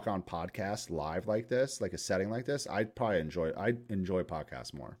that talk on podcasts live like this, like a setting like this, I'd enjoy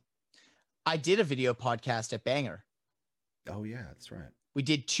podcasts more. I did a video podcast at Banger. Oh yeah, that's right. We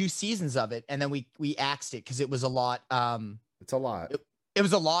did 2 seasons of it, and then we axed it because it was a lot. It's a lot. It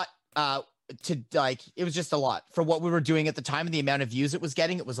was a lot. It was just a lot for what we were doing at the time and the amount of views it was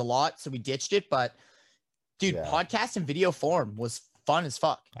getting. It was a lot, so we ditched it. But dude, podcast in video form was fun as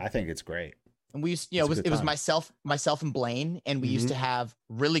fuck. I think it's great. And we used, it was myself and Blaine, and we used to have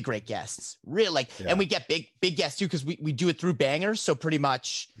really great guests, and we get big guests too, because we do it through Bangers, so pretty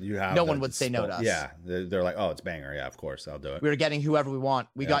much no one would say no to us. Yeah, they're like, oh, it's Banger, yeah, of course, I'll do it. We were getting whoever we want.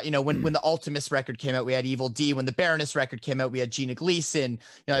 We got, when the Ultimus record came out, we had Evil D. When the Baroness record came out, we had Gina Gleason.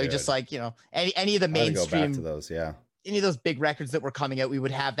 Just like any of the mainstream. Go back to those, yeah. Any of those big records that were coming out, we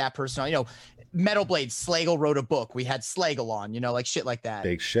would have that person on. Metal Blade, Slagle wrote a book. We had Slagle on. Like shit like that.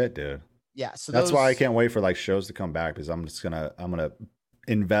 Big shit, dude. Yeah, so that's why I can't wait for like shows to come back, because I'm gonna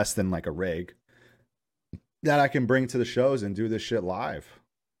invest in like a rig that I can bring to the shows and do this shit live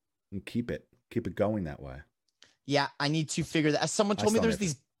and keep it going that way. Yeah, I need to figure that. Someone told me there's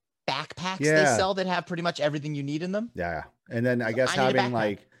these backpacks they sell that have pretty much everything you need in them. Yeah, and then I guess having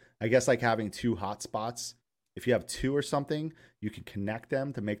 2 hotspots. If you have 2 or something, you can connect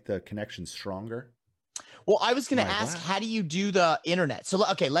them to make the connection stronger. Well, I was going to ask, how do you do the internet? So,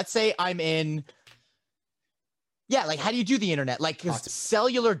 okay, let's say I'm in. Yeah, like how do you do the internet? Like, because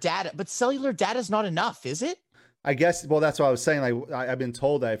cellular data, but cellular data is not enough, is it? I guess. Well, that's what I was saying. Like, I've been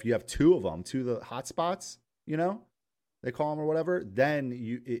told that if you have 2 of them, 2 of the hotspots, they call them or whatever, then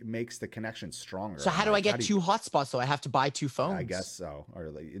it makes the connection stronger. So how do I get 2 hotspots? Though I have to buy 2 phones. I guess so,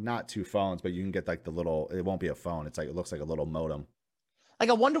 or like, not 2 phones, but you can get like the little. It won't be a phone. It's like it looks like a little modem. Like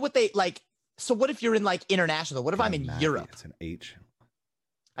I wonder what they like. So what if you're in like international? What if I'm in Europe? It's an H.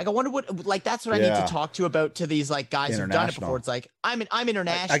 Like I wonder what like that's what I need to talk to these like guys who've done it before. It's like I'm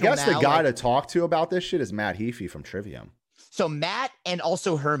international. I guess now, the guy to talk to about this shit is Matt Heafy from Trivium. So Matt and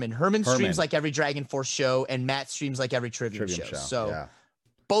also Herman. Herman streams like every Dragon Force show, and Matt streams like every Trivium show. So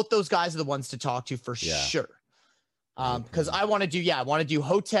both those guys are the ones to talk to for sure. Because I want to do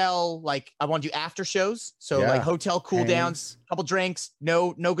hotel, like I want to do after shows. So like hotel cool downs, couple drinks,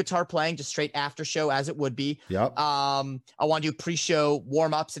 no guitar playing, just straight after show as it would be. Yep. I want to do pre-show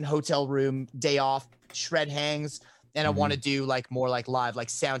warm-ups in hotel room, day off, shred hangs. And I want to do like more like live, like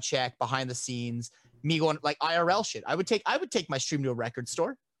sound check, behind the scenes, me going like IRL shit. I would take my stream to a record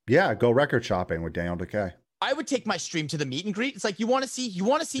store. Yeah, go record shopping with Daniel Decay. I would take my stream to the meet and greet. It's like you want to see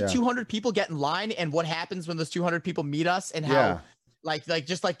 200 people get in line and what happens when those 200 people meet us and how like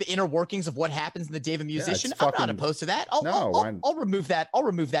just like the inner workings of what happens in the day of a musician. I'm not opposed to that. I'll remove that. I'll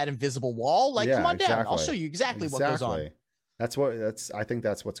remove that invisible wall. Like come on down. I'll show you exactly what goes on. I think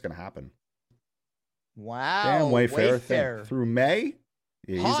that's what's going to happen. Wow. Damn, Wayfair through May.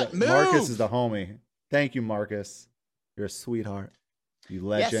 Yeah, Marcus is the homie. Thank you, Marcus. You're a sweetheart. You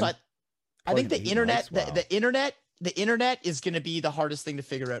legend. Yeah, so I think the internet, the internet is going to be the hardest thing to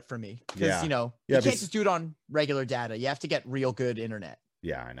figure out for me because you can't just do it on regular data. You have to get real good internet.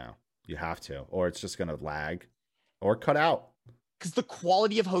 Yeah, I know. You have to, or it's just going to lag or cut out. Because the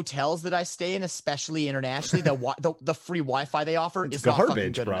quality of hotels that I stay in, especially internationally, the free Wi-Fi they offer is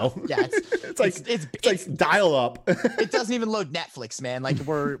garbage, not bro. Enough. Yeah, it's like dial up. It doesn't even load Netflix, man. Like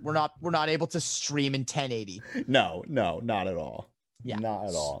we're not able to stream in 1080. No, not at all. Yeah, not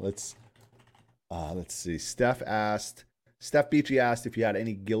at all. Let's see. Steph Beachy asked if you had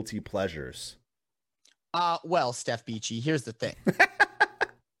any guilty pleasures. Well, Steph Beachy, here's the thing.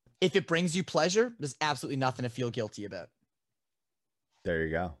 if it brings you pleasure, there's absolutely nothing to feel guilty about. There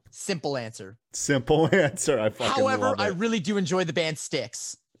you go. Simple answer. Simple answer. I fucking However, love it. I really do enjoy the band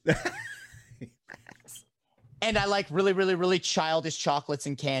Styx. And I like really, really, really childish chocolates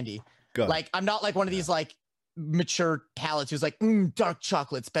and candy. Good. Like, I'm not like one of these like mature palates who's like, dark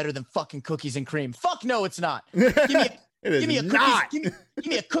chocolate's better than fucking cookies and cream. Fuck no, it's not. Give me It is not. give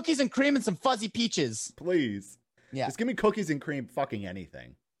me a cookies and cream and some fuzzy peaches. Please. Yeah. Just give me cookies and cream, fucking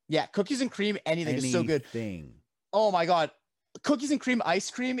anything. Yeah, cookies and cream, anything is so good. Anything. Oh my God. Cookies and cream ice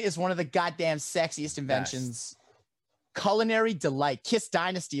cream is one of the goddamn sexiest inventions. Culinary delight. Kiss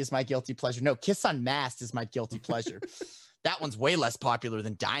Dynasty is my guilty pleasure. No, Kiss Unmasked is my guilty pleasure. That one's way less popular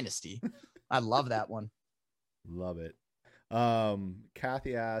than Dynasty. I love that one. Love it.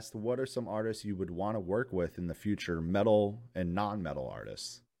 Kathy asked, what are some artists you would want to work with in the future, metal and non-metal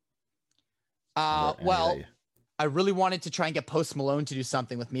artists? Well, I really wanted to try and get Post Malone to do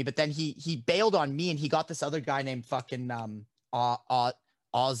something with me, but then he bailed on me and he got this other guy named fucking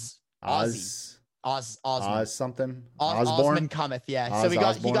Osmond Cometh, yeah. So he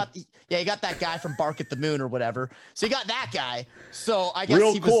got that guy from Bark at the Moon or whatever. So he got that guy. So I guess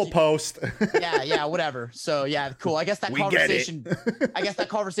real he cool was, post. yeah, whatever. So yeah, cool. I guess that conversation. I guess that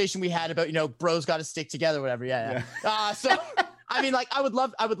conversation we had about bros got to stick together, whatever. Yeah. So I mean, like, I would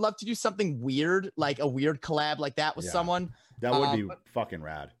love to do something weird, like a weird collab like that with someone. That would be fucking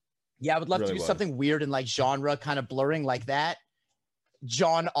rad. Yeah, I would love to do something weird and like genre kind of blurring like that.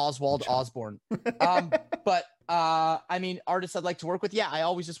 John Oswald Osborne. But I mean, artists I'd like to work with. Yeah, I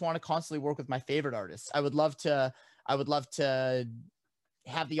always just want to constantly work with my favorite artists. I would love to have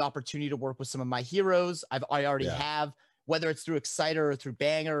the opportunity to work with some of my heroes. I already have, whether it's through Exciter or through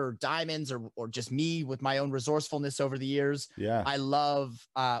Banger or Diamonds or just me with my own resourcefulness over the years. Yeah. I love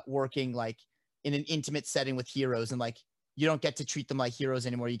working like in an intimate setting with heroes, and like, you don't get to treat them like heroes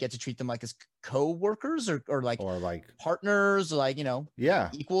anymore. You get to treat them like as co-workers or like partners, or like,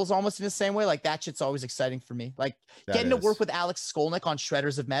 equals almost in the same way. Like, that shit's always exciting for me. Like getting to work with Alex Skolnick on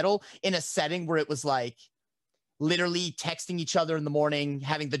Shredders of Metal in a setting where it was like literally texting each other in the morning,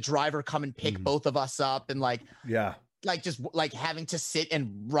 having the driver come and pick both of us up, and like just like having to sit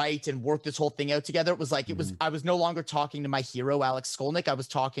and write and work this whole thing out together. It was like, I was no longer talking to my hero, Alex Skolnick. I was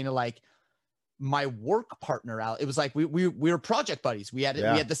talking to like my work partner out. It was like we were project buddies. We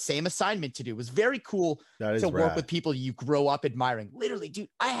had the same assignment to do. It was very cool to work with people you grow up admiring. Literally, dude,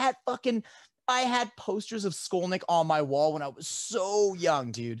 I had posters of Skolnick on my wall when I was so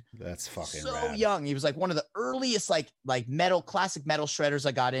young, dude. That's fucking so rad. young. He was like one of the earliest like classic metal shredders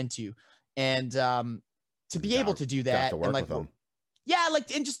I got into, and to be able to do that and like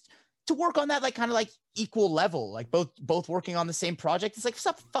and just to work on that like kind of like equal level, like both working on the same project. It's like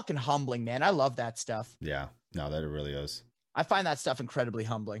so fucking humbling, man. I love that stuff. Yeah, no, that it really is. I find that stuff incredibly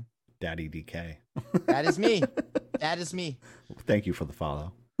humbling. Daddy DK. That is me. That is me. Thank you for the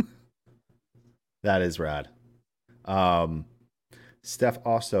follow. That is rad. Steph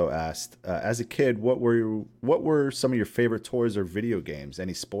also asked, as a kid, what were some of your favorite toys or video games?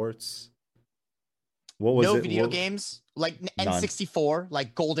 Any sports? What was it? Video games like N64,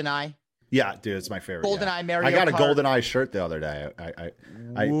 like GoldenEye. Yeah, dude, it's my favorite. GoldenEye, Mario I got a Kart. GoldenEye shirt the other day.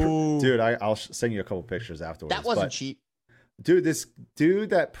 I'll send you a couple pictures afterwards. That wasn't cheap. Dude, this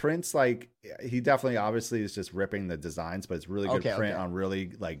dude that prints, like, he definitely obviously is just ripping the designs, but it's really good print on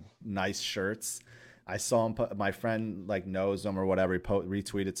really like nice shirts. I saw him put, my friend like knows him or whatever. He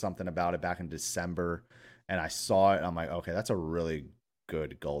retweeted something about it back in December, and I saw it. And I'm like, okay, that's a really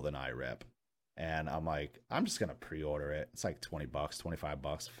good GoldenEye rip. And I'm like, I'm just gonna pre-order it. It's like $20,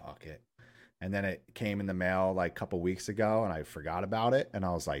 $25. Fuck it. And then it came in the mail like a couple weeks ago, and I forgot about it. And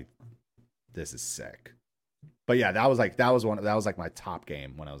I was like, this is sick. But yeah, that was like my top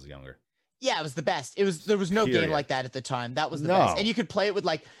game when I was younger. Yeah, it was the best. There was no game like that at the time. That was the best. And you could play it with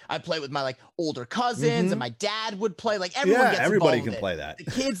I'd play it with my like older cousins, and my dad would play. Like everybody can play that. The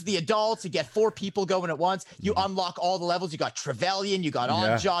kids, the adults, you get 4 people going at once. You unlock all the levels. You got Trevelyan, you got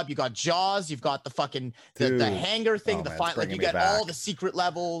Oddjob, you got Jaws, you've got the fucking the hangar thing, like you get all the secret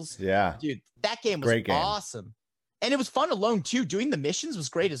levels. Yeah. Dude, that game was awesome. And it was fun alone too. Doing the missions was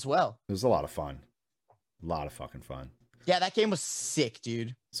great as well. It was a lot of fun. A lot of fucking fun. Yeah, that game was sick,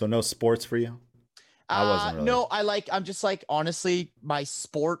 dude. So no sports for you? I wasn't really. No, I'm just like, honestly, my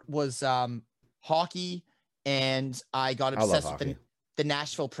sport was hockey, and I got obsessed with the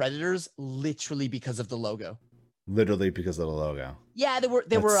Nashville Predators literally because of the logo. Literally because of the logo. Yeah,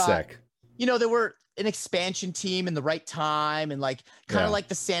 they were sick. They were an expansion team in the right time, and like kind of like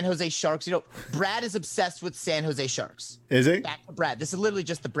the San Jose Sharks. Brad is obsessed with San Jose Sharks. Is he? Back to Brad. This is literally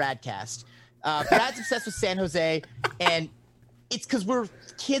just the Brad cast. Brad's obsessed with San Jose, and it's because we're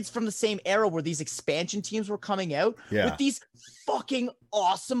kids from the same era where these expansion teams were coming out with these fucking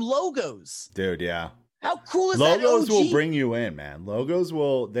awesome logos. Dude, yeah. How cool is logos that? OG? Will bring you in, man. Logos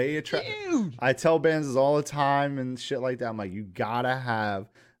will, they attract. Dude. I tell bands all the time and shit like that. I'm like, you gotta have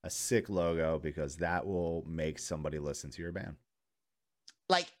a sick logo because that will make somebody listen to your band.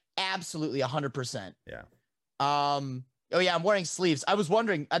 Like, absolutely 100%. Yeah. Oh yeah, I'm wearing sleeves. I was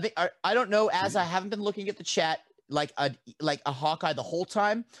wondering, I don't know, as I haven't been looking at the chat like a Hawkeye the whole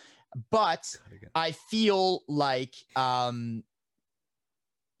time, but I feel like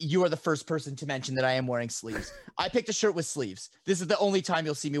you are the first person to mention that I am wearing sleeves. I picked a shirt with sleeves. This is the only time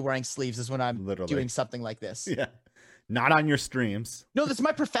you'll see me wearing sleeves is when I'm doing something like this. Yeah. Not on your streams. No, this is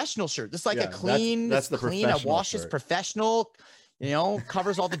my professional shirt. This is like a clean, that's the clean. I wash shirt. It's professional, you know,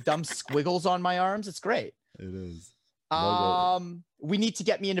 covers all the dumb squiggles on my arms. It's great. It is. We need to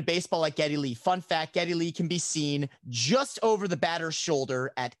get me into baseball like Geddy Lee. Fun fact, Geddy Lee can be seen just over the batter's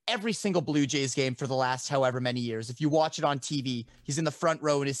shoulder at every single Blue Jays game for the last however many years. If you watch it on TV, he's in the front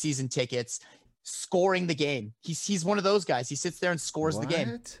row in his season tickets, scoring the game. He's one of those guys. He sits there and scores the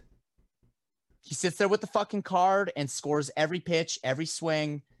game. He sits there with the fucking card and scores every pitch, every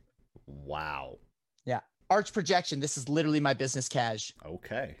swing. Wow. Yeah. Arch projection. This is literally my business cash.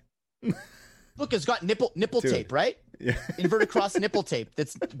 Okay. Look, it's got nipple tape, right? Yeah. Inverted cross nipple tape.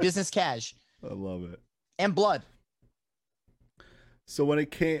 That's business cash. I love it. And blood. So when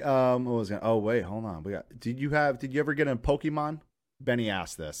it came, what was it? Oh wait, hold on. Did you ever get a Pokemon? Benny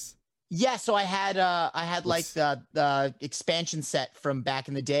asked this. Yeah, so I had like the expansion set from back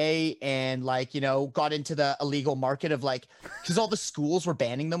in the day, and like, you know, got into the illegal market of like, because all the schools were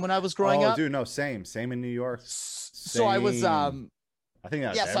banning them when I was growing up. Oh, dude, no, same in New York. So I was I think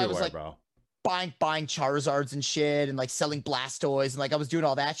that's everywhere, so I was like, bro. Buying Charizards and shit, and like selling Blastoise, and like I was doing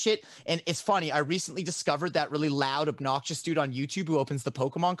all that shit. And it's funny, I recently discovered that really loud, obnoxious dude on YouTube who opens the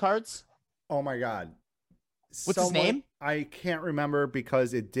Pokemon cards. Oh my god. What's his name? I can't remember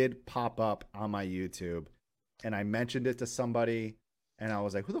because it did pop up on my YouTube and I mentioned it to somebody and I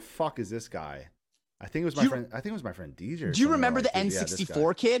was like, who the fuck is this guy? I think it was my friend DJ. Do you remember the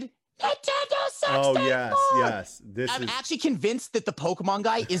N64 kid? Nintendo 64! Oh yes. I'm actually convinced that the Pokemon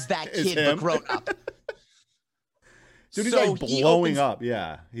guy is that kid but grown up. Dude, he's like blowing up.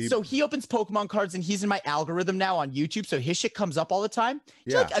 Yeah. So he opens Pokemon cards and he's in my algorithm now on YouTube. So his shit comes up all the time.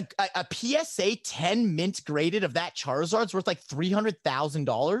 Yeah. Like a PSA 10 mint graded of that Charizard's worth like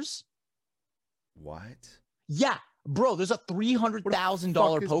 $300,000. What? Yeah, bro, there's a $300,000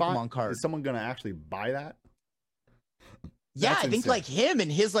 Pokemon card. Is someone going to actually buy that? Yeah, I think like him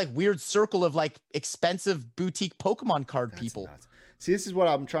and his like weird circle of like expensive boutique Pokemon card people. Nuts. See, this is what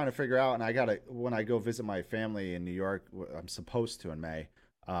I'm trying to figure out, and when I go visit my family in New York, I'm supposed to in May.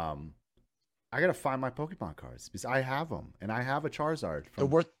 I gotta find my Pokemon cards because I have them, and I have a Charizard. They're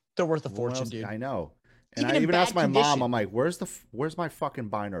worth a fortune, dude. I know. And I even asked my mom, I'm like, "Where's my fucking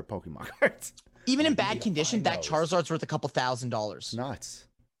binder of Pokemon cards?" Even in bad condition, that Charizard's worth a couple $1,000s. Nuts.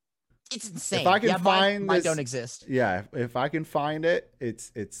 It's insane. If I can find mine don't exist. Yeah, if I can find it,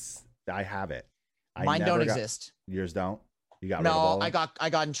 it's I have it. Mine don't exist. Yours don't. You got no. I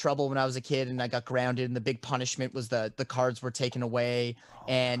got in trouble when I was a kid, and I got grounded. And the big punishment was the cards were taken away,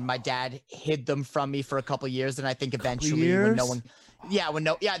 and my dad hid them from me for a couple of years. And I think eventually, when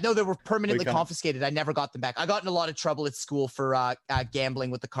they were permanently confiscated. I never got them back. I got in a lot of trouble at school for gambling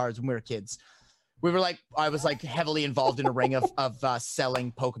with the cards when we were kids. I was like heavily involved in a ring of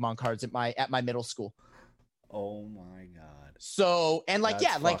selling Pokemon cards at my middle school. Oh my god. So, and like,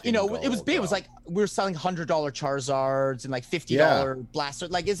 it was big. It was like, we were selling $100 Charizards and like $50 Blaster.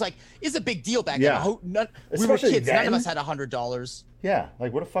 Like, it's a big deal back then. We were kids. None of us had $100. Yeah.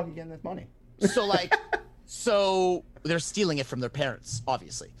 Like, where the fuck are you getting this money? So like, so they're stealing it from their parents,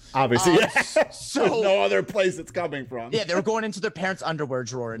 obviously. Yeah. So there's no other place it's coming from. Yeah, they were going into their parents' underwear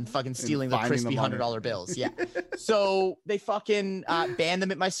drawer and fucking stealing the crispy $100 bills. Yeah. So they fucking banned them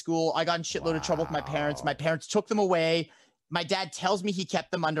at my school. I got in shitload of trouble with my parents. My parents took them away. My dad tells me he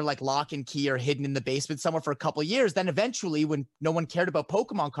kept them under like lock and key or hidden in the basement somewhere for a couple of years. Then eventually, when no one cared about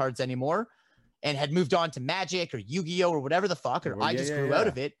Pokemon cards anymore and had moved on to Magic or Yu-Gi-Oh or whatever the fuck, or I just grew out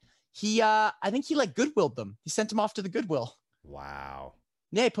of it, I think he like Goodwilled them. He sent them off to the Goodwill. Wow.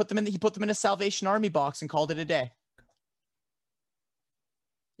 Yeah, he put them in a Salvation Army box and called it a day.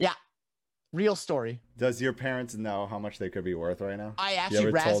 Yeah. Real story. Does your parents know how much they could be worth right now? I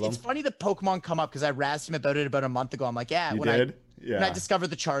actually razzed. It's funny that Pokemon come up because I razzed him about it about a month ago. I'm like, when I discovered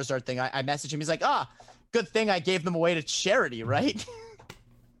the Charizard thing, I messaged him. He's like, good thing I gave them away to charity, right?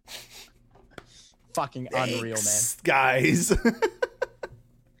 Fucking unreal, man. Guys.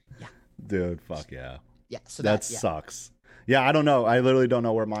 Yeah. Dude, fuck yeah. Yeah. So that sucks. Yeah, I don't know. I literally don't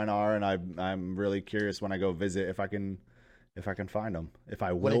know where mine are, and I'm really curious when I go visit if I can find them. If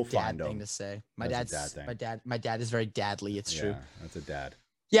I What will a dad find thing them. to say. That's a dad thing. My dad is very dadly. It's true. Yeah, that's a dad.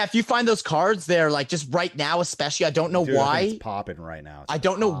 Yeah, if you find those cards, they're like just right now, especially. I don't know Dude, I think why. it's popping right now. I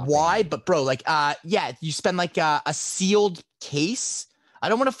don't know why, but bro, like, yeah, you spend like a sealed case. I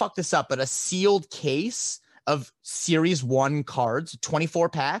don't want to fuck this up, but a sealed case of Series 1 cards, 24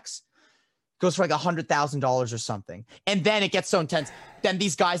 packs, goes for like $100,000 or something. And then it gets so intense. Then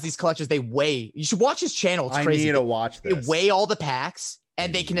these guys, these collectors, they weigh. You should watch his channel. It's crazy. I need to watch this. They weigh all the packs.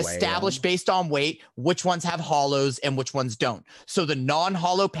 And they can establish based on weight which ones have hollows and which ones don't. So the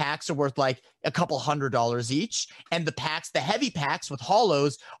non-hollow packs are worth like a couple $100 each, and the heavy packs with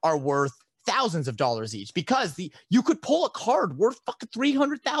hollows are worth thousands of dollars each, because you could pull a card worth fucking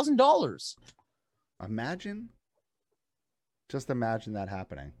 $300,000. Just imagine that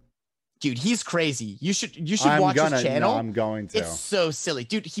happening. Dude, he's crazy. You should watch his channel. No, I'm going to. It's so silly.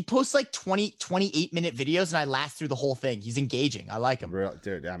 Dude, he posts like 28-minute videos and I last through the whole thing. He's engaging. I like him.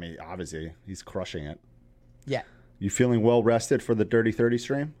 Dude, I mean, obviously, he's crushing it. Yeah. You feeling well rested for the Dirty 30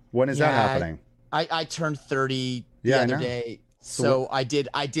 stream? When is that happening? I turned 30 the other day. So I did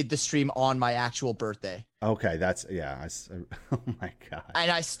the stream on my actual birthday. Okay, oh my God. And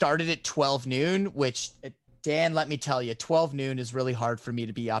I started at 12 noon, which... Dan, let me tell you, 12 noon is really hard for me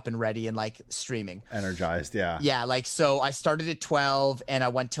to be up and ready and like streaming. Energized, yeah. Yeah, like, so I started at 12 and I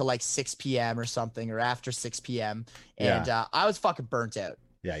went till like 6 p.m. or something, or after 6 p.m. And I was fucking burnt out.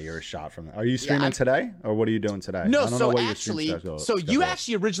 Yeah, you're a shot from that. Are you streaming today, or what are you doing today? No, so actually, you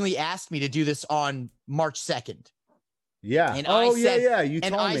actually originally asked me to do this on March 2nd. Yeah. And you told me.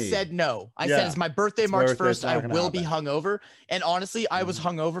 And I said no. I said, it's my birthday, March 1st. I will be hungover. And honestly, I was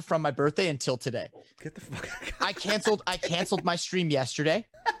hungover from my birthday until today. Get the fuck out. I canceled my stream yesterday.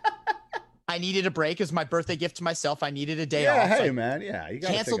 I needed a break as my birthday gift to myself. I needed a day off. Hey, so man. Yeah. You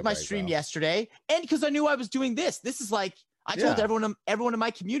gotta canceled my stream yesterday. And because I knew I was doing this. This is like, I told everyone in my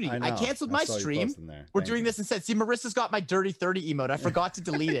community. I canceled my stream. We're doing this instead. See, Marissa's got my Dirty 30 emote. I forgot to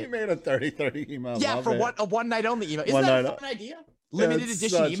delete it. You made a Dirty 30 emote. Yeah, for a one night only emote. Isn't that a fun idea? Limited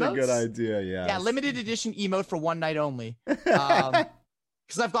edition emotes. Such a good idea. Yeah. Yeah, limited edition emote for one night only. Because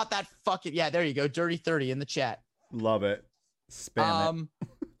I've got that fucking there you go, Dirty 30 in the chat. Love it. Spam it.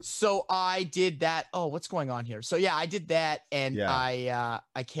 So I did that. Oh, what's going on here? So yeah, I did that, and I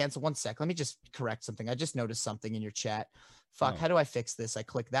canceled. One sec. Let me just correct something. I just noticed something in your chat. Fuck, how do I fix this? I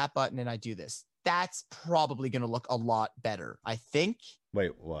click that button and I do this. That's probably going to look a lot better, I think.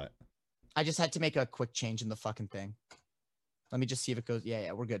 Wait, what? I just had to make a quick change in the fucking thing. Let me just see if it goes.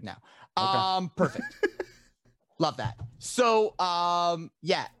 Yeah, we're good now. Okay. Perfect. Love that. So,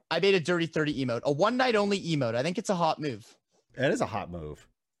 yeah, I made a Dirty 30 emote, a one night only emote. I think it's a hot move. It is a hot move.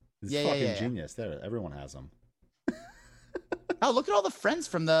 It's fucking genius. There, everyone has them. Oh, look at all the friends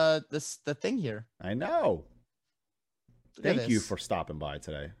from the thing here. I know. Thank you for stopping by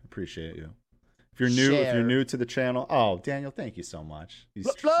today. Appreciate you. If you're new to the channel, Daniel, thank you so much.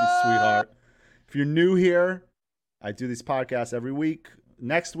 He's sweetheart. If you're new here, I do these podcasts every week.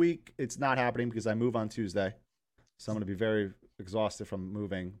 Next week, it's not happening because I move on Tuesday. So I'm going to be very exhausted from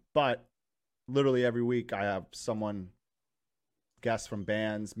moving. But literally every week, I have guests from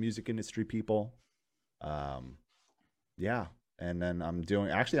bands, music industry people. Yeah. And then I'm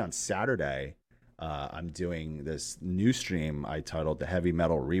doing, actually on Saturday, I'm doing this new stream I titled The Heavy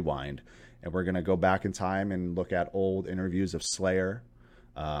Metal Rewind. And we're going to go back in time and look at old interviews of Slayer,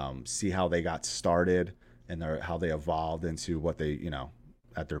 see how they got started and how they evolved into what they,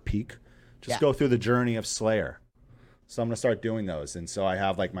 at their peak. Just go through the journey of Slayer. So I'm going to start doing those. And so I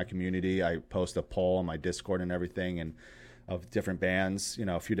have like my community. I post a poll on my Discord and everything, and of different bands,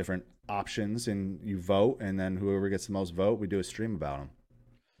 a few different options, and you vote. And then whoever gets the most vote, we do a stream about them.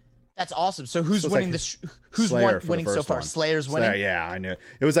 That's awesome. So who's winning this? Who's winning so far? Slayer's winning. Slayer, yeah, I knew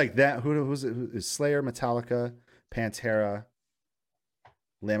it was like that. Who was it? It was Slayer, Metallica, Pantera,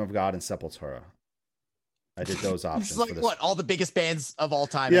 Lamb of God, and Sepultura. I did those options. It's like all the biggest bands of all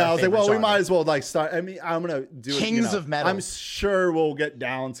time. Yeah, I was like, well, we might as well like start. I mean, I'm gonna do Kings of Metal. I'm sure we'll get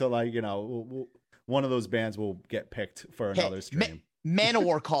down to like one of those bands will get picked for another stream.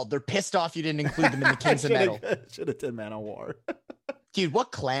 Manowar called. They're pissed off you didn't include them in the Kings of Metal. Should have done Manowar. Dude,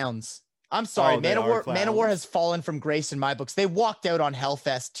 what clowns. I'm sorry. Manowar has fallen from grace in my books. They walked out on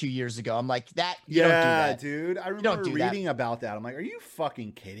Hellfest 2 years ago. I'm like, you don't do that. Dude. I remember reading about that. I'm like, are you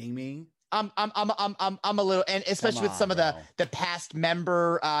fucking kidding me? I'm a little, and especially with some of the past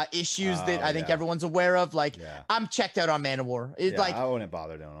member issues that I think everyone's aware of. Like, I'm checked out on Manowar. It's like, I wouldn't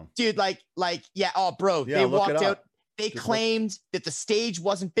bother doing them. Dude, bro, they They claimed that the stage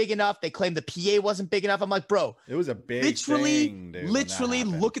wasn't big enough. They claimed the PA wasn't big enough. I'm like, bro, it was a big literally, thing, dude, literally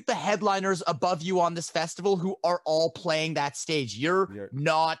look at the headliners above you on this festival who are all playing that stage. You're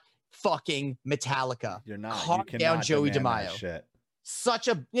not fucking Metallica. You're not. Calm down, Joey DeMaio. Shit. Such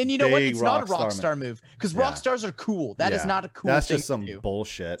a, and you know what? It's not a rock star move because rock stars are cool. That is not a cool That's thing just some to do.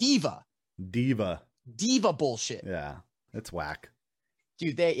 bullshit. Diva bullshit. Yeah, it's whack.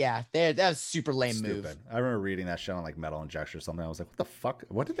 Dude, that was a super lame move. I remember reading that shit on like Metal Injection or something. I was like, what the fuck?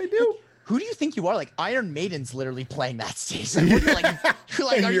 What did they do? Who do you think you are? Like Iron Maiden's literally playing that stage. Like, what, you're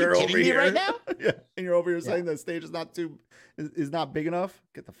like, are you kidding me right now? Yeah, and you're over here saying the stage is not big enough.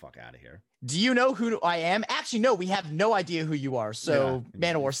 Get the fuck out of here. Do you know who I am? Actually, no, we have no idea who you are. So,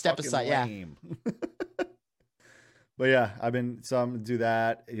 Manowar, step aside. Lame. Yeah. But yeah, I'm gonna do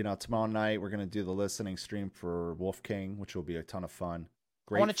that. You know, tomorrow night we're gonna do the listening stream for Wolf King, which will be a ton of fun.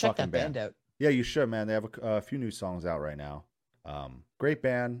 Great. I want to check that band out. Yeah, you should, man. They have a few new songs out right now. Great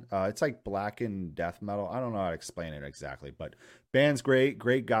band. It's like blackened death metal. I don't know how to explain it exactly, but band's great.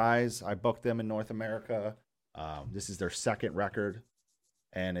 Great guys. I booked them in North America. This is their second record,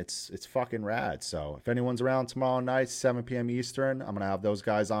 and it's fucking rad. So if anyone's around tomorrow night, 7 p.m. Eastern, I'm gonna have those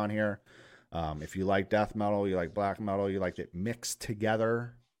guys on here. If you like death metal, you like black metal, you like it mixed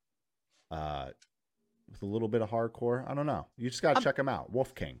together, with a little bit of hardcore. I don't know. You just gotta check them out.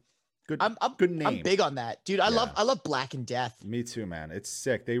 Wolf King. Good name. I'm big on that, dude. I love Black and Death. Me too, man. It's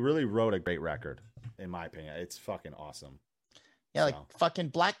sick. They really wrote a great record, in my opinion. It's fucking awesome. Yeah, like fucking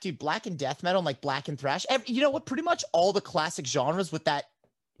Black and Death metal, and like Black and Thrash. You know what? Pretty much all the classic genres with that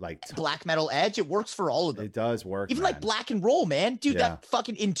like black metal edge, it works for all of them. It does work. Even like Black and Roll, man, dude. That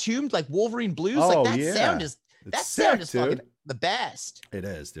fucking Entombed, like Wolverine Blues, like that sound is sound is fucking the best. It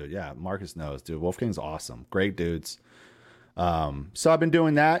is, dude. Yeah, Marcus knows, dude. Wolf King's awesome. Great dudes. So I've been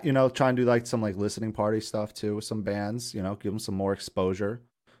doing that, you know, trying to do like some like listening party stuff too with some bands, you know, give them some more exposure.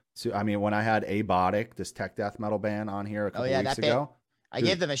 So I mean, when I had Abiotic, this tech death metal band on here a couple weeks ago, I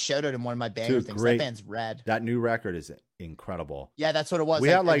gave them a shout out in one of my banger things. That band's rad. That new record is incredible. Yeah, that's what it was. We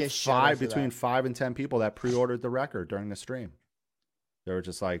had like between 5 and 10 people that pre-ordered the record during the stream. They were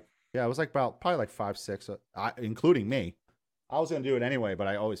just like, yeah, it was like probably like 5, 6, including me. I was gonna do it anyway, but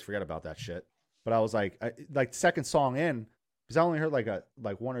I always forget about that shit. But I was like second song in, because I only heard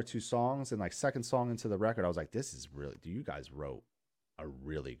like 1 or 2 songs, and like second song into the record, I was like, this is really, you guys wrote a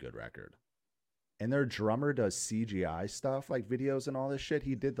really good record. And their drummer does CGI stuff, like videos and all this shit.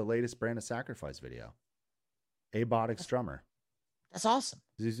 He did the latest Brand of Sacrifice video. Abiotic's drummer. That's awesome.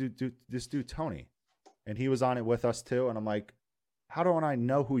 This dude Tony, and he was on it with us too. And I'm like, how don't I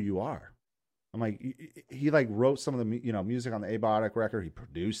know who you are? I'm like, he like wrote some of the music on the Abiotic record. He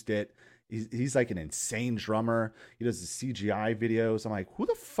produced it. He's like an insane drummer. He does the CGI videos. I'm like, who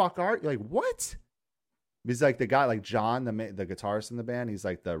the fuck are you? Like, what? He's like the guy, like John, the guitarist in the band. He's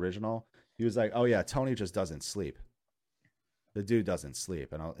like the original. He was like, oh yeah, Tony just doesn't sleep. The dude doesn't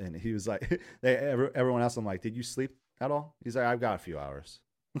sleep. And he was like, everyone else, I'm like, did you sleep at all? He's like, I've got a few hours.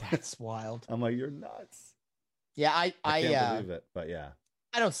 That's wild. I'm like, you're nuts. Yeah, I can't believe it, but yeah.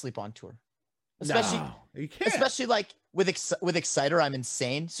 I don't sleep on tour. Especially like with Exciter, I'm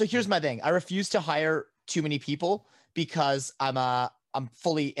insane. So here's my thing. I refuse to hire too many people because I'll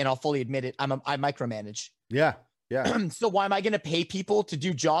fully admit it, I micromanage. Yeah. Yeah. So why am I going to pay people to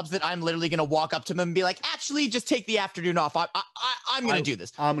do jobs that I'm literally going to walk up to them and be like, actually, just take the afternoon off. I'm going to do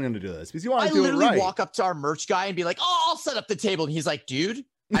this. I'm going to do this because you want to do it right. I literally walk up to our merch guy and be like, oh, I'll set up the table. And he's like, dude,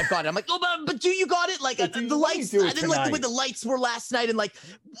 I've got it. I'm like, oh, but do you got it? Like the lights, I didn't like the way the lights were last night and like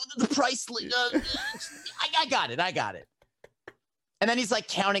the price. I got it. And then he's like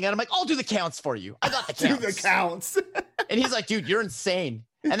counting and I'm like, I'll do the counts for you. I got the counts. Do the counts. And he's like, dude, you're insane.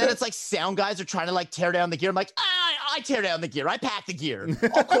 And then it's like sound guys are trying to like tear down the gear. I'm like, I tear down the gear. I pack the gear.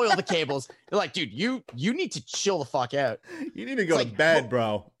 I'll coil the cables. They're like, dude, you need to chill the fuck out. You need to go to bed,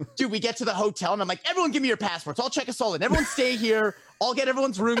 bro. Dude, we get to the hotel and I'm like, everyone give me your passports. I'll check us all in. Everyone stay here. I'll get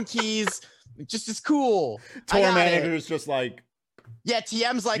everyone's room keys. Just as cool. Tour manager's just like, yeah,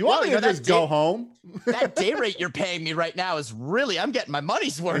 TM's like, you want me to just go home? That day rate you're paying me right now is really, I'm getting my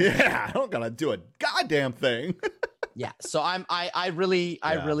money's worth. Yeah, I don't gotta do a goddamn thing. Yeah, so I really,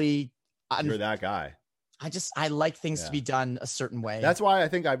 you're that guy. I like things to be done a certain way. That's why I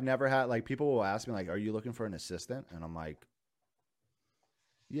think I've never had, like, people will ask me, like, are you looking for an assistant? And I'm like,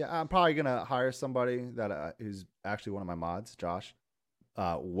 yeah, I'm probably gonna hire somebody that who's actually one of my mods, Josh,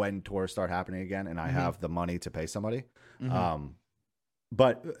 when tours start happening again, and I have the money to pay somebody.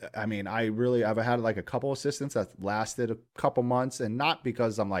 But I mean, I've had like a couple assistants that lasted a couple months, and not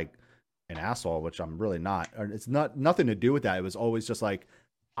because I'm like an asshole, which I'm really not. It's nothing to do with that. It was always just like,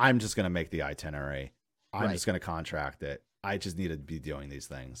 I'm just going to make the itinerary. I'm Right. just going to contract it. I just need to be doing these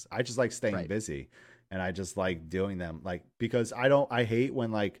things. I just like staying Right. busy, and I just like doing them, like, because I hate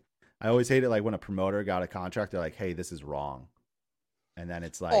when, like, I always hate it, like, when a promoter got a contract, they're like, hey, this is wrong. And then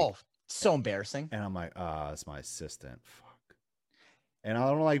it's like, Oh, so embarrassing. and I'm like, it's my assistant. Fuck. And I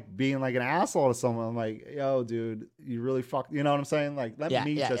don't like being like an asshole to someone. I'm like, yo, dude, you really fucked. You know what I'm saying? Like, let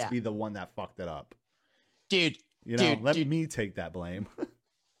me just be the one that fucked it up. Dude, You know, let dude. me take that blame.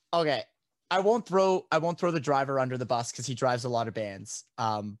 Okay. I won't throw the driver under the bus because he drives a lot of bands.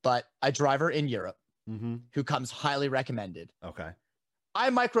 But a driver in Europe Mm-hmm. who comes highly recommended. Okay.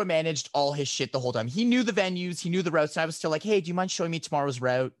 I micromanaged all his shit the whole time. He knew the venues, he knew the routes, and I was still like, hey, do you mind showing me tomorrow's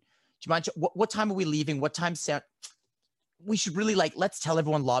route? Do you mind? What time are we leaving? What time sound? We should really, like, let's tell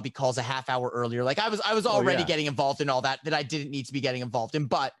everyone lobby calls a half hour earlier. Like, I was already getting involved in all that I didn't need to be getting involved in,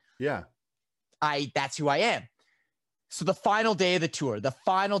 but Yeah. that's who I am. So the final day of the tour, the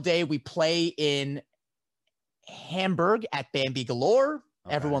final day we play in Hamburg at Bambi Galore.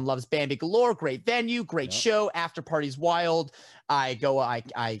 Okay. Everyone loves Bambi Galore. Great venue, great show. After party's wild. I go, I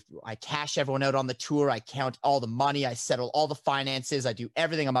cash everyone out on the tour. I count all the money. I settle all the finances. I do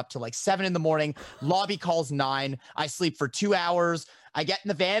everything. I'm up to like 7 a.m. Lobby calls 9. I sleep for 2 hours. I get in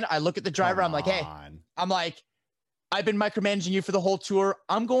the van. I look at the driver. I'm like, hey, I've been micromanaging you for the whole tour.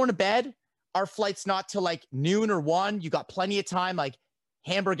 I'm going to bed. Our flight's not till like noon or 1. You got plenty of time. Like,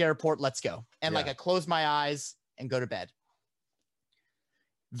 Hamburg Airport, let's go. And like, I close my eyes and go to bed.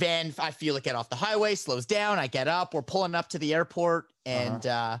 Van, I feel it get off the highway, slows down. I get up. We're pulling up to the airport, and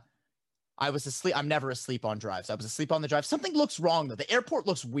I was asleep. I'm never asleep on drives. I was asleep on the drive. Something looks wrong, though. The airport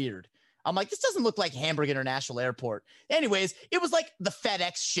looks weird. I'm like, this doesn't look like Hamburg International Airport. Anyways, it was like the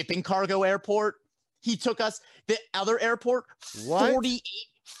FedEx shipping cargo airport. He took us, the other airport, 40,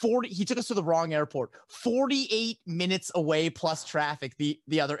 he took us to the wrong airport. 48 minutes away plus traffic,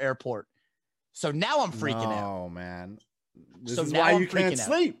 the other airport. So now I'm freaking out. Oh, man. This So is now why I'm you can't freaking out.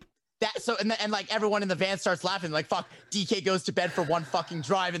 sleep. And like everyone in the van starts laughing, like, fuck, DK goes to bed for one fucking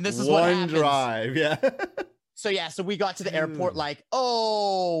drive, and this is what happens. One drive, yeah. So we got to the airport like,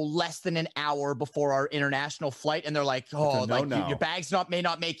 less than an hour before our international flight, and they're like, your bags may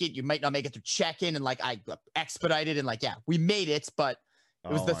not make it, you might not make it through check-in, and like I expedited, and like, we made it, but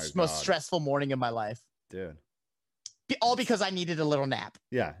it was the most stressful morning of my life. Dude. All because I needed a little nap.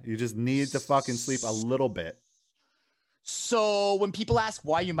 Yeah, you just need to fucking sleep a little bit. So when people ask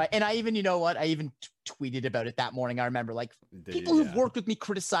why you might, and I even, you know what, I even tweeted about it that morning. I remember, like, people who've worked with me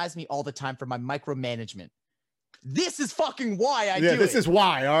criticize me all the time for my micromanagement. This is fucking why I do it. Yeah, this is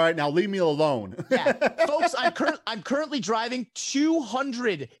why. All right, now leave me alone. Yeah, folks, I'm currently driving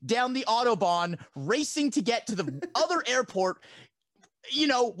 200 down the Autobahn, racing to get to the other airport, you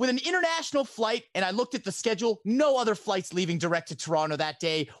know, with an international flight, and I looked at the schedule. No other flights leaving direct to Toronto that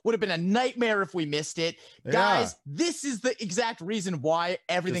day. Would have been a nightmare if we missed it. Yeah. Guys, this is the exact reason why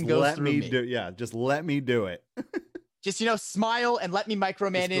everything goes through me. Just let me do it. Just, you know, smile and let me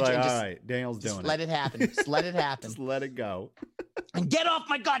micromanage. Just and all right, Daniel's doing it. Let it happen. Just let it happen. Just let it go. And get off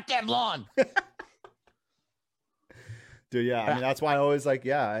my goddamn lawn. Dude, yeah. I mean, that's why I always like,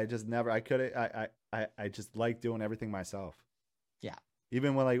 I just never, I just like doing everything myself. Yeah.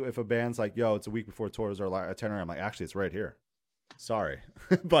 Even when, like, if a band's like, yo, it's a week before tours or itinerary, I'm like, actually, it's right here. Sorry.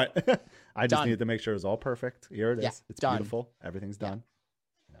 But I just needed to make sure it was all perfect. Here it is. Yeah, it's done. beautiful. Everything's done.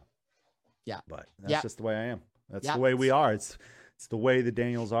 Yeah. But that's just the way I am. That's Yeah. the way we are. It's the way the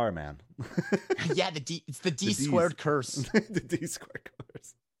Daniels are, man. Yeah, it's the D squared curse. The D squared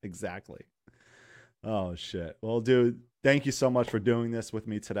curse. Exactly. Oh, shit. Well, dude, thank you so much for doing this with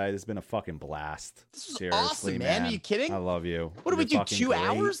me today. This has been a fucking blast. This is seriously, awesome, man. Are you kidding? I love you. What did we You're do? 2 fucking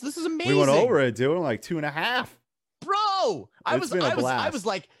great. hours? This is amazing. We went over it, dude. Like 2.5. Bro, I was blast.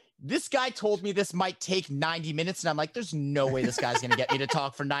 like, this guy told me this might take 90 minutes, and I'm like, there's no way this guy's gonna get me to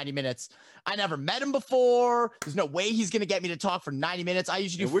talk for 90 minutes. I never met him before. There's no way he's gonna get me to talk for 90 minutes. I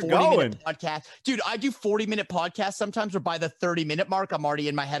usually do 40-minute podcasts. Dude, I do 40-minute podcasts sometimes, where by the 30-minute mark, I'm already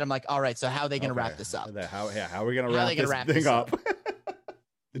in my head. I'm like, all right, so how are they gonna wrap this up? How are we gonna wrap this thing up?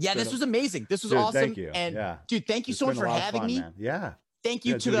 Yeah, this was amazing. This was awesome. Thank you. And dude, thank you so much for having me. Man. Yeah. Thank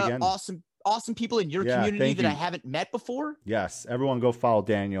you to the awesome people in your community that I haven't met before. Yes. Everyone go follow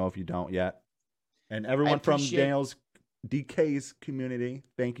Daniel if you don't yet. And everyone from Daniel's DK's community,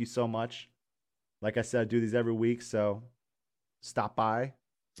 thank you so much. Like I said, I do these every week, so stop by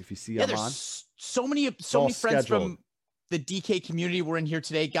if you see I'm on. So many friends from the DK community were in here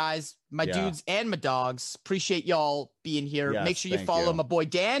today, guys. My dudes and my dogs. Appreciate y'all being here. Yes, make sure you follow my boy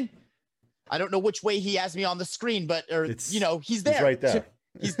Dan. I don't know which way he has me on the screen, but he's there. He's right there.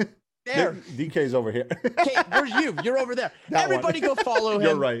 There. DK's over here. Okay, where's you? You're over there. That Everybody one. go follow him.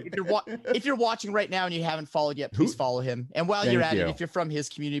 You're right. If you're watching right now and you haven't followed yet, please follow him. And while you're at Thank it, you. if you're from his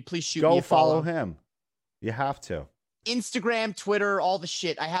community, please shoot Go me a follow. him. You have to. Instagram, Twitter, all the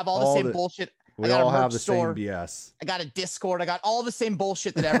shit. I have all the same bullshit. I We got all a merch have the store. same BS. I got a Discord. I got all the same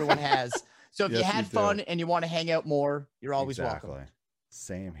bullshit that everyone has. So if you Yes, had you fun do. and you want to hang out more, you're always Exactly. welcome.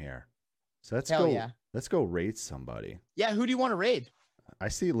 Same here. So let's Hell go. yeah. Let's go raid somebody. Yeah, who do you want to raid? I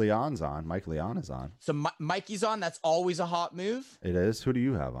see Leon's on. Mike Leon is on. So Mikey's on. That's always a hot move. It is. Who do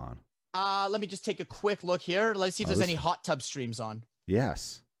you have on? Let me just take a quick look here. Let's see if there's any hot tub streams on.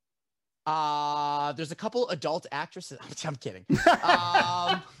 Yes. There's a couple adult actresses. I'm kidding.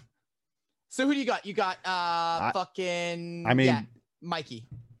 So who do you got? You got fucking. I mean, yeah, Mikey.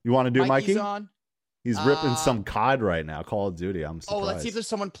 You want to do Mikey's Mikey? on. He's ripping some COD right now. Call of Duty. I'm surprised. Oh, let's see if there's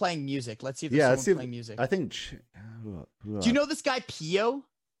someone playing music. Let's see if there's someone playing music. I think. Do you know this guy Pio?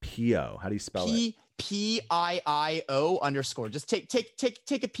 Pio. How do you spell it? PIIO _. Just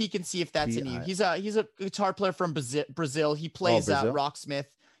take a peek and see if that's in you. He's a guitar player from Brazil. He plays Brazil? Rocksmith.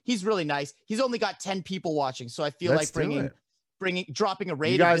 He's really nice. He's only got 10 people watching, so I feel Let's like dropping a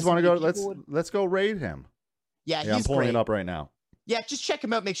raid. You guys want to go? Let's go raid him. Yeah, I'm he's pulling great. it up right now. Yeah, just check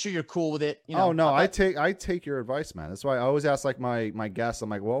him out. Make sure you're cool with it. You know, Oh no, I take your advice, man. That's why I always ask like my guests. I'm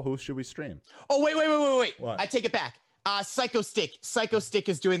like, well, who should we stream? Oh wait. What? I take it back. Psycho Stick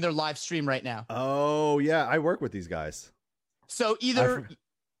is doing their live stream right now. Oh yeah, I work with these guys. So either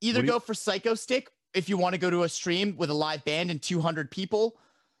go for Psycho Stick if you want to go to a stream with a live band and 200 people,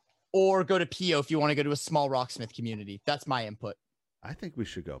 or go to Pio if you want to go to a small Rocksmith community. That's my input. I think we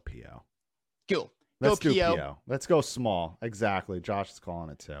should go Pio. Cool. Let's go do Pio. Pio. Let's go small. Exactly. Josh is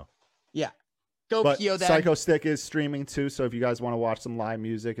calling it too. Yeah. Go But Pio then. Psycho Stick is streaming too, so if you guys want to watch some live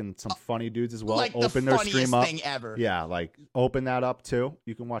music and some funny dudes as well, like open the their funniest stream up. thing ever. Yeah, like open that up too.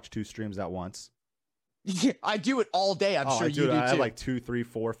 You can watch 2 streams at once. I do it all day. I'm sure you do too. I have like 2, 3,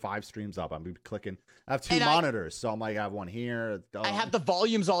 4, 5 streams up. I'm clicking. I have 2 monitors, so I'm like, I have one here. I have the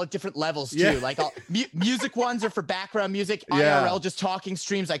volumes all at different levels too. Yeah. Like music ones are for background music. Yeah. IRL just talking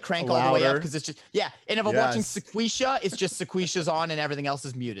streams. I crank all the way up Louder. because it's just And if I'm watching Sequisha, it's just Sequisha's on and everything else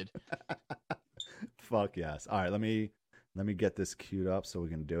is muted. Fuck yes. All right, let me get this queued up so we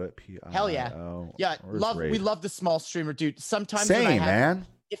can do it. Hell yeah. Yeah, we love the small streamer, dude. Sometimes man.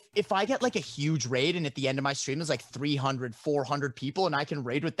 If I get like a huge raid and at the end of my stream there's like 300, 400 people and I can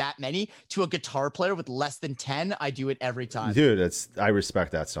raid with that many to a guitar player with less than 10, I do it every time. Dude, I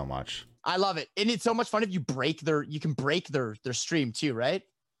respect that so much. I love it. And it's so much fun if you can break their stream too, right?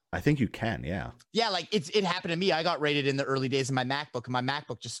 I think you can, yeah. Yeah, like it happened to me. I got raided in the early days of my MacBook, and my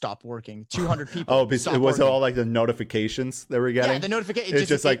MacBook just stopped working. 200 people. Oh, it was all like the notifications that we're getting. Yeah, the notification. It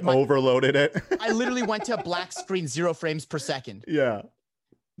just overloaded it. I literally went to black screen, 0 frames per second. Yeah,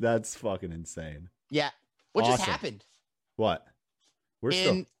 that's fucking insane. Yeah, what just happened? What? We're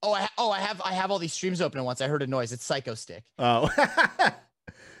still. I have all these streams open at once. I heard a noise. It's Psycho Stick. Oh.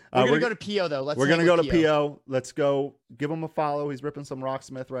 We're gonna go to Pio though. We're gonna go to Pio. Let's go. Give him a follow. He's ripping some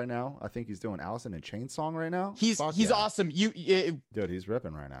Rocksmith right now. I think he's doing Allison and Chainsong right now. He's awesome. Dude, he's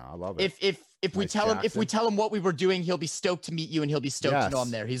ripping right now. I love it. If we tell him what we were doing, he'll be stoked to meet you and he'll be stoked to know I'm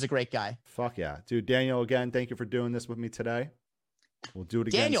there. He's a great guy. Fuck yeah, dude. Daniel, again, thank you for doing this with me today. We'll do it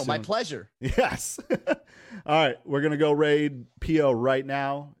again. Daniel, soon. my pleasure. Yes. All right, we're gonna go raid Pio right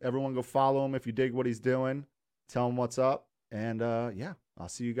now. Everyone, go follow him if you dig what he's doing. Tell him what's up, and yeah. I'll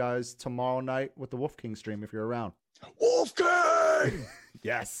see you guys tomorrow night with the Wolf King stream if you're around. Wolf King!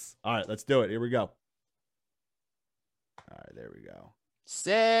 Yes. All right, let's do it. Here we go. All right, there we go.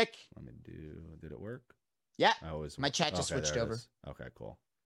 Sick. Let me do. Did it work? Yeah. I always. My chat just switched over. Okay, cool.